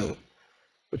that you know,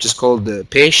 which is called the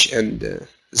pesh and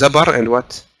zabar and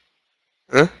what?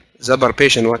 Zabar,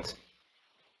 pesh and what?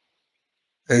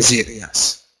 And zir,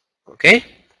 yes. Okay?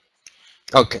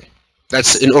 Okay.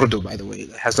 That's in Urdu, by the way.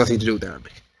 It has nothing to do with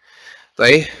Arabic.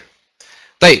 طيب.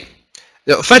 طيب.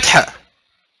 Fatha.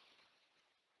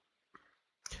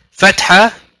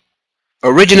 Fatha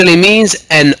originally means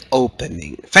an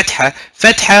opening.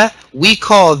 Fatha, we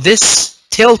call this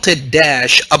tilted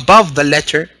dash above the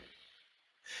letter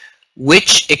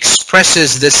which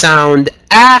expresses the sound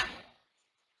a,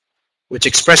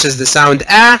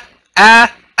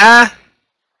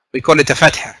 we call it a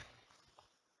fatha.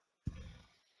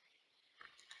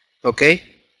 Okay?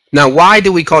 Now why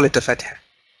do we call it a fatha?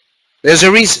 There's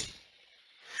a reason.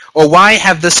 Or why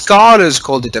have the scholars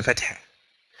called it a fatha?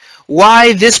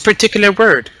 Why this particular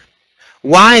word?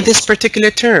 Why this particular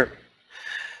term?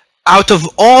 Out of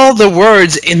all the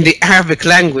words in the Arabic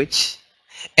language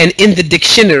and in the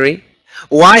dictionary,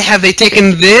 why have they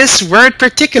taken this word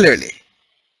particularly?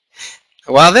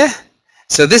 Well,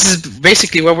 so this is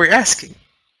basically what we're asking.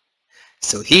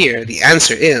 So here the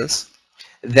answer is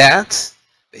that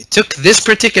they took this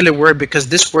particular word because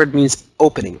this word means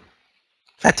opening.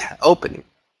 Fatha, opening.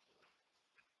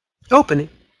 Opening.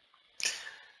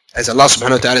 As Allah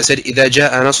subhanahu wa ta'ala said, إِذَا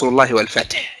جَاءَ نَصْرُ اللَّهِ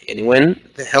وَالْفَتْحِ, and when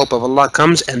the help of Allah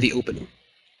comes and the opening.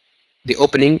 The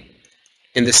opening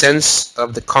in the sense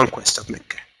of the conquest of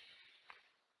Mecca.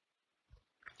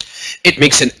 It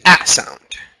makes an a sound.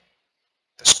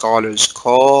 The scholars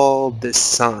call this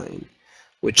sign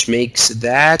which makes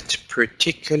that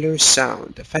particular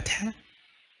sound a fatha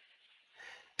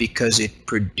because it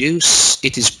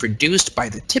is produced by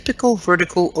the typical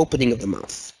vertical opening of the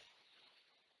mouth.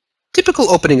 Typical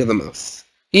opening of the mouth.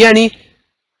 Yani,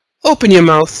 open your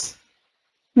mouth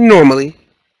normally.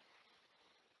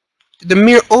 The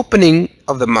mere opening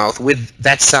of the mouth with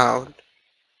that sound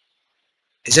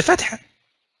is a fatha.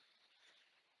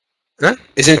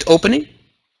 Isn't it opening?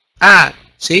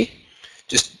 See?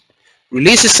 Just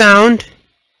release a sound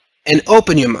and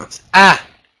open your mouth. Ah,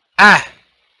 ah.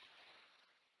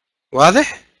 واضح?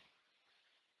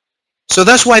 So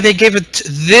that's why they gave it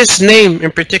this name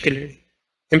in particular.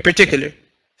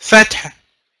 Fatha.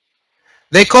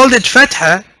 They called it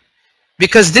Fatha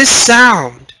because this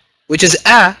sound, which is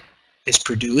ah, is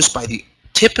produced by the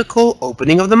typical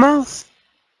opening of the mouth.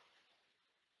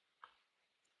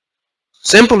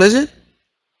 Simple, is it?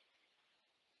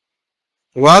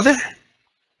 واضح?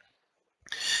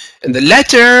 And the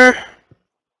letter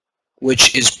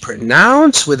which is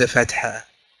pronounced with a fatha,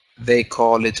 they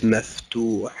call it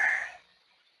maftuh.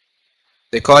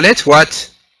 They call it what?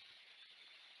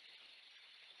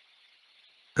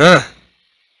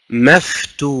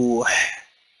 Maftuh.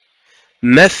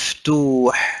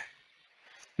 Maftuh.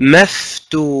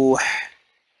 Maftuh.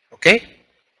 Okay?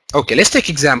 Okay, let's take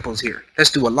examples here.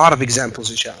 Let's do a lot of examples,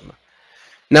 inshallah.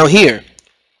 Now here,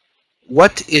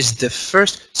 what is the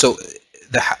first? So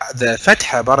the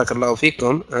fatha, barakallahu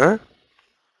fikum,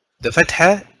 the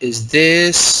fatha is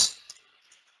this,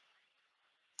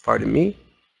 pardon me,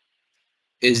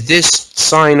 is this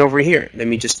sign over here. Let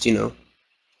me just, let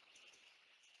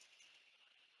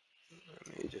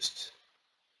me just,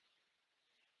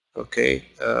 okay,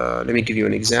 let me give you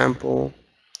an example.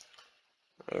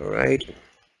 All right.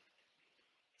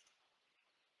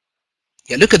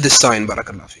 Yeah, look at this sign,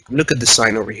 barakallahu fikum. Look at this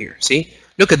sign over here. See?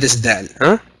 Look at this dal,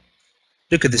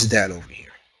 Look at this dal over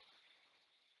here.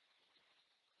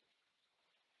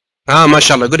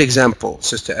 Mashallah, good example,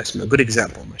 Sister Asma. Good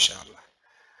example, mashallah.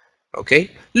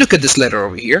 Okay, look at this letter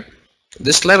over here.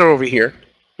 This letter over here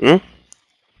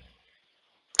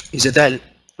is a dal,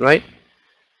 right?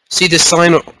 See this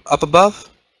sign up above?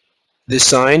 This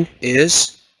sign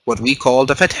is what we call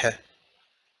the fatha.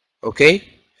 Okay?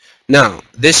 Now,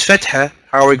 this fatha,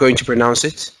 how are we going to pronounce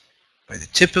it? By the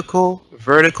typical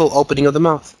vertical opening of the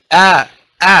mouth. Ah,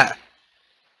 ah.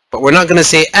 But we're not going to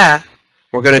say ah.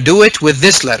 We're going to do it with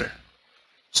this letter.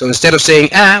 So instead of saying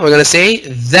ah, we're going to say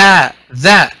that.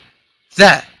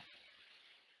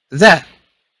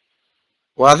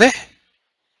 واضح؟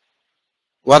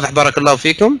 واضح barakallahu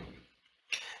fikum?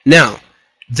 Now,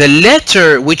 the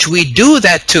letter which we do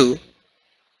that to,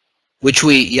 which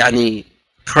we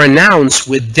pronounce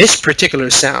with this particular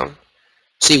sound.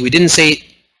 See, we didn't say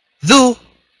thu,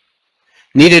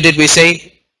 neither did we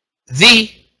say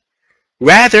the.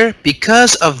 Rather,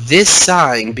 because of this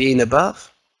sign being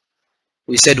above,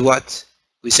 we said what?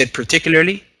 We said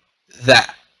particularly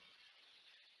that.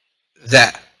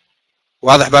 That.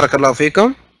 واضح barakallahu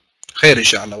fikum? خير إن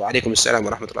شاء الله وعليكم السلام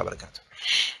ورحمة الله وبركاته.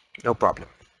 No problem.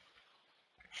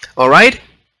 Alright?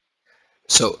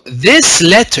 So this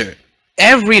letter,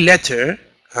 every letter,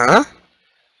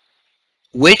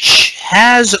 which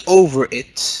has over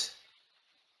it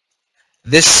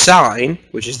this sign,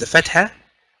 which is the fatha,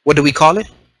 what do we call it?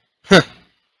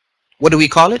 What do we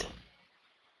call it?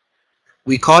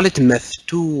 We call it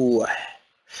maftuh.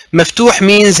 Maftuh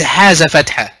means has a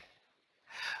fatha.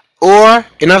 Or,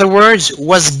 in other words,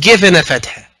 was given a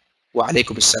fatha. Wa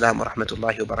alaykum assalam wa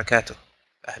rahmatullahi wa barakatuh.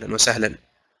 Ahlan wa sahlan.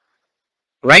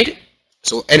 Right?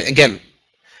 So, and again,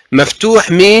 maftuh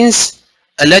means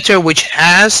a letter which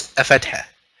has a fatha,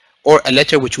 or a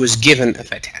letter which was given a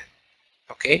fatha.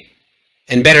 Okay?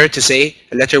 And better to say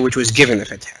a letter which was given a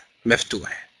fatha. Maftuh.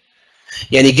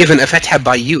 Yani given a fatha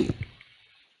by you.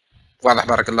 Wadah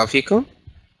barakallahu fikum.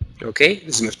 Okay?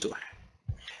 This is maftuh.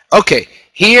 Okay.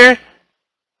 Here,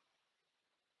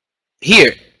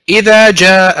 إذا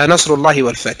جاء نصر الله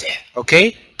والفتح.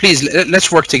 Okay? Please,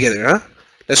 let's work together,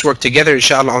 Let's work together,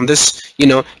 inshallah, on this.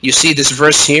 You see this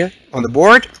verse here on the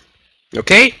board.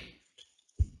 Okay?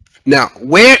 Now,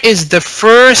 where is the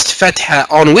first fatha?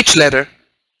 On which letter?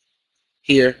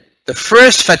 Here. The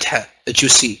first fatha that you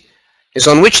see is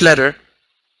on which letter?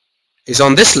 Is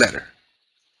on this letter.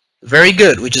 Very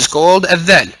good, which is called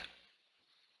al-dhal.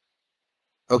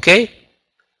 Okay?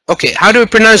 Okay, how do we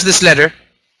pronounce this letter?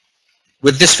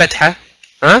 With this fatha?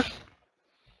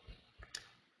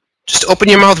 Just open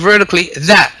your mouth vertically.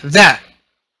 That.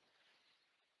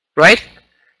 Right?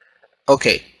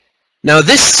 Okay. Now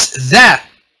this that,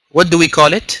 what do we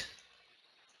call it?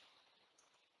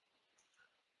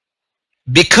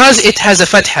 Because it has a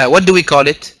fatha, what do we call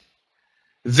it?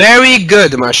 Very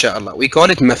good, mashallah. We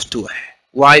call it maftuh.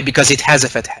 Why? Because it has a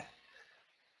fatha.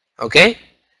 Okay?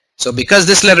 So because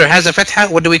this letter has a fatha,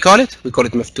 what do we call it? We call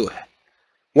it maftuh.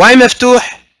 Why maftuh?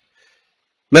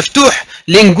 Maftuh,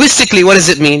 linguistically, what does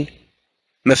it mean?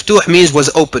 Maftuh means was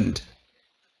opened.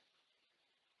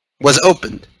 Was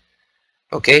opened.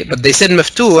 Okay, but they said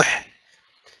maftuh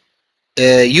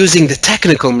using the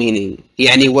technical meaning.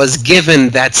 Yani was given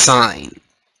that sign.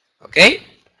 Okay?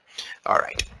 All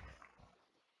right.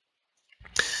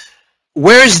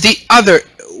 Where's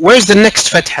the next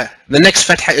fatha? The next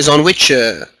fatha is on which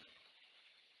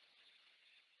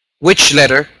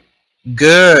letter?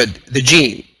 Good. The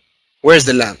jim. Where's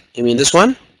the lam? You mean this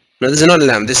one? No, this is not a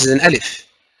lam. This is an alif.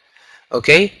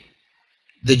 Okay?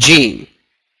 The jim.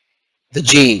 The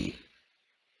jim.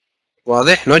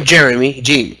 واضح? Not Jeremy.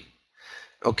 Jim.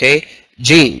 Okay?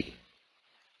 Jim.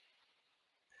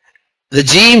 The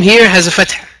jim here has a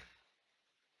fatha.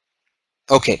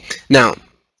 Okay. Now,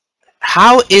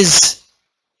 how is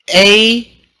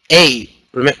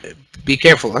remember, be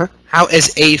careful, huh? How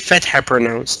is a fatha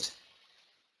pronounced?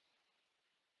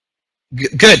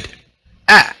 Good.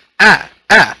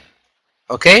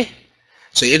 Okay?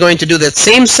 So you're going to do that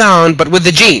same sound but with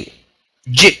the jim.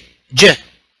 J, j,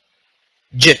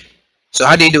 j. So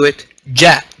how do you do it?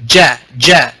 Ja, ja,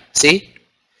 ja. See?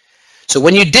 So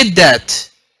when you did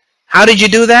that, how did you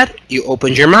do that? You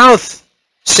opened your mouth.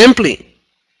 Simply.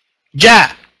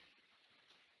 Ja.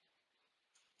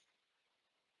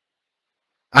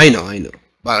 I know.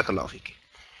 Barakallahu fiki.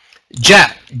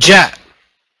 Ja, ja.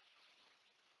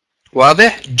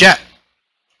 واضح؟ Ja.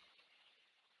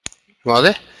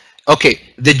 واضح؟ Okay,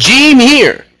 the jim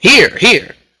here,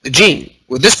 the jim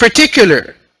with this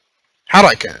particular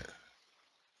haraka.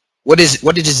 What is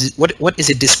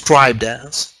it described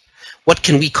as? What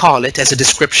can we call it as a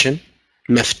description?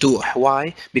 Maftuh.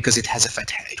 Why? Because it has a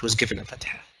fatha. It was given a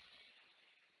fatha.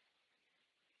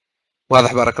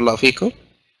 واضح بارك الله فيكم.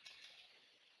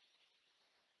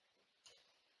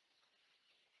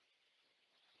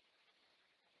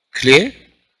 Clear?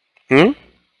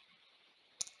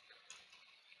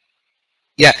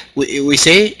 Yeah, we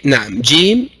say نعم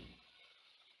جيم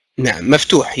نعم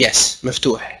مفتوح. Yes,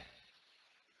 مفتوح.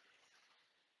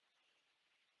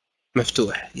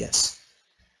 مفتوح. Yes.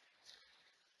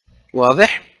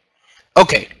 واضح?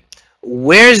 Okay.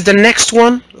 Where's the next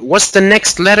one? What's the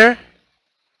next letter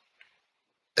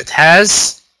that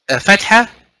has a fatha?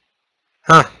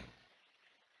 Huh?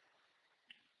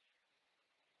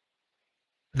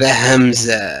 The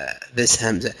hamza. This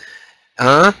hamza.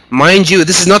 Mind you,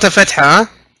 this is not a fatha.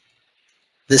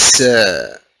 This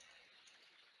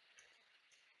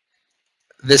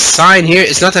sign here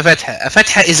is not a fatha. A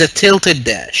fatha is a tilted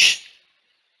dash.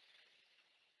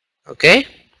 Okay?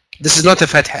 This is not a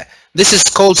fatha. This is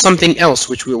called something else,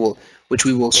 which we will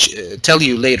tell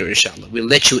you later, inshallah. We'll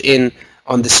let you in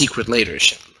on the secret later,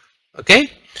 inshallah. Okay?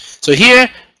 So here,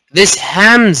 this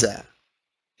hamza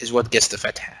is what gets the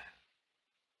fatha.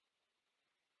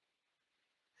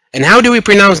 And how do we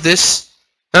pronounce this?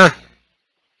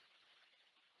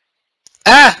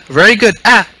 Very good.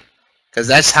 Because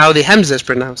that's how the hamza is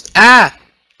pronounced.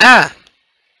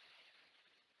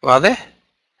 واضح?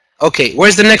 Okay,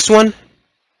 where's the next one?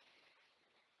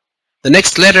 The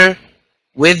next letter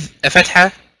with a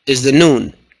fatha is the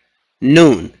noon.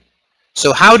 Noon.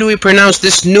 So how do we pronounce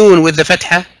this noon with the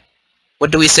fatha?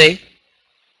 What do we say?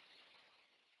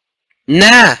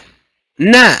 Na.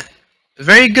 Na.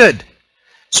 Very good.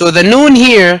 So the noon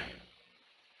here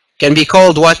can be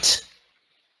called what?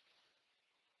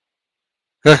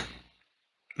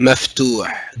 Maftuh.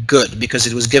 Good, because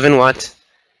it was given what?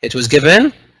 It was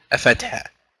given a fatha.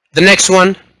 The next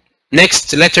one,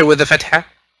 next letter with a fatha.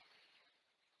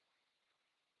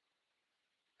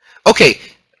 Okay,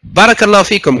 barakallahu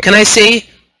fikum. Can I say,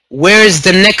 where is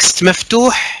the next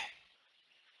maftuh?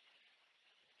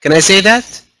 Can I say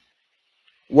that?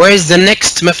 Where is the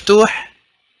next maftuh?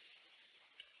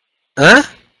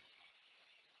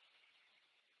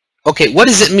 Okay, what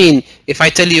does it mean if I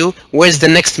tell you, where's the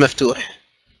next maftuh?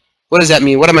 What does that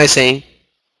mean? What am I saying?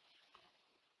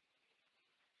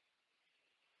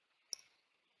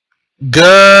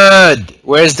 Good.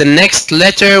 Where's the next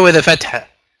letter with a fatha?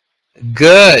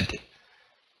 Good.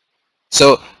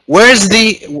 So where's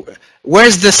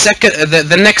the second,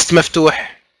 the next maftuh?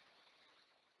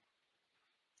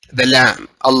 The lam.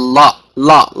 Allah.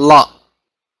 La.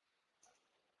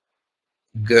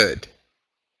 Good.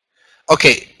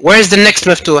 Okay, where's the next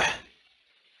maftuh?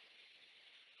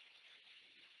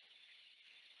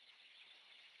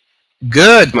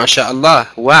 Good, mashallah.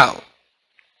 Wow.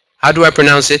 How do I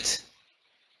pronounce it?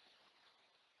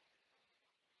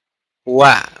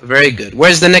 Wa. Very good.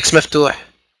 Where's the next maftuh?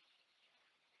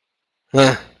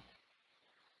 The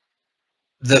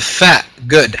fa.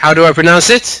 Good. How do I pronounce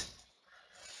it?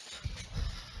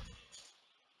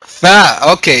 Fa.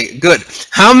 Okay, good.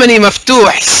 How many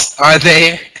maftuhs are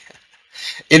there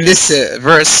in this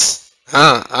verse?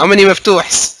 How many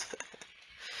maftuhs?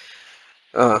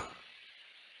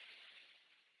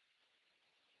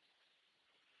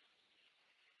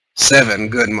 7.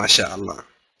 Good, mashallah.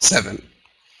 7.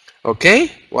 Okay,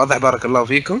 واضح بارك الله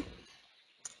فيكم.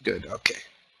 Good, okay.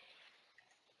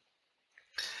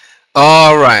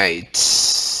 All right.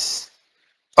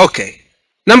 Okay.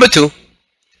 Number 2,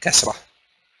 كسرة.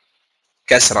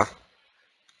 كسرة.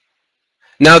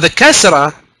 Now the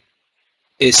كسرة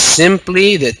is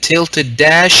simply the tilted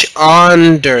dash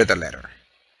under the letter.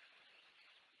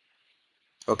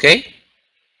 Okay?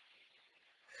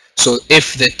 So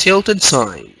if the tilted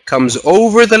sign comes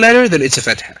over the letter, then it's a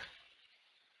fatha.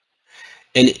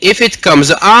 And if it comes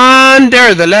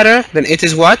under the letter, then it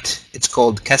is what? It's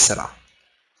called kasra.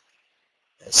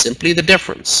 Simply the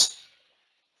difference.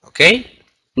 Okay?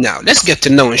 Now, let's get to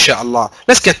know, inshallah.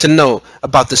 Let's get to know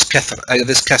about this kasra.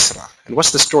 And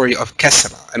what's the story of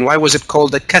kasra? And why was it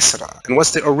called a kasra? And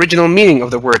what's the original meaning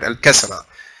of the word al-kasra?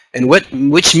 And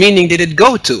which meaning did it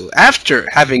go to after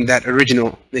having that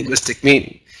original linguistic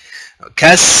meaning?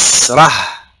 Kasra.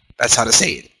 That's how to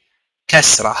say it.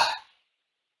 Kasra.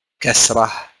 Kasra.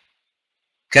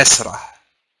 Kasra.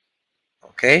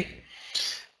 Okay?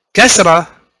 Kasra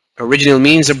original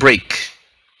means a break.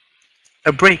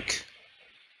 A break.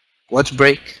 What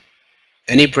break?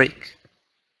 Any break?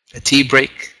 A tea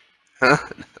break? Huh?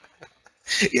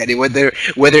 Yeah, whether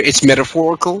it's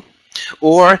metaphorical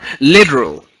or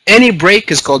literal, any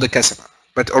break is called a kasra,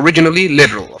 but originally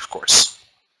literal, of course.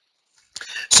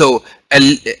 So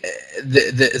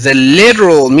the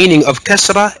literal meaning of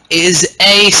kasra is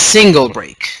a single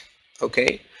break.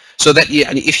 Okay, so that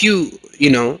if you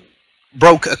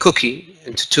broke a cookie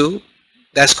into 2,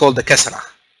 that's called the kasra.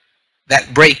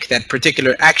 That break, that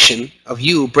particular action of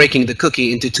you breaking the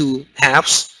cookie into 2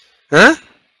 halves, huh?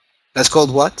 That's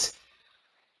called what?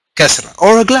 Kasra.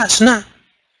 Or a glass, no.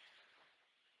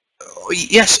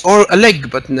 Yes, or a leg,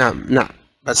 but no.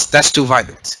 That's too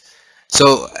violent.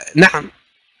 So, نعم,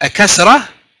 a kasra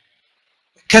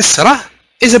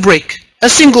is a break, a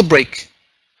single break.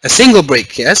 A single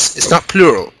break, yes, it's not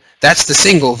plural. That's the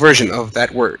single version of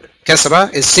that word.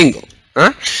 Kasra is single.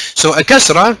 Huh? So a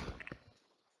kasra,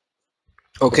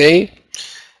 okay,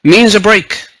 means a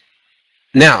break.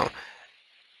 Now,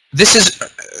 this is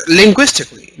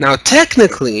linguistically. Now,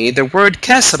 technically, the word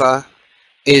kasra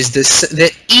is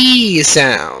the E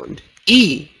sound.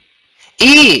 E.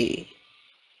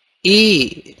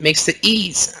 It makes the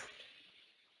E sound.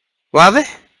 واضح؟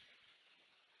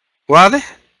 واضح؟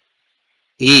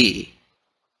 E.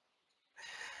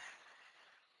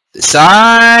 The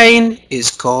sign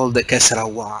is called the kasra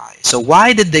Y. So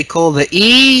why did they call the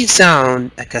E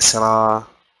sound a kasra?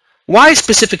 Why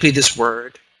specifically this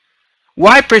word?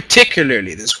 Why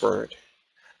particularly this word?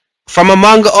 From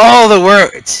among all the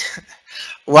words,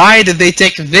 why did they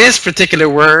take this particular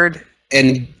word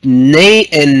and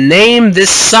name this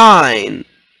sign?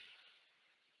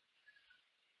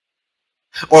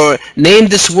 Or name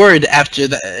this word after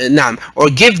the or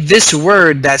give this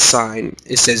word that sign.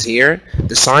 It says here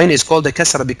the sign is called a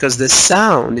kasra because the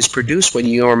sound is produced when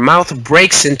your mouth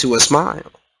breaks into a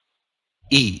smile.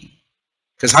 E.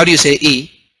 Because how do you say E?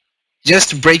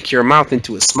 Just break your mouth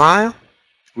into a smile,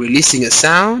 releasing a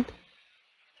sound.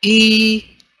 E.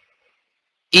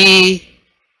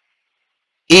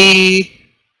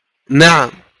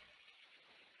 نعم.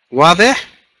 واضح؟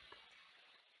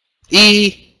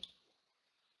 E.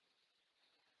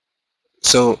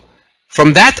 So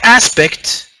from that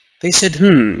aspect, they said,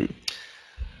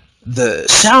 the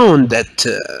sound that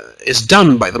is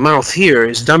done by the mouth here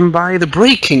is done by the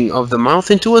breaking of the mouth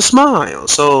into a smile.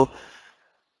 So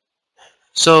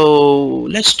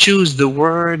let's choose the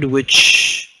word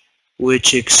which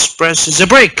expresses a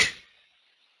break.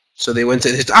 So they went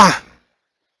and said,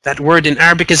 that word in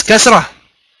Arabic is kasra.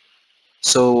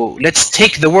 So let's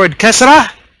take the word kasra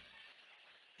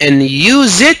and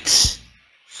use it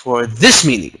for this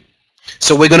meaning.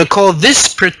 So we're going to call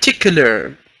this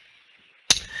particular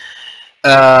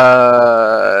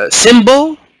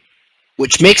symbol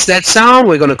which makes that sound,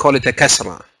 we're going to call it a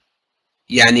kasra.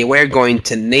 Yani we're going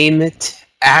to name it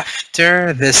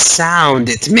after the sound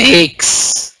it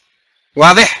makes.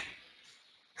 واضح?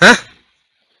 Huh?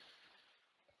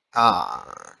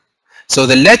 So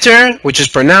the letter which is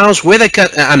pronounced with a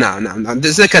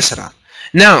this is a kasra.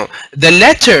 Now the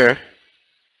letter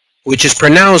which is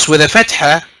pronounced with a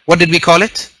fatha, what did we call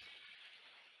it?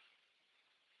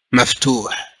 Maftuh.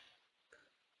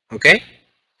 Okay?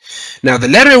 Now the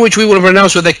letter which we will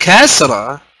pronounce with a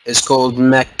kasra is called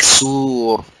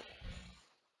maksur.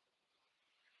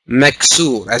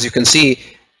 Maksur. As you can see,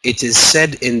 it is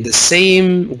said in the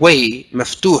same way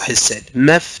maftuh is said.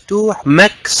 Maftuh,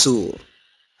 maksur.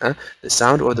 The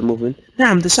sound or the movement?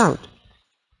 نعم, the sound.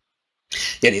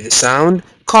 Yani the sound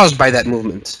caused by that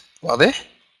movement. واضح?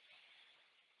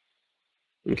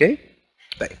 Okay.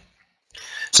 طيب.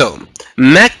 So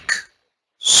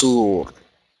مكسور.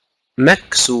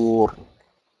 مكسور.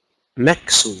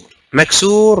 مكسور.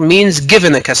 مكسور means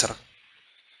given a kasra.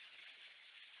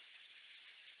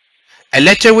 A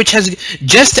letter which has,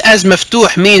 just as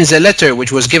مفتوح means a letter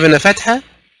which was given a fatha,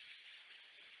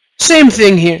 same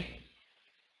thing here.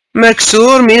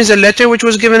 مكسور means a letter which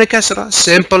was given a kasra.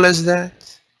 Simple as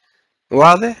that.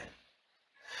 واضح?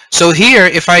 So here,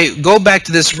 if I go back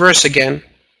to this verse again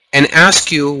and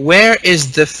ask you, where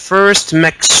is the first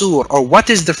maksur, or what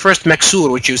is the first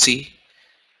maksur which you see?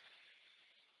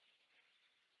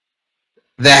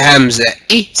 The hamza.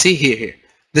 See here.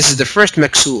 This is the first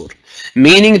maksur,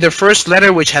 meaning the first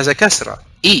letter which has a kasra.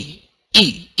 E.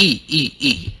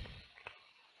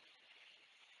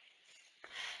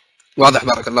 واضح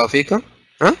بارك الله فيكم؟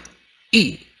 ها؟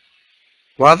 E.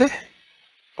 واضح؟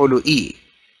 قولوا E.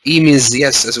 E means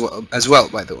yes as well,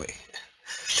 by the way.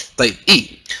 طيب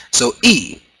E. So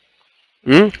E.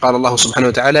 قال الله سبحانه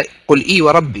وتعالى قل إي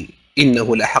وربي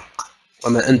إنه لحق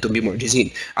وما أنتم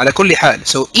بمعجزين. على كل حال.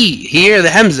 So E. Here the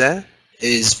hamza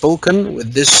is spoken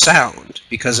with this sound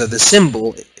because of the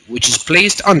symbol which is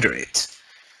placed under it.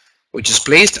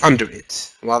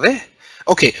 واضح?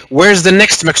 Okay. Where's the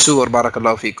next maksur? بارك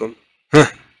الله فيكم.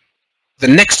 The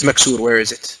next maksur, where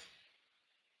is it?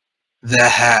 The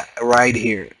ha, right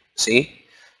here. See?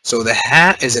 So the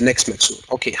ha is the next maksur.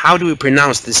 Okay, how do we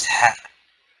pronounce this ha?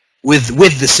 With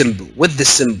the symbol, with the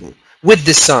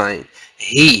sign.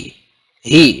 He.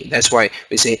 That's why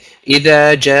we say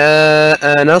إذا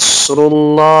جاء نصر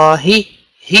الله.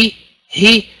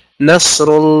 He نصر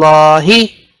الله.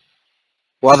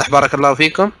 واضح بارك الله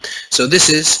فيكم. So this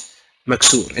is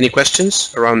maksur. Any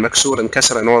questions around maksur and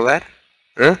kasra and all that?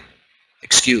 Huh?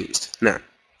 Excused. No.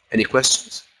 Any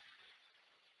questions?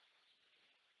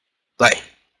 Right.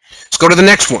 Let's go to the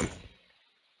next one.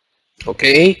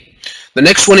 Okay. The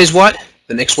next one is what?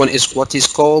 The next one is what is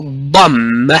called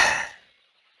dhamma.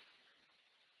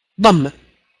 Dhamma.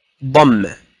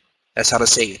 That's how to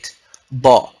say it.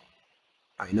 Ba.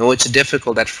 I know it's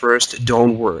difficult at first.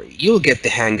 Don't worry. You'll get the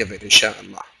hang of it,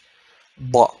 inshallah.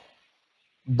 Ba.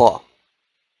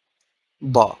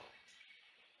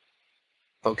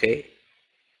 Okay.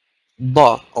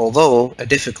 Ba, although a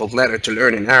difficult letter to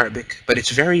learn in Arabic, but it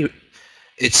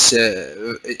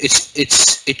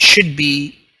should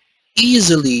be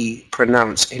easily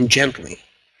pronounced and gently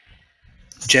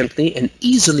and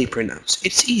easily pronounced.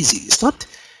 It's easy. It's not,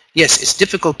 yes, it's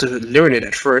difficult to learn it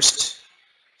at first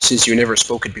since you never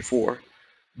spoke it before,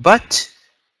 but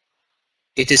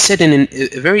it is said in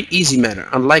a very easy manner,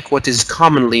 unlike what is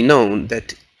commonly known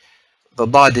that the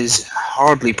dad is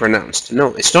hardly pronounced.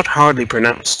 No, it's not hardly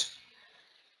pronounced.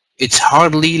 It's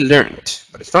hardly learned,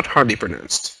 but it's not hardly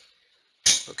pronounced.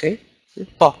 Okay?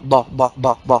 Ba.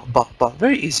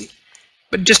 Very easy.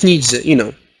 But it just needs, you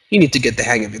need to get the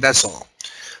hang of it, that's all.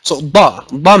 So, ba,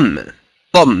 dhamma.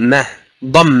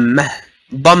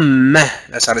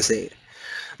 That's how to say it.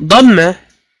 Dhamma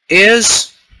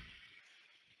is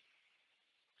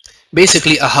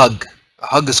basically a hug. A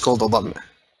hug is called a dhamma.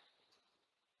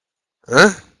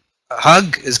 Huh? A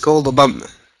hug is called a dhamma.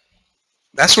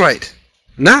 That's right.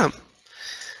 نعم.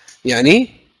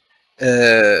 يعني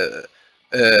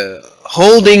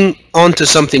holding onto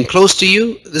something close to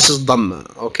you, this is dhamma,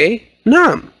 okay?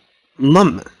 نعم.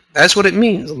 Dhamma. That's what it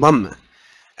means, dhamma.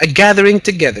 A gathering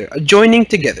together, a joining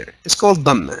together. It's called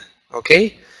dhamma,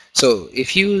 okay? So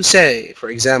if you say, for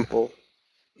example,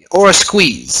 or a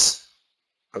squeeze,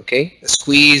 okay? A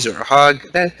squeeze or a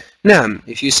hug, that, نعم.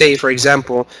 If you say, for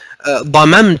example,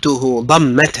 ضممته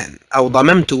ضمة أو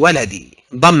ضممت ولدي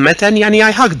ضمة, يعني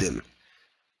I hugged him.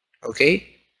 Okay?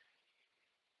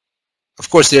 Of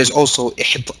course, there's also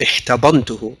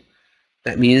احتضنته.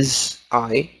 That means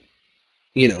I,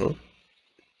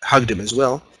 hugged him as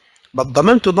well. But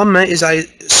ضممت ضمة is I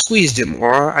squeezed him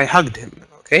or I hugged him.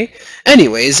 Okay?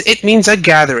 Anyways, it means a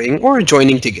gathering or a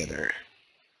joining together.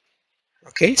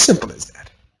 Okay? Simple as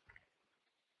that.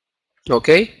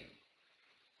 Okay?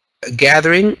 A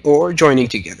gathering or joining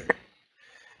together.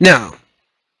 Now,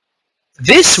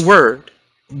 this word,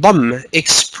 dhamm,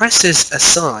 expresses a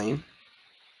sign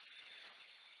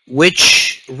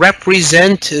which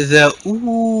represent the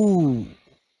oo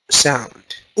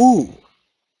sound. Ooh.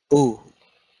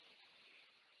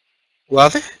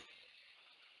 واضح?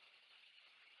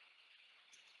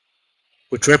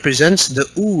 Which represents the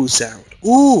oo sound.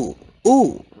 Ooh.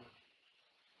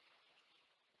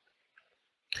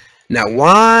 Now,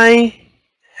 why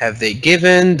have they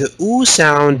given the oo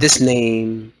sound this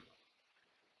name?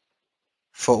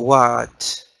 For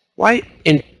what? Why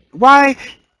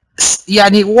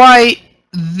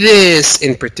this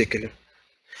in particular?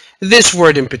 this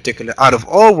word in particular out of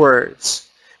all words,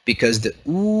 because the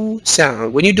oo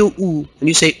sound, when you do oo, when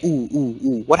you say oo, oo,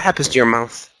 oo, what happens to your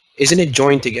mouth? Isn't it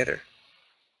joined together?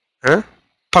 Huh?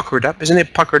 Puckered up, isn't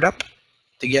it puckered up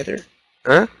together?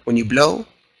 Huh? When you blow?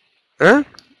 Huh?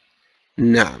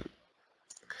 No.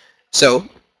 So,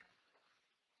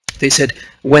 they said,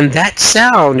 when that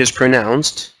sound is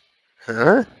pronounced,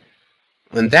 huh?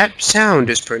 When that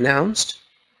sound is pronounced,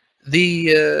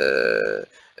 the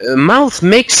mouth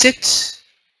makes it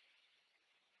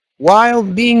while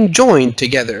being joined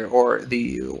together, or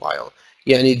the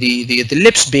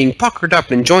lips being puckered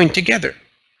up and joined together.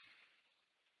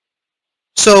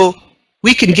 So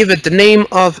we can give it the name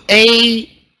of a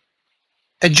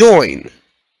joining.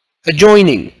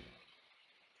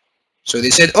 So they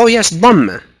said, oh yes,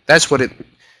 dhamma. That's what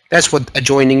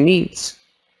adjoining means.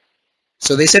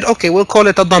 So they said, okay, we'll call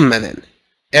it a dhamma then.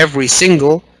 Every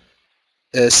single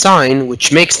sign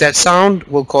which makes that sound,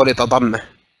 we'll call it a dhamma.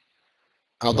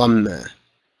 A dhamma.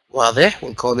 واضح?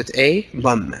 We'll call it a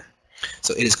dhamma.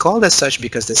 So it is called as such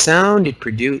because the sound it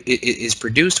is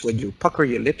produced when you pucker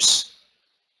your lips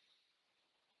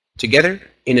together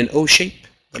in an O shape.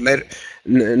 The letter.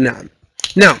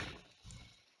 Now,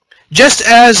 just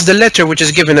as the letter which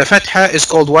is given a fatha is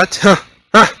called what?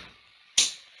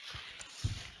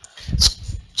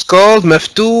 It's called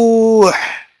maftuh.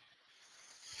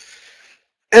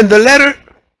 And the letter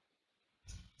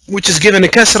which is given a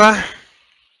kasra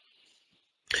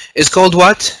is called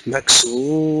what?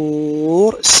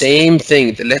 Maksur. Same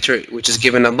thing. The letter which is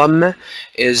given a dhamma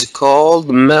is called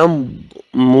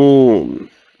madmoom.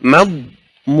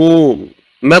 Madmoom.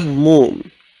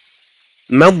 Madmoom.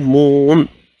 Madmoom.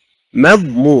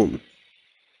 Madmoom.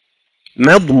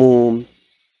 Madmoom.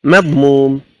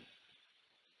 Madmoom.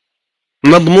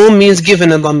 Madmoom means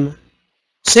given a dhamma.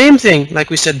 Same thing like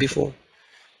we said before.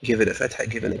 Give it a fatha,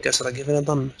 given a kasra, given a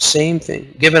dhamma. Same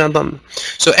thing, given a dhamma.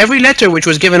 So every letter which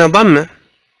was given a dhamma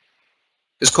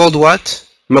is called what?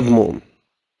 Madmoom.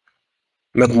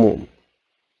 Madmoom.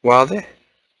 واضح?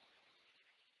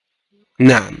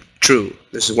 Naam. True.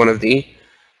 This is one of the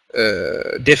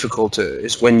difficult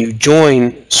is when you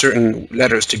join certain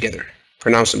letters together,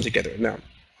 pronounce them together. Now,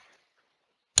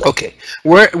 okay,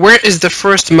 where is the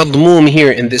first madmoom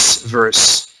here in this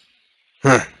verse?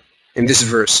 In this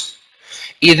verse.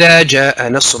 إذا جاء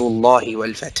نصر الله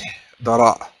والفتح. The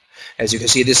ra. As you can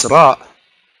see, this ra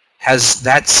has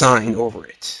that sign over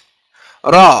it.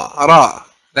 Ra.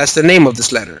 That's the name of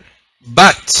this letter.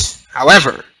 But,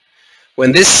 however,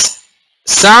 when this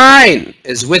sign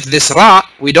is with this ra,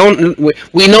 we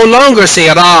no longer say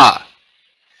ra.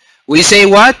 We say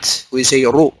what? We say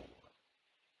ru.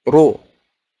 Ru.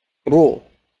 Ru.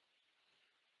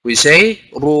 We say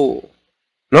ru.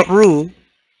 Not ru,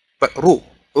 but ru.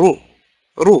 Ru.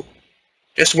 Ru.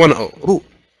 Just one O. Ru.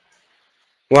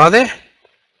 واضح?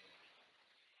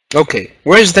 Okay.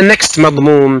 Where's the next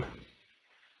madmoom?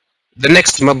 The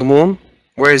next madmoom,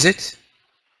 where is it?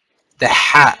 The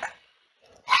ha.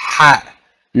 Ha.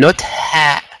 Not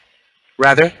ha.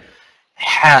 Rather,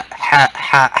 ha. Ha.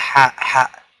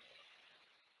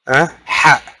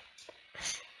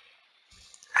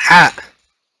 Ha.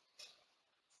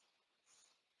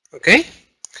 Okay?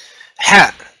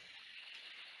 Ha.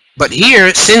 But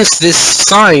here, since this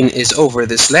sign is over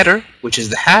this letter, which is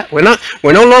the ha, we're no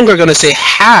longer going to say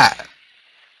ha.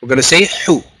 We're going to say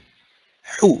hu.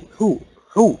 Hu.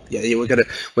 Yeah,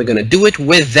 we're gonna do it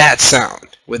with that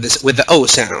sound, with the O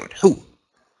sound. Hu.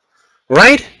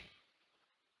 Right?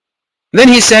 Then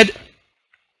he said,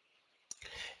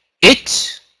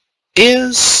 it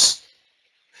is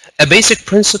a basic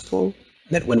principle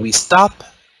that when we stop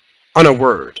on a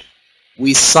word,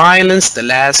 we silence the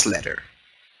last letter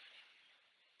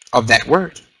of that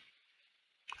word.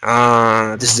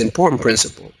 This is an important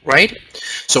principle, right?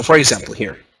 So for example,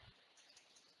 here,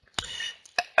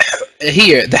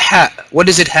 the ha, what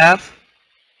does it have?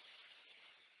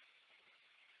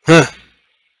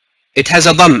 It has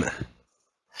a dhamma.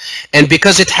 And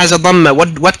because it has a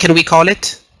dhamma, what can we call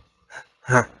it?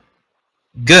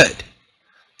 Good.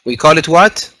 We call it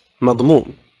what?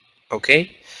 Madmoom.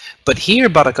 Okay? But here,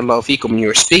 barakallahu feekum, when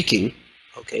you're speaking,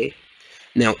 okay?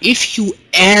 Now, if you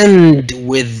end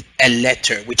with a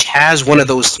letter which has one of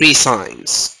those three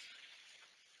signs,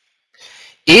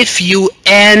 if you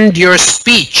end your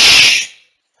speech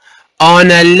on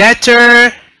a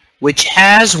letter which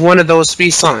has one of those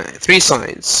three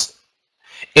signs,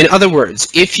 in other words,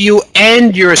 if you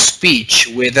end your speech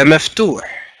with a maftuh,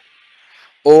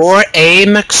 or a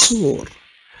maksur,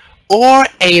 or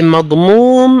a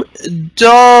madmoom,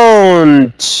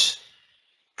 don't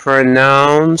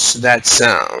pronounce that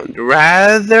sound.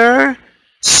 Rather,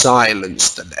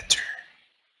 silence the letter.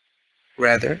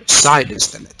 Rather, silence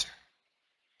the letter.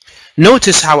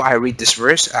 Notice how I read this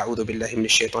verse. أعوذ بالله من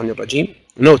الشيطان الرجيم.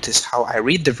 Notice how I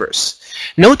read the verse.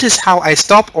 Notice how I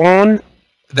stop on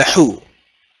the who.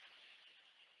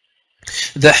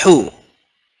 The who.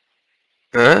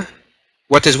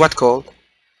 What is what called?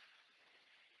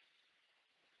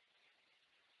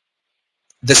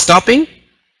 The stopping?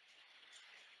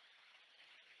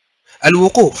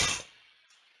 الوقوف.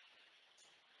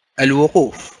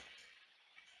 الوقوف.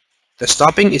 The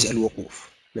stopping is الوقوف.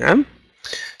 نعم.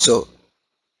 So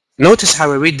notice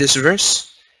how I read this verse.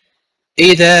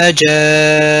 إذا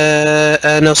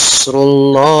جاء نصر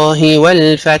الله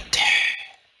والفتح.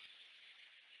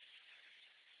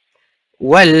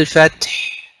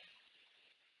 والفتح.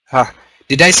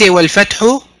 Did I say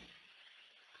والفتح?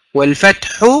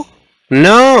 والفتح?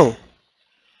 No.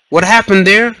 What happened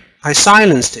there? I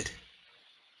silenced it.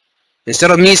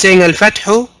 Instead of me saying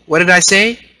الفتح, what did I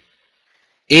say?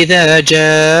 إذا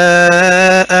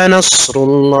جاء نصر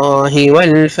الله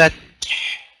والفتح.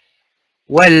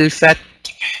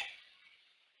 والفتح.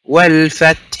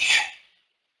 والفتح.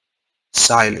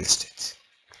 Silenced it.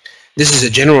 This is a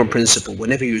general principle.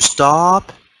 Whenever you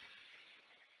stop,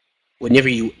 whenever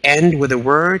you end with a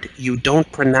word, you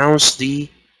don't pronounce the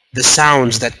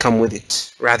sounds that come with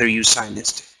it. Rather, you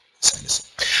silence it.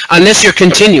 Unless you're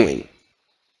continuing.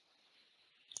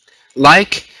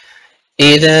 Like,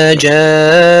 إذا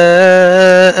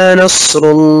جاء نصر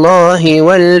الله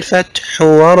والفتح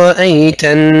ورأيت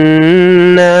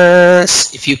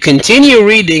الناس. If you continue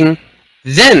reading,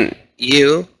 then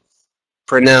you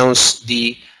pronounce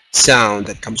the sound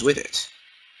that comes with it.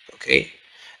 Okay?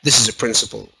 This is a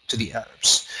principle to the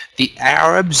Arabs. The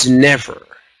Arabs never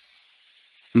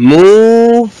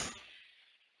move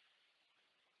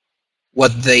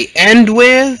what they end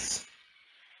with,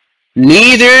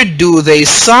 neither do they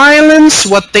silence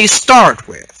what they start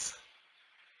with.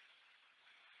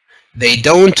 They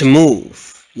don't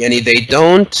move. Yani they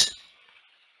don't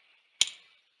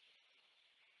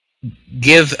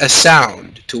give a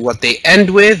sound to what they end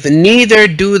with, neither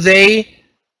do they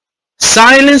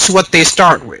silence what they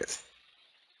start with.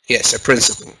 Yes, a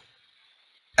principle.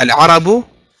 العرب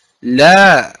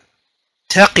لا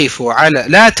تقف على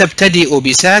لا تبتدئ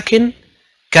بساكن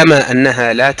كما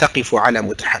أنها لا تقف على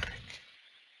متحرك.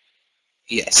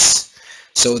 Yes.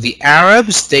 So the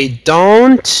Arabs, they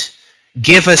don't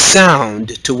give a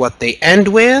sound to what they end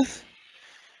with,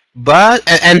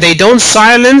 and they don't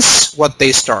silence what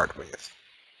they start with.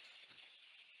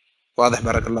 واضح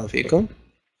بارك الله فيكم.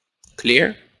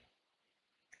 Clear?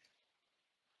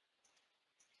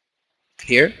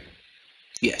 Clear?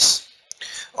 Yes.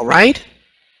 All right?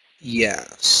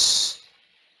 Yes.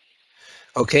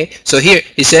 Okay, so here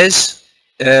he says,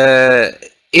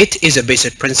 it is a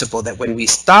basic principle that when we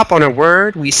stop on a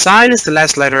word, we silence the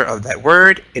last letter of that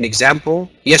word. An example,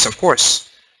 yes, of course.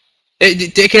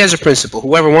 Take it as a principle.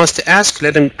 Whoever wants to ask,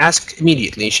 let him ask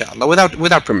immediately, inshallah,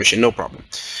 without permission, no problem.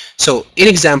 So, in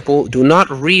example, do not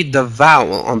read the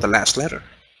vowel on the last letter,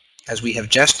 as we have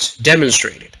just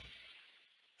demonstrated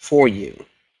for you.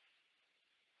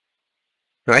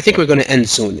 Now, I think we're going to end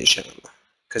soon, inshallah,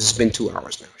 because it's been 2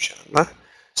 hours now, inshallah.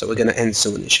 So we're going to end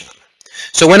soon, inshallah.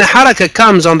 So when a haraka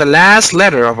comes on the last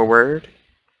letter of a word,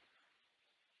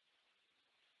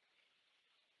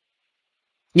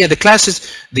 yeah,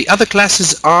 the other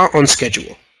classes are on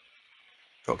schedule.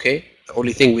 Okay? The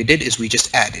only thing we did is we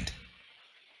just added.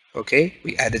 Okay?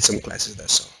 We added some classes,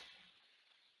 that's all.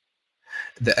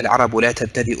 العرب لا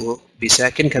تبتدئ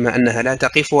بساكن كما أنها لا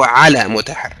تقف على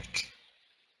متحرك.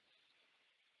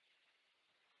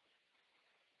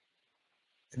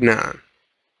 نعم.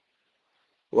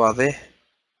 واضح؟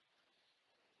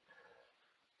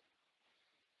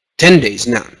 10 days.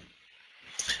 نعم.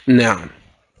 نعم.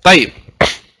 طيب.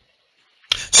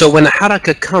 So when a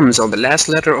haraka comes on the last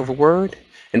letter of a word,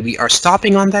 and we are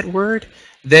stopping on that word,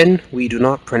 then we do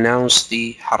not pronounce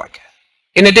the haraka.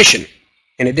 In addition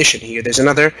here, there's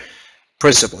another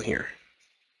principle here.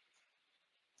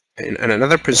 And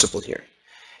another principle here.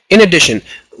 In addition,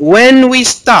 when we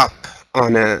stop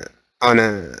on a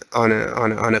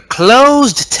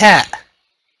closed ta,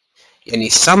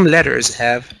 and some letters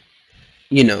have,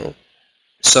 you know,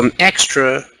 some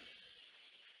extra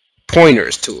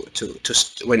pointers to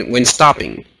when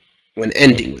stopping, when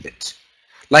ending with it,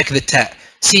 like the ta.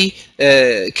 See,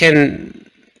 can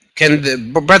the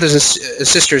brothers and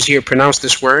sisters here pronounce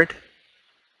this word?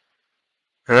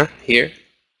 Huh? Here,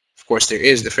 of course, there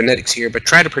is the phonetics here, but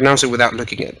try to pronounce it without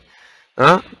looking at it.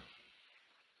 Huh?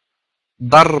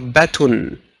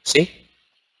 Darbatun. See?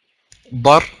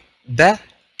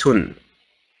 Barbatun.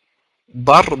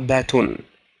 Barbatun.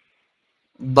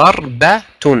 ضربة.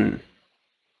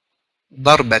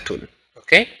 ضربة.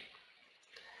 Okay?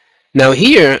 Now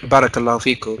here, barakallahu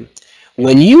fikum,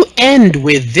 when you end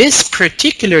with this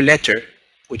particular letter,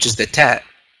 which is the ta,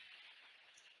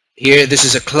 here this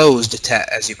is a closed ta,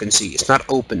 as you can see. It's not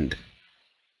opened.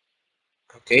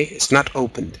 Okay? It's not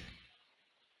opened.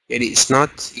 It is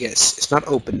not, yes, it's not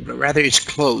open, but rather it's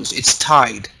closed. It's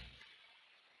tied.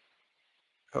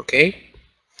 Okay?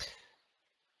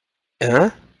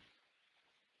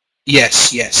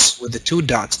 Yes, yes, with the two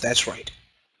dots, that's right.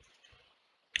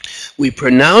 We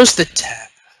pronounce the ta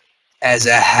as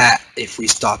a ha if we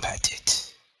stop at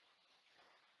it.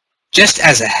 Just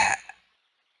as a ha.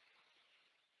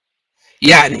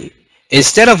 Yani,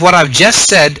 instead of what I've just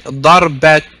said,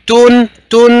 darbatun,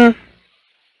 tun,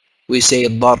 we say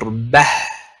darbah.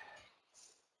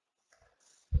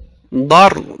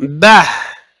 Darbah.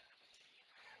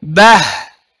 Bah.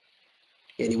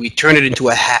 Yani we turn it into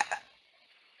a ha.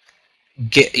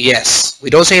 Yes. We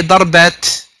don't say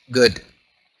darbat. Good.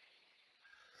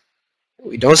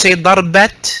 We don't say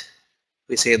darbat.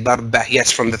 We say darbah.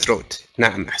 Yes, from the throat.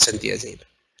 نعم أحسنت يا زينب.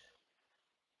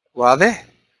 واضح؟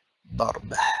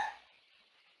 ضربة.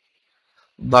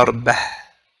 ضربة.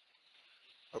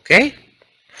 Okay?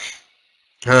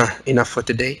 Enough for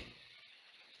today.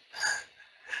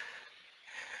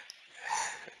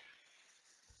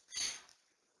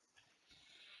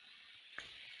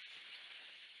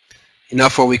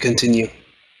 Enough or we continue?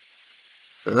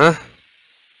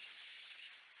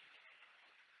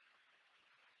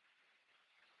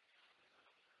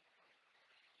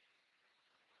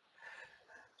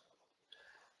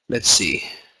 Let's see.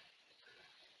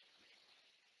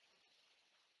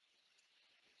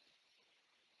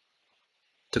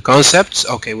 The concepts?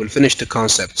 Okay, we'll finish the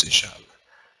concepts, inshallah.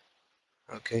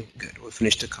 Okay, good. We'll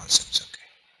finish the concepts.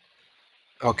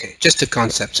 Okay. Okay, just the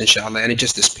concepts, inshallah, and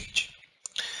just this page.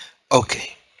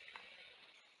 Okay.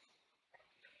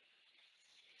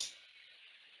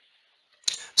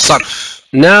 Sarf.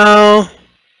 Now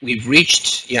we've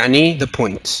reached yani the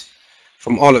point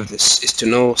from all of this is to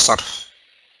know sarf.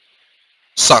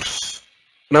 Sarf.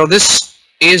 Now this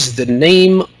is the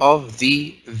name of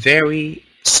the very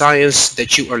science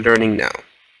that you are learning now.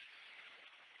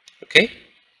 Okay?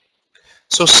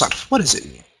 So sarf, what does it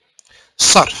mean?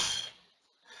 Sarf.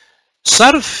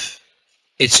 Sarf,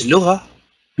 it's lugha,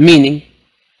 meaning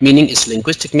is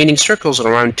linguistic meaning, circles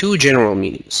around two general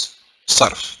meanings.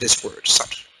 Sarf, this word,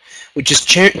 sarf, which is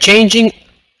changing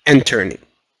and turning.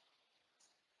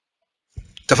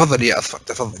 تفضل يا أظفر,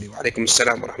 تفضلي, وعليكم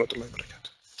السلام ورحمة الله وبركاته.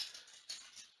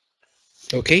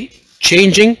 Okay,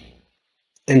 changing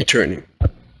and turning.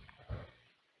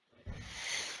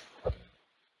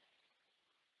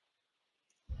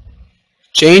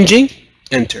 Changing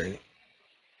and turning.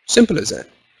 Simple as that.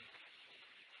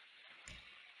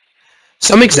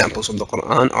 Some examples from the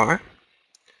Quran are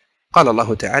قال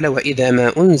الله تعالى وإذا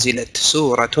ما أنزلت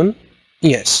سورة,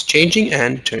 yes, changing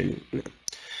and turning.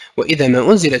 وإذا ما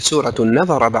أنزلت سورة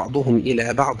نظر بعضهم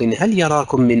إلى بعض هل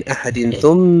يراكم من أحد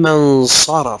ثم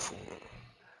انصرفوا.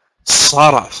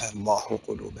 صرف الله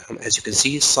قلوبهم. As you can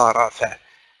see, صرف,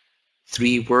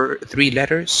 three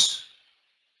letters,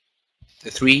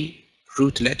 the three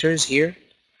root letters here,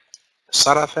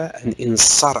 صرف and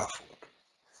انصرفوا.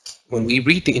 When we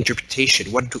read the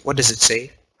interpretation, what does it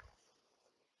say?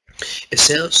 It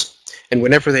says, and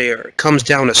whenever there comes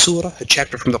down a surah, a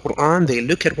chapter from the Quran, they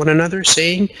look at one another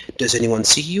saying, does anyone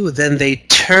see you? Then they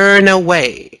turn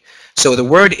away. So the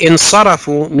word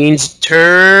insarafu means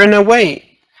turn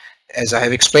away. As I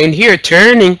have explained here,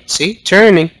 turning, see,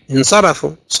 turning,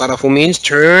 insarafu. Sarafu means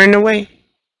turn away.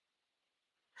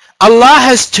 Allah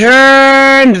has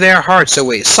turned their hearts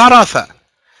away. Sarafa.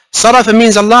 Sarafa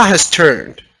means Allah has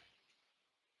turned.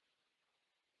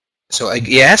 So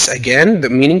yes, again, the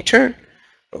meaning turn.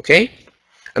 Okay?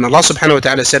 And Allah subhanahu wa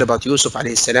ta'ala said about Yusuf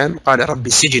alayhi salam, قال رب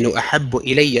السجن أحب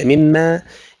إلي مما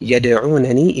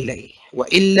يدعونني إليه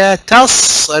وإلا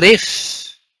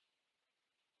تصرف,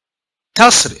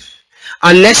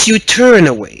 unless you turn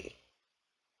away.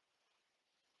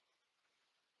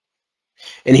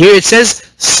 And here it says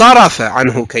صرف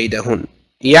عنه كيدهن,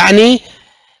 يعني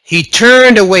he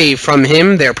turned away from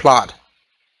him their plot.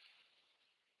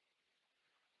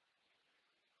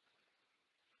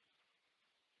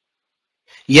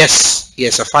 Yes,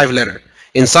 yes, a 5-letter.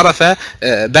 انصرف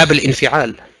باب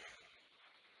الانفعال.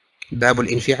 باب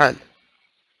الانفعال.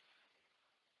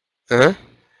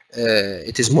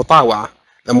 It is مطاوعة.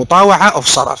 The مطاوعة of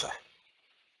صرف.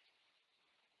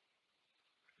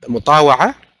 The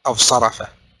مطاوعة of صرف.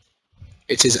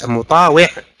 It is a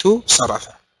مطاوع to صرف.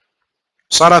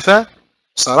 صرف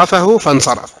صرفه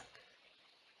فانصرف.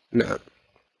 نعم.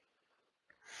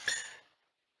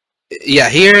 Yeah,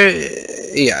 here,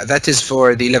 yeah, that is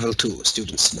for the level 2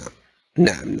 students now.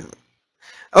 No.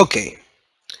 Okay.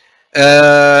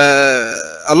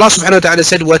 Allah subhanahu wa ta'ala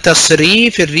said,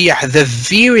 وَتَصْرِيفِ الرِّيَحِ, the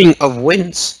veering of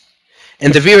winds.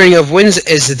 And the veering of winds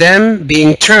is them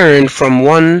being turned from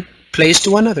one place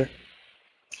to another.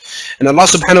 And Allah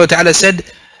subhanahu wa ta'ala said,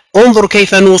 انظر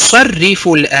كيف نصرف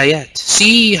الآيات.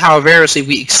 See how variously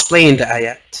we explain the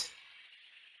ayat.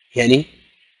 Yani,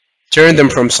 turn them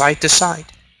from side to side.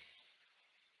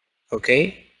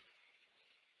 Okay?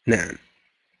 No,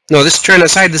 this turn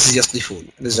aside, this is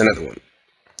يصرفون. This is another one.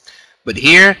 But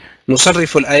here,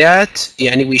 نصرف الآيات,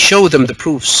 يعني we show them the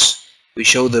proofs. We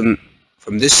show them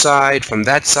from this side, from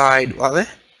that side. واضح?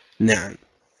 نعم.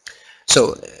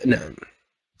 So, نعم.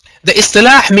 The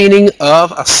istilah meaning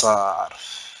of الصرف.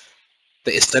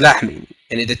 The istilah meaning,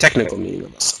 and the technical meaning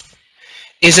of الصرف,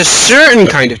 is a certain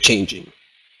kind of changing.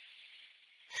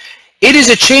 It is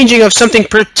a changing of something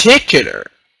particular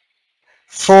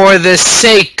for the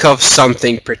sake of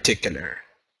something particular.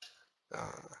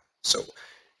 So,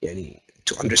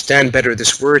 to understand better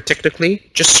this word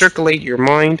technically, just circulate your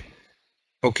mind,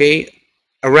 okay,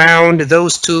 around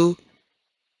those two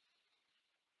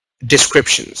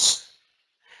descriptions.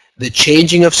 The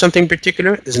changing of something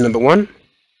particular is number one,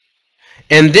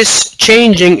 and this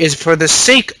changing is for the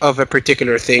sake of a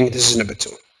particular thing. This is number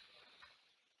two.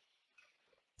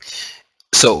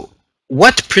 So,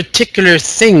 what particular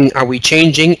thing are we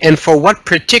changing, and for what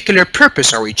particular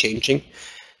purpose are we changing?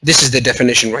 This is the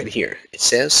definition right here. It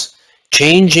says,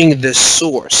 changing the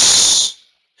source,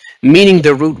 meaning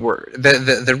the root word,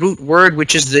 the root word,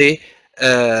 which is the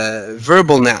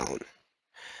verbal noun,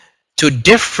 to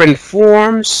different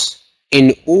forms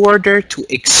in order to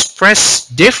express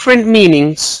different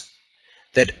meanings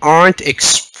that aren't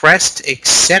expressed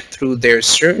except through their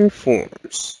certain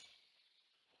forms.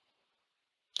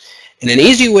 And an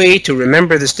easy way to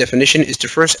remember this definition is to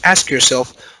first ask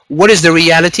yourself, what is the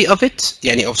reality of it?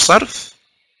 Yani of sarf.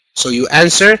 So you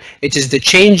answer, it is the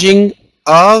changing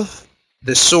of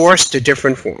the source to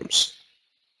different forms.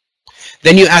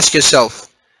 Then you ask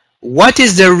yourself, what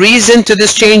is the reason to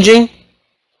this changing?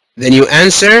 Then you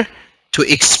answer, to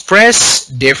express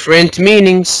different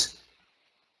meanings.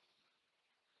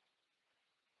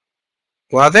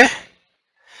 واضح?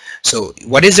 So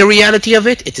what is the reality of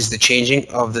it? It is the changing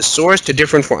of the source to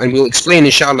different form. And we'll explain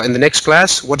inshallah in the next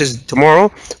class what is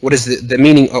tomorrow, what is the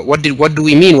meaning of what do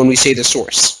we mean when we say the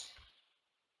source?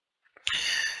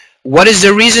 What is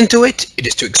the reason to it? It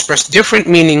is to express different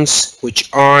meanings which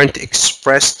aren't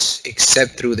expressed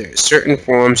except through their certain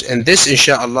forms, and this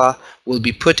inshallah will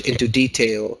be put into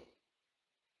detail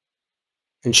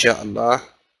inshallah.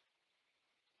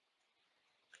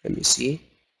 Let me see.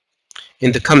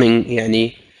 In the coming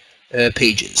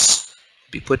pages.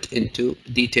 Be put into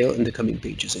detail in the coming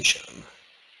pages inshallah.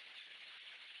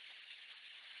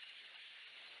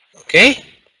 Okay?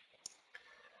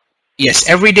 Yes,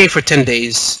 every day for 10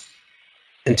 days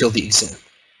until the exam.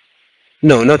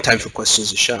 No time for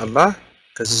questions inshallah,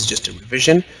 because this is just a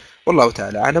revision. Wallahu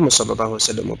ta'ala alam wa sallallahu wa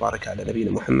sallam wa baraka ala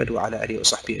nabiyyina Muhammad wa ala alihi wa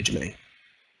sahbihi ajma'in.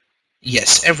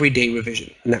 Yes, everyday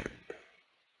revision. No.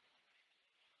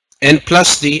 And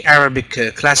plus the Arabic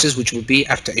classes, which will be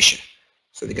after Isha.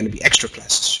 So they're going to be extra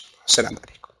classes. Assalamu alaikum.